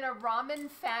 It's been a ramen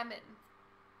famine.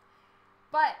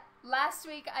 But last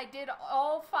week I did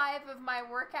all 5 of my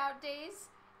workout days,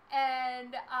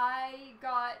 and I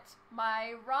got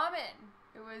my ramen.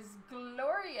 It was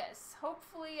glorious.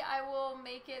 Hopefully I will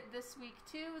make it this week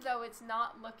too, though it's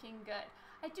not looking good.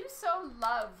 I do so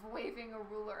love waving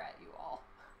a ruler at you all.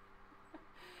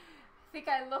 I think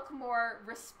I look more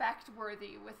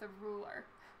respect-worthy with a ruler.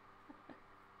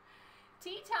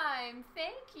 Tea time,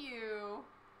 thank you.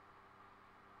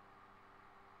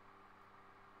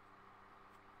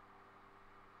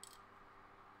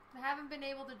 I haven't been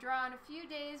able to draw in a few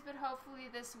days, but hopefully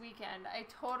this weekend. I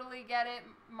totally get it,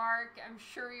 Mark. I'm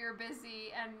sure you're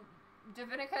busy, and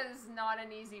Divinica is not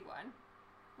an easy one.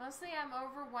 Mostly I'm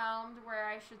overwhelmed where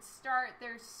I should start.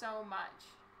 There's so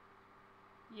much.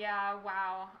 Yeah,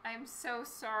 wow. I'm so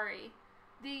sorry.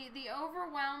 The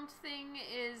overwhelmed thing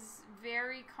is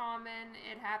very common.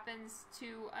 It happens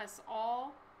to us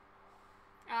all.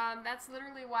 That's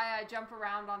literally why I jump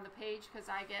around on the page, because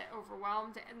I get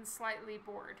overwhelmed and slightly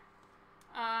bored.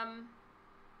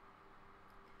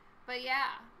 But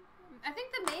yeah, I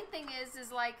think the main thing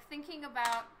is like thinking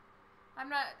about, I'm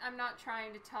not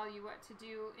trying to tell you what to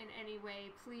do in any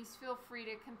way. Please feel free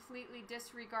to completely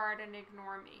disregard and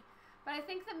ignore me. But I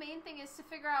think the main thing is to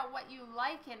figure out what you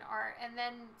like in art and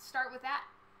then start with that.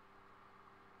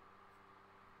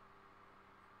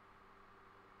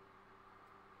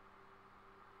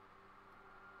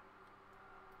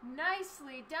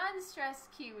 Nicely done,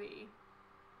 Stressed Kiwi.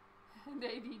 And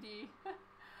ADD.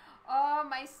 Oh,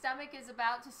 my stomach is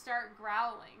about to start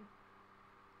growling.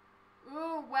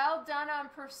 Ooh, well done on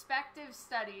perspective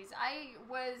studies. I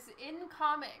was in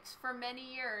comics for many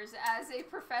years as a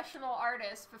professional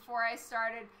artist before I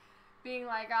started being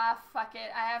like, ah, fuck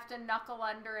it. I have to knuckle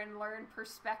under and learn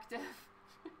perspective.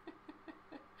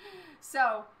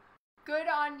 So, good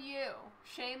on you.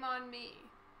 Shame on me.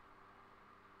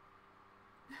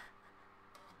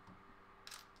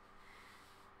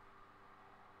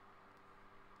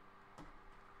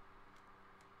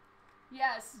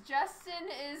 Yes, Justin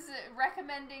is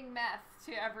recommending meth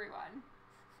to everyone.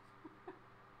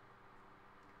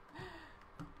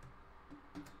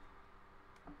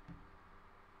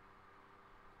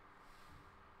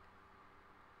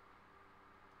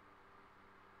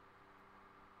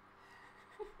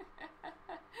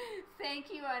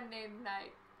 Thank you, Unnamed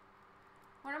Knight.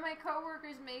 One of my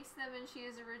coworkers makes them and she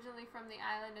is originally from the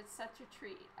island. It's such a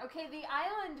treat. Okay, the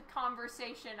island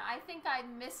conversation. I think I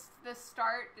missed the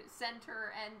start,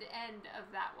 center, and end of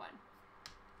that one.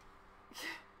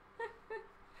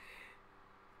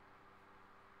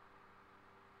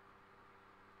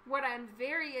 What I'm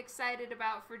very excited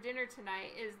about for dinner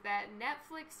tonight is that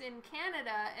Netflix in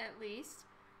Canada, at least,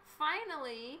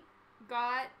 finally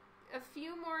got a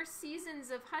few more seasons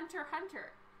of Hunter x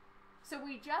Hunter. So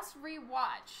we just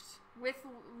rewatched with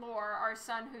Lore, our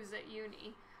son who's at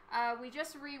uni. We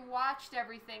just rewatched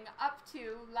everything up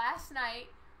to last night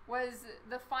was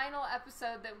the final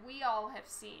episode that we all have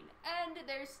seen. And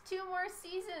there's 2 more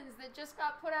seasons that just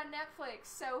got put on Netflix.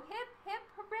 So hip, hip,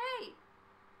 hooray!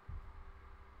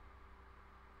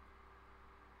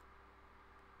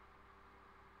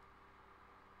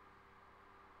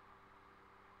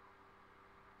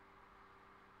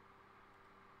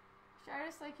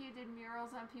 Artists like you did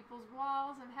murals on people's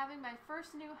walls. I'm having my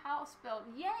first new house built.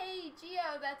 Yay,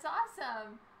 Geo, that's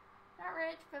awesome. Not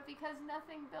rich, but because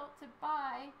nothing built to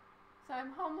buy, so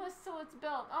I'm homeless till it's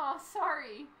built. Oh,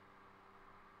 sorry.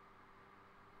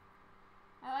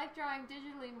 I like drawing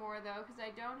digitally more, though, because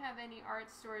I don't have any art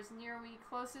stores near me.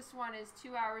 Closest one is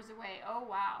 2 hours away. Oh,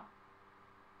 wow.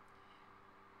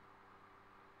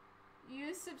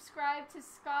 You subscribe to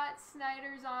Scott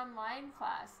Snyder's online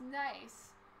class.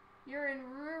 Nice. You're in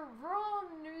rural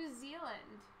New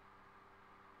Zealand.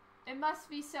 It must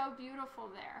be so beautiful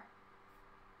there.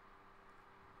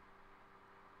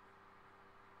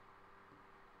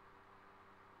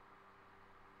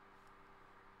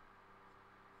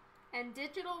 And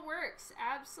digital works,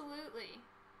 absolutely.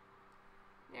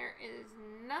 There is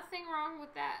nothing wrong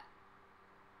with that.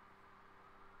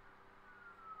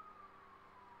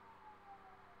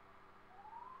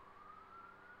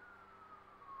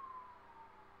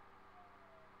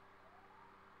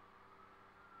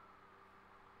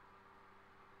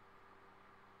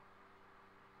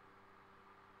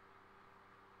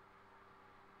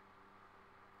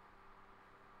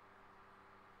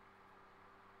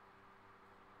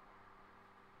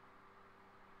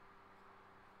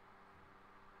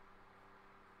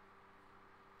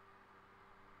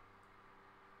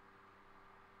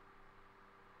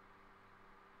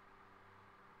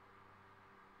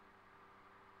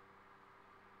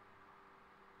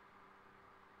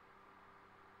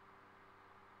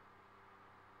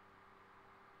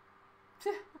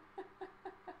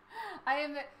 I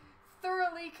am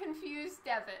thoroughly confused,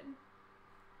 Devin.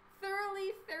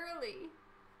 Thoroughly.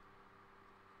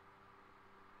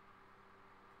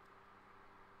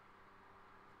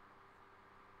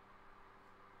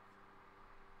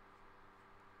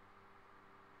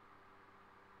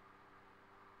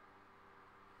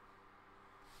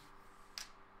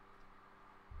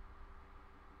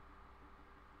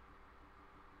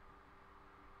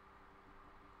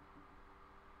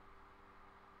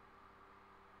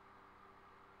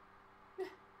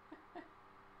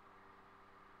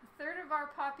 Our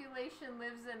population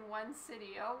lives in one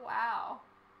city. Oh, wow.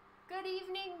 Good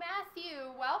evening,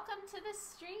 Matthew. Welcome to the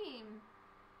stream.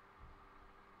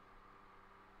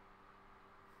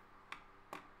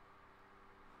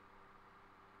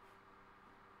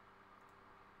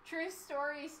 True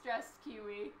story, stressed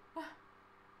Kiwi.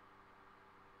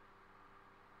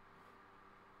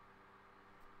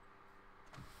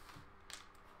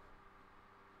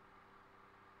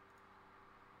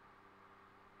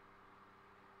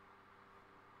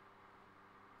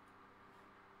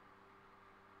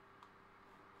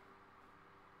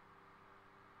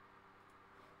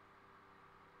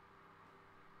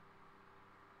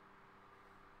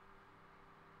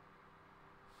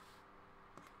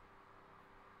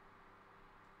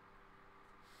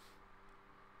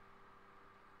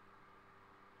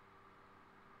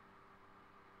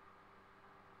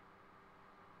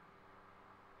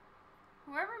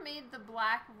 Whoever made the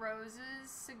black roses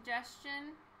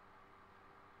suggestion,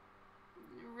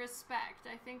 respect.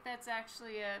 I think that's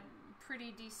actually a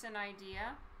pretty decent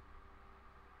idea.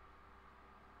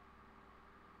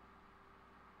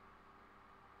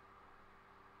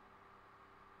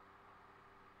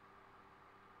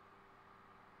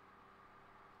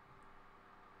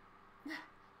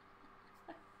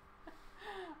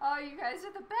 Oh, you guys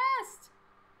are the best!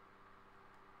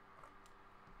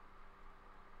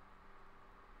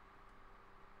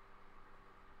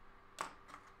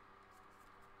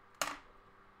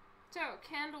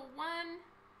 candle 1,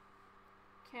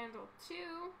 candle 2.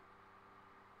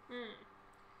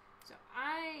 So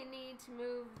I need to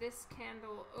move this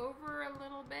candle over a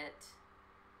little bit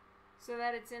so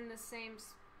that it's in the same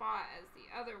spot as the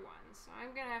other one. So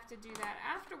I'm going to have to do that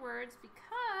afterwards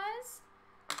because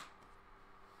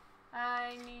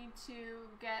I need to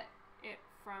get it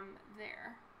from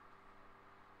there.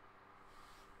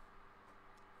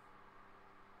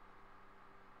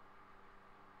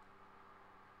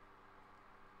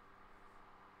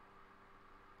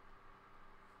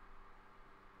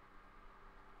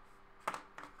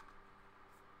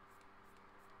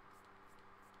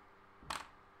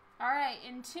 All right,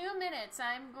 in 2 minutes,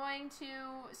 I'm going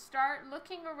to start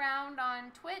looking around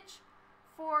on Twitch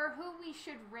for who we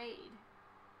should raid.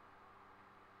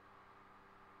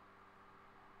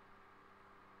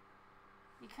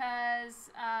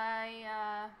 Because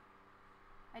I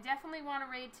definitely want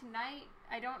to raid tonight.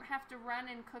 I don't have to run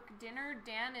and cook dinner.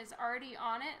 Dan is already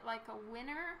on it like a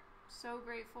winner. So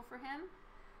grateful for him.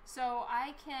 So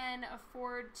I can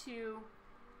afford to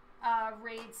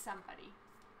raid somebody.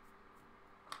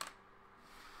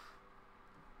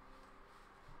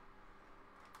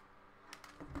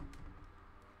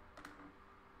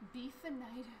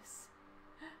 Beefinitis.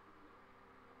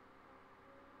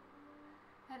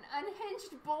 An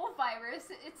unhinged bull virus.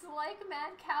 It's like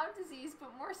mad cow disease,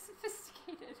 but more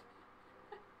sophisticated.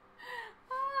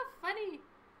 Ah, funny.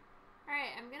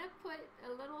 Alright, I'm gonna put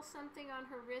a little something on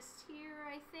her wrist here,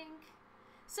 I think.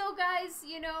 So guys,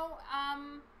 you know,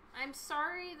 I'm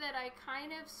sorry that I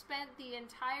kind of spent the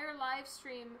entire live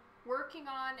stream working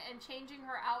on and changing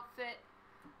her outfit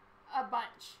a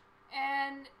bunch.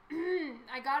 And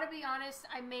I gotta be honest,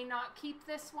 I may not keep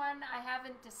this one. I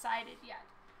haven't decided yet.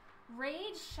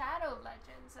 Raid Shadow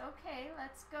Legends. Okay,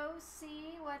 let's go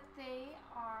see what they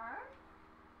are.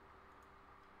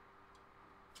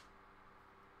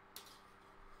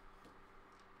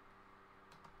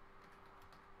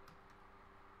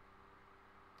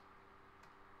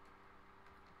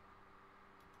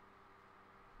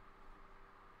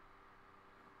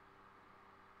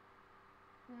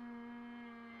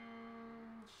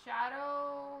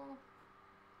 Shadow,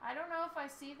 I don't know if I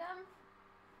see them.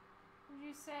 Did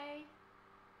you say?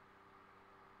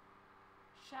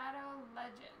 Shadow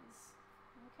Legends.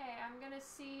 Okay, I'm gonna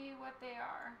see what they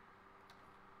are.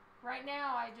 Right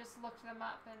now I just looked them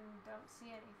up and don't see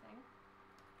anything.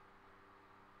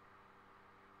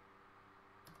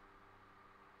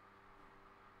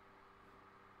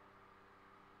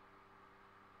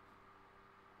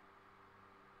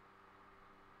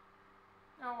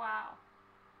 Oh wow.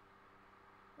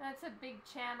 That's a big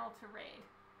channel to raid.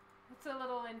 It's a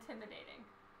little intimidating.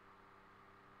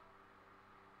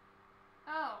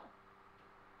 Oh.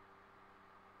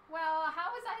 Well, how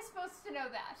was I supposed to know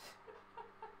that?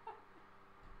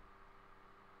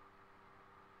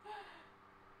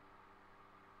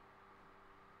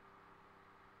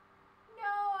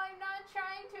 No, I'm not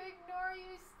trying to ignore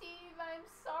you, Steve. I'm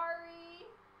sorry.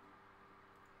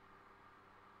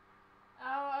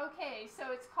 Oh, okay.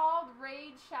 So it's called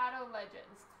Raid Shadow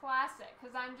Legends Classic,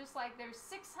 because I'm just like, there's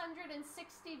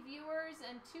 660 viewers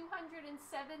and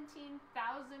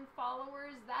 217,000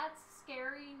 followers. That's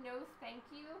scary. No, thank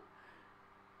you.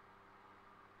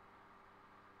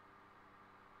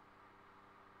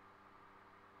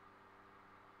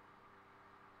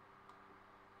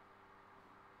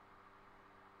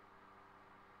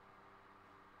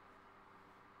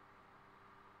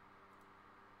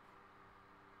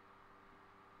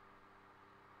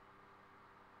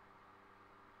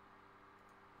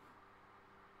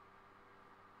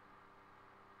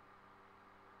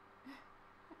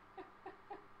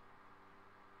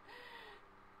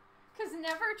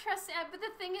 Never trust, but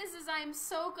the thing is I'm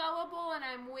so gullible and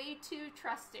I'm way too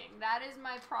trusting. That is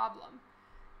my problem.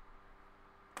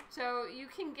 So you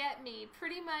can get me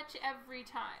pretty much every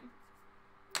time.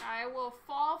 I will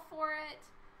fall for it.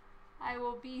 I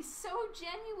will be so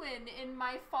genuine in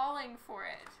my falling for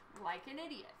it, like an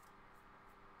idiot.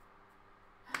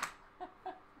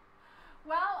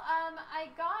 Well, I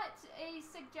got a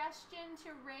suggestion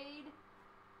to raid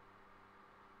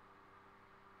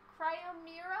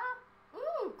Cryomira.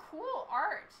 Ooh, cool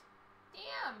art.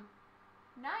 Damn.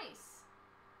 Nice.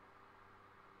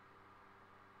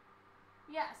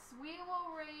 Yes, we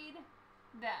will raid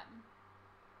them.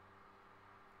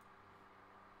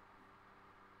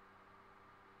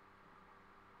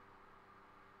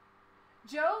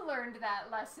 Joe learned that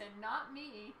lesson, not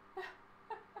me.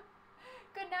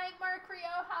 Good night, Mark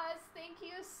Riojas. Thank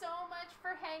you so much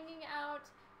for hanging out.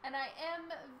 And I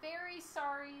am very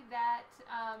sorry that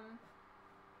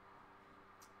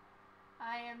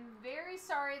I am very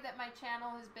sorry that my channel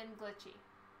has been glitchy.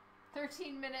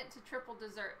 13-minute to triple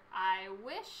dessert. I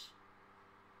wish.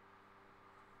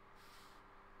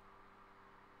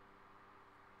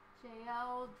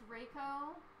 JL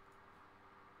Draco.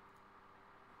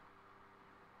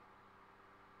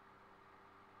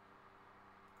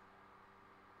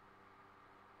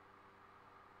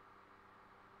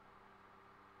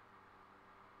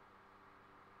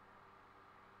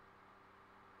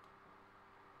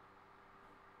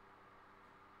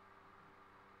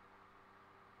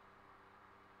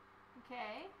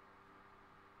 Okay.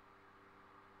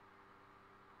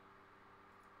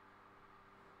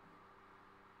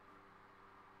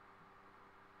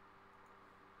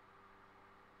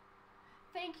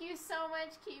 Thank you so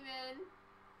much, Keeman.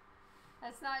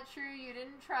 That's not true. You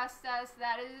didn't trust us.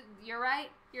 That is, you're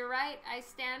right. You're right. I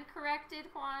stand corrected,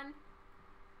 Juan.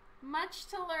 Much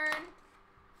to learn.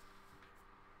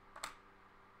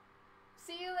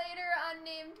 See you later,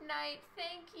 unnamed knight.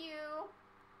 Thank you.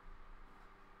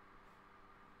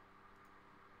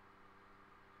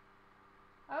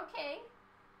 Okay.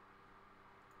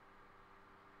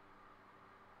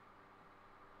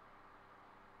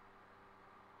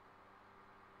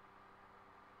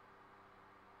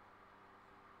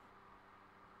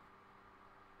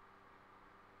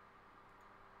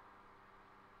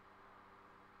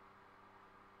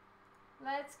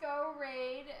 Let's go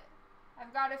raid.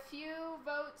 I've got a few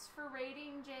votes for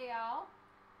raiding JL.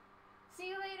 See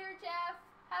you later, Jeff.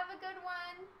 Have a good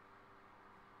one.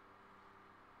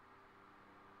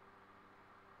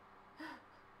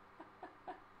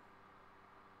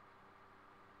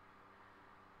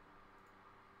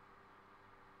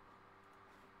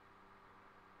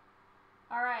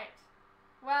 All right.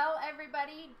 Well,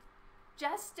 everybody,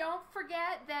 just don't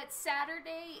forget that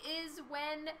Saturday is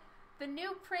when the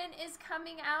new print is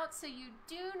coming out, so you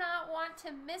do not want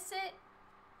to miss it.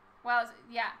 Well,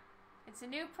 yeah, it's a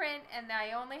new print, and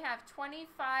I only have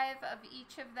 25 of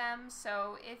each of them,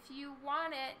 so if you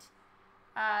want it,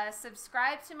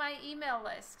 subscribe to my email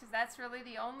list, because that's really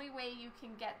the only way you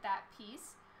can get that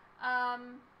piece.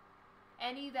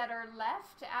 Any that are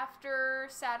left after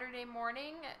Saturday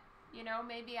morning, you know,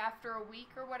 maybe after a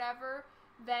week or whatever,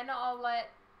 then I'll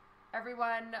let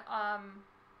everyone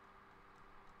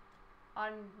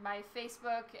on my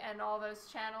Facebook and all those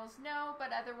channels know,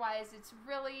 but otherwise it's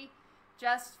really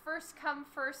just first come,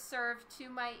 first serve to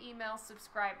my email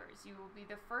subscribers. You will be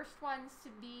the first ones to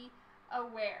be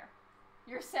aware.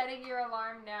 You're setting your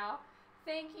alarm now.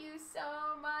 Thank you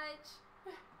so much.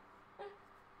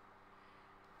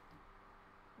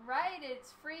 Right,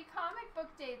 it's free comic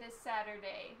book day this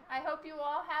Saturday. I hope you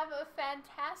all have a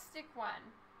fantastic one.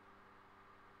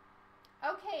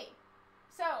 Okay,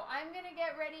 so I'm going to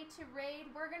get ready to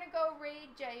raid. We're going to go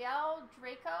raid JL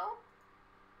Draco.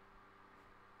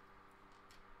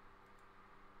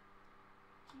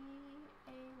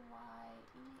 G-A-Y-E-L.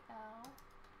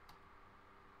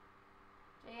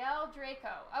 JL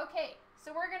Draco. Okay,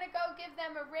 so we're going to go give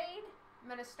them a raid. I'm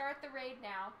going to start the raid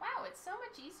now. Wow, it's so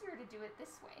much easier to do it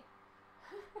this way.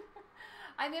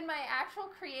 I'm in my actual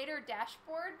creator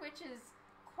dashboard, which is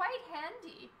quite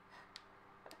handy.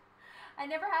 I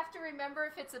never have to remember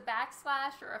if it's a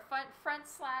backslash or a front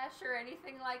slash or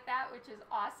anything like that, which is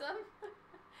awesome.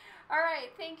 All right,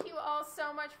 thank you all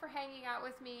so much for hanging out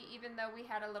with me, even though we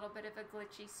had a little bit of a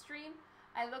glitchy stream.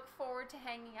 I look forward to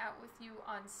hanging out with you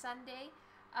on Sunday.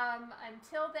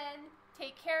 Until then,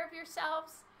 take care of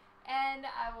yourselves, and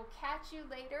I will catch you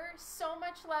later. So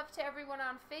much love to everyone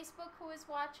on Facebook who is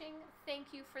watching.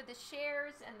 Thank you for the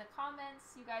shares and the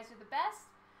comments. You guys are the best.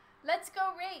 Let's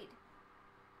go raid.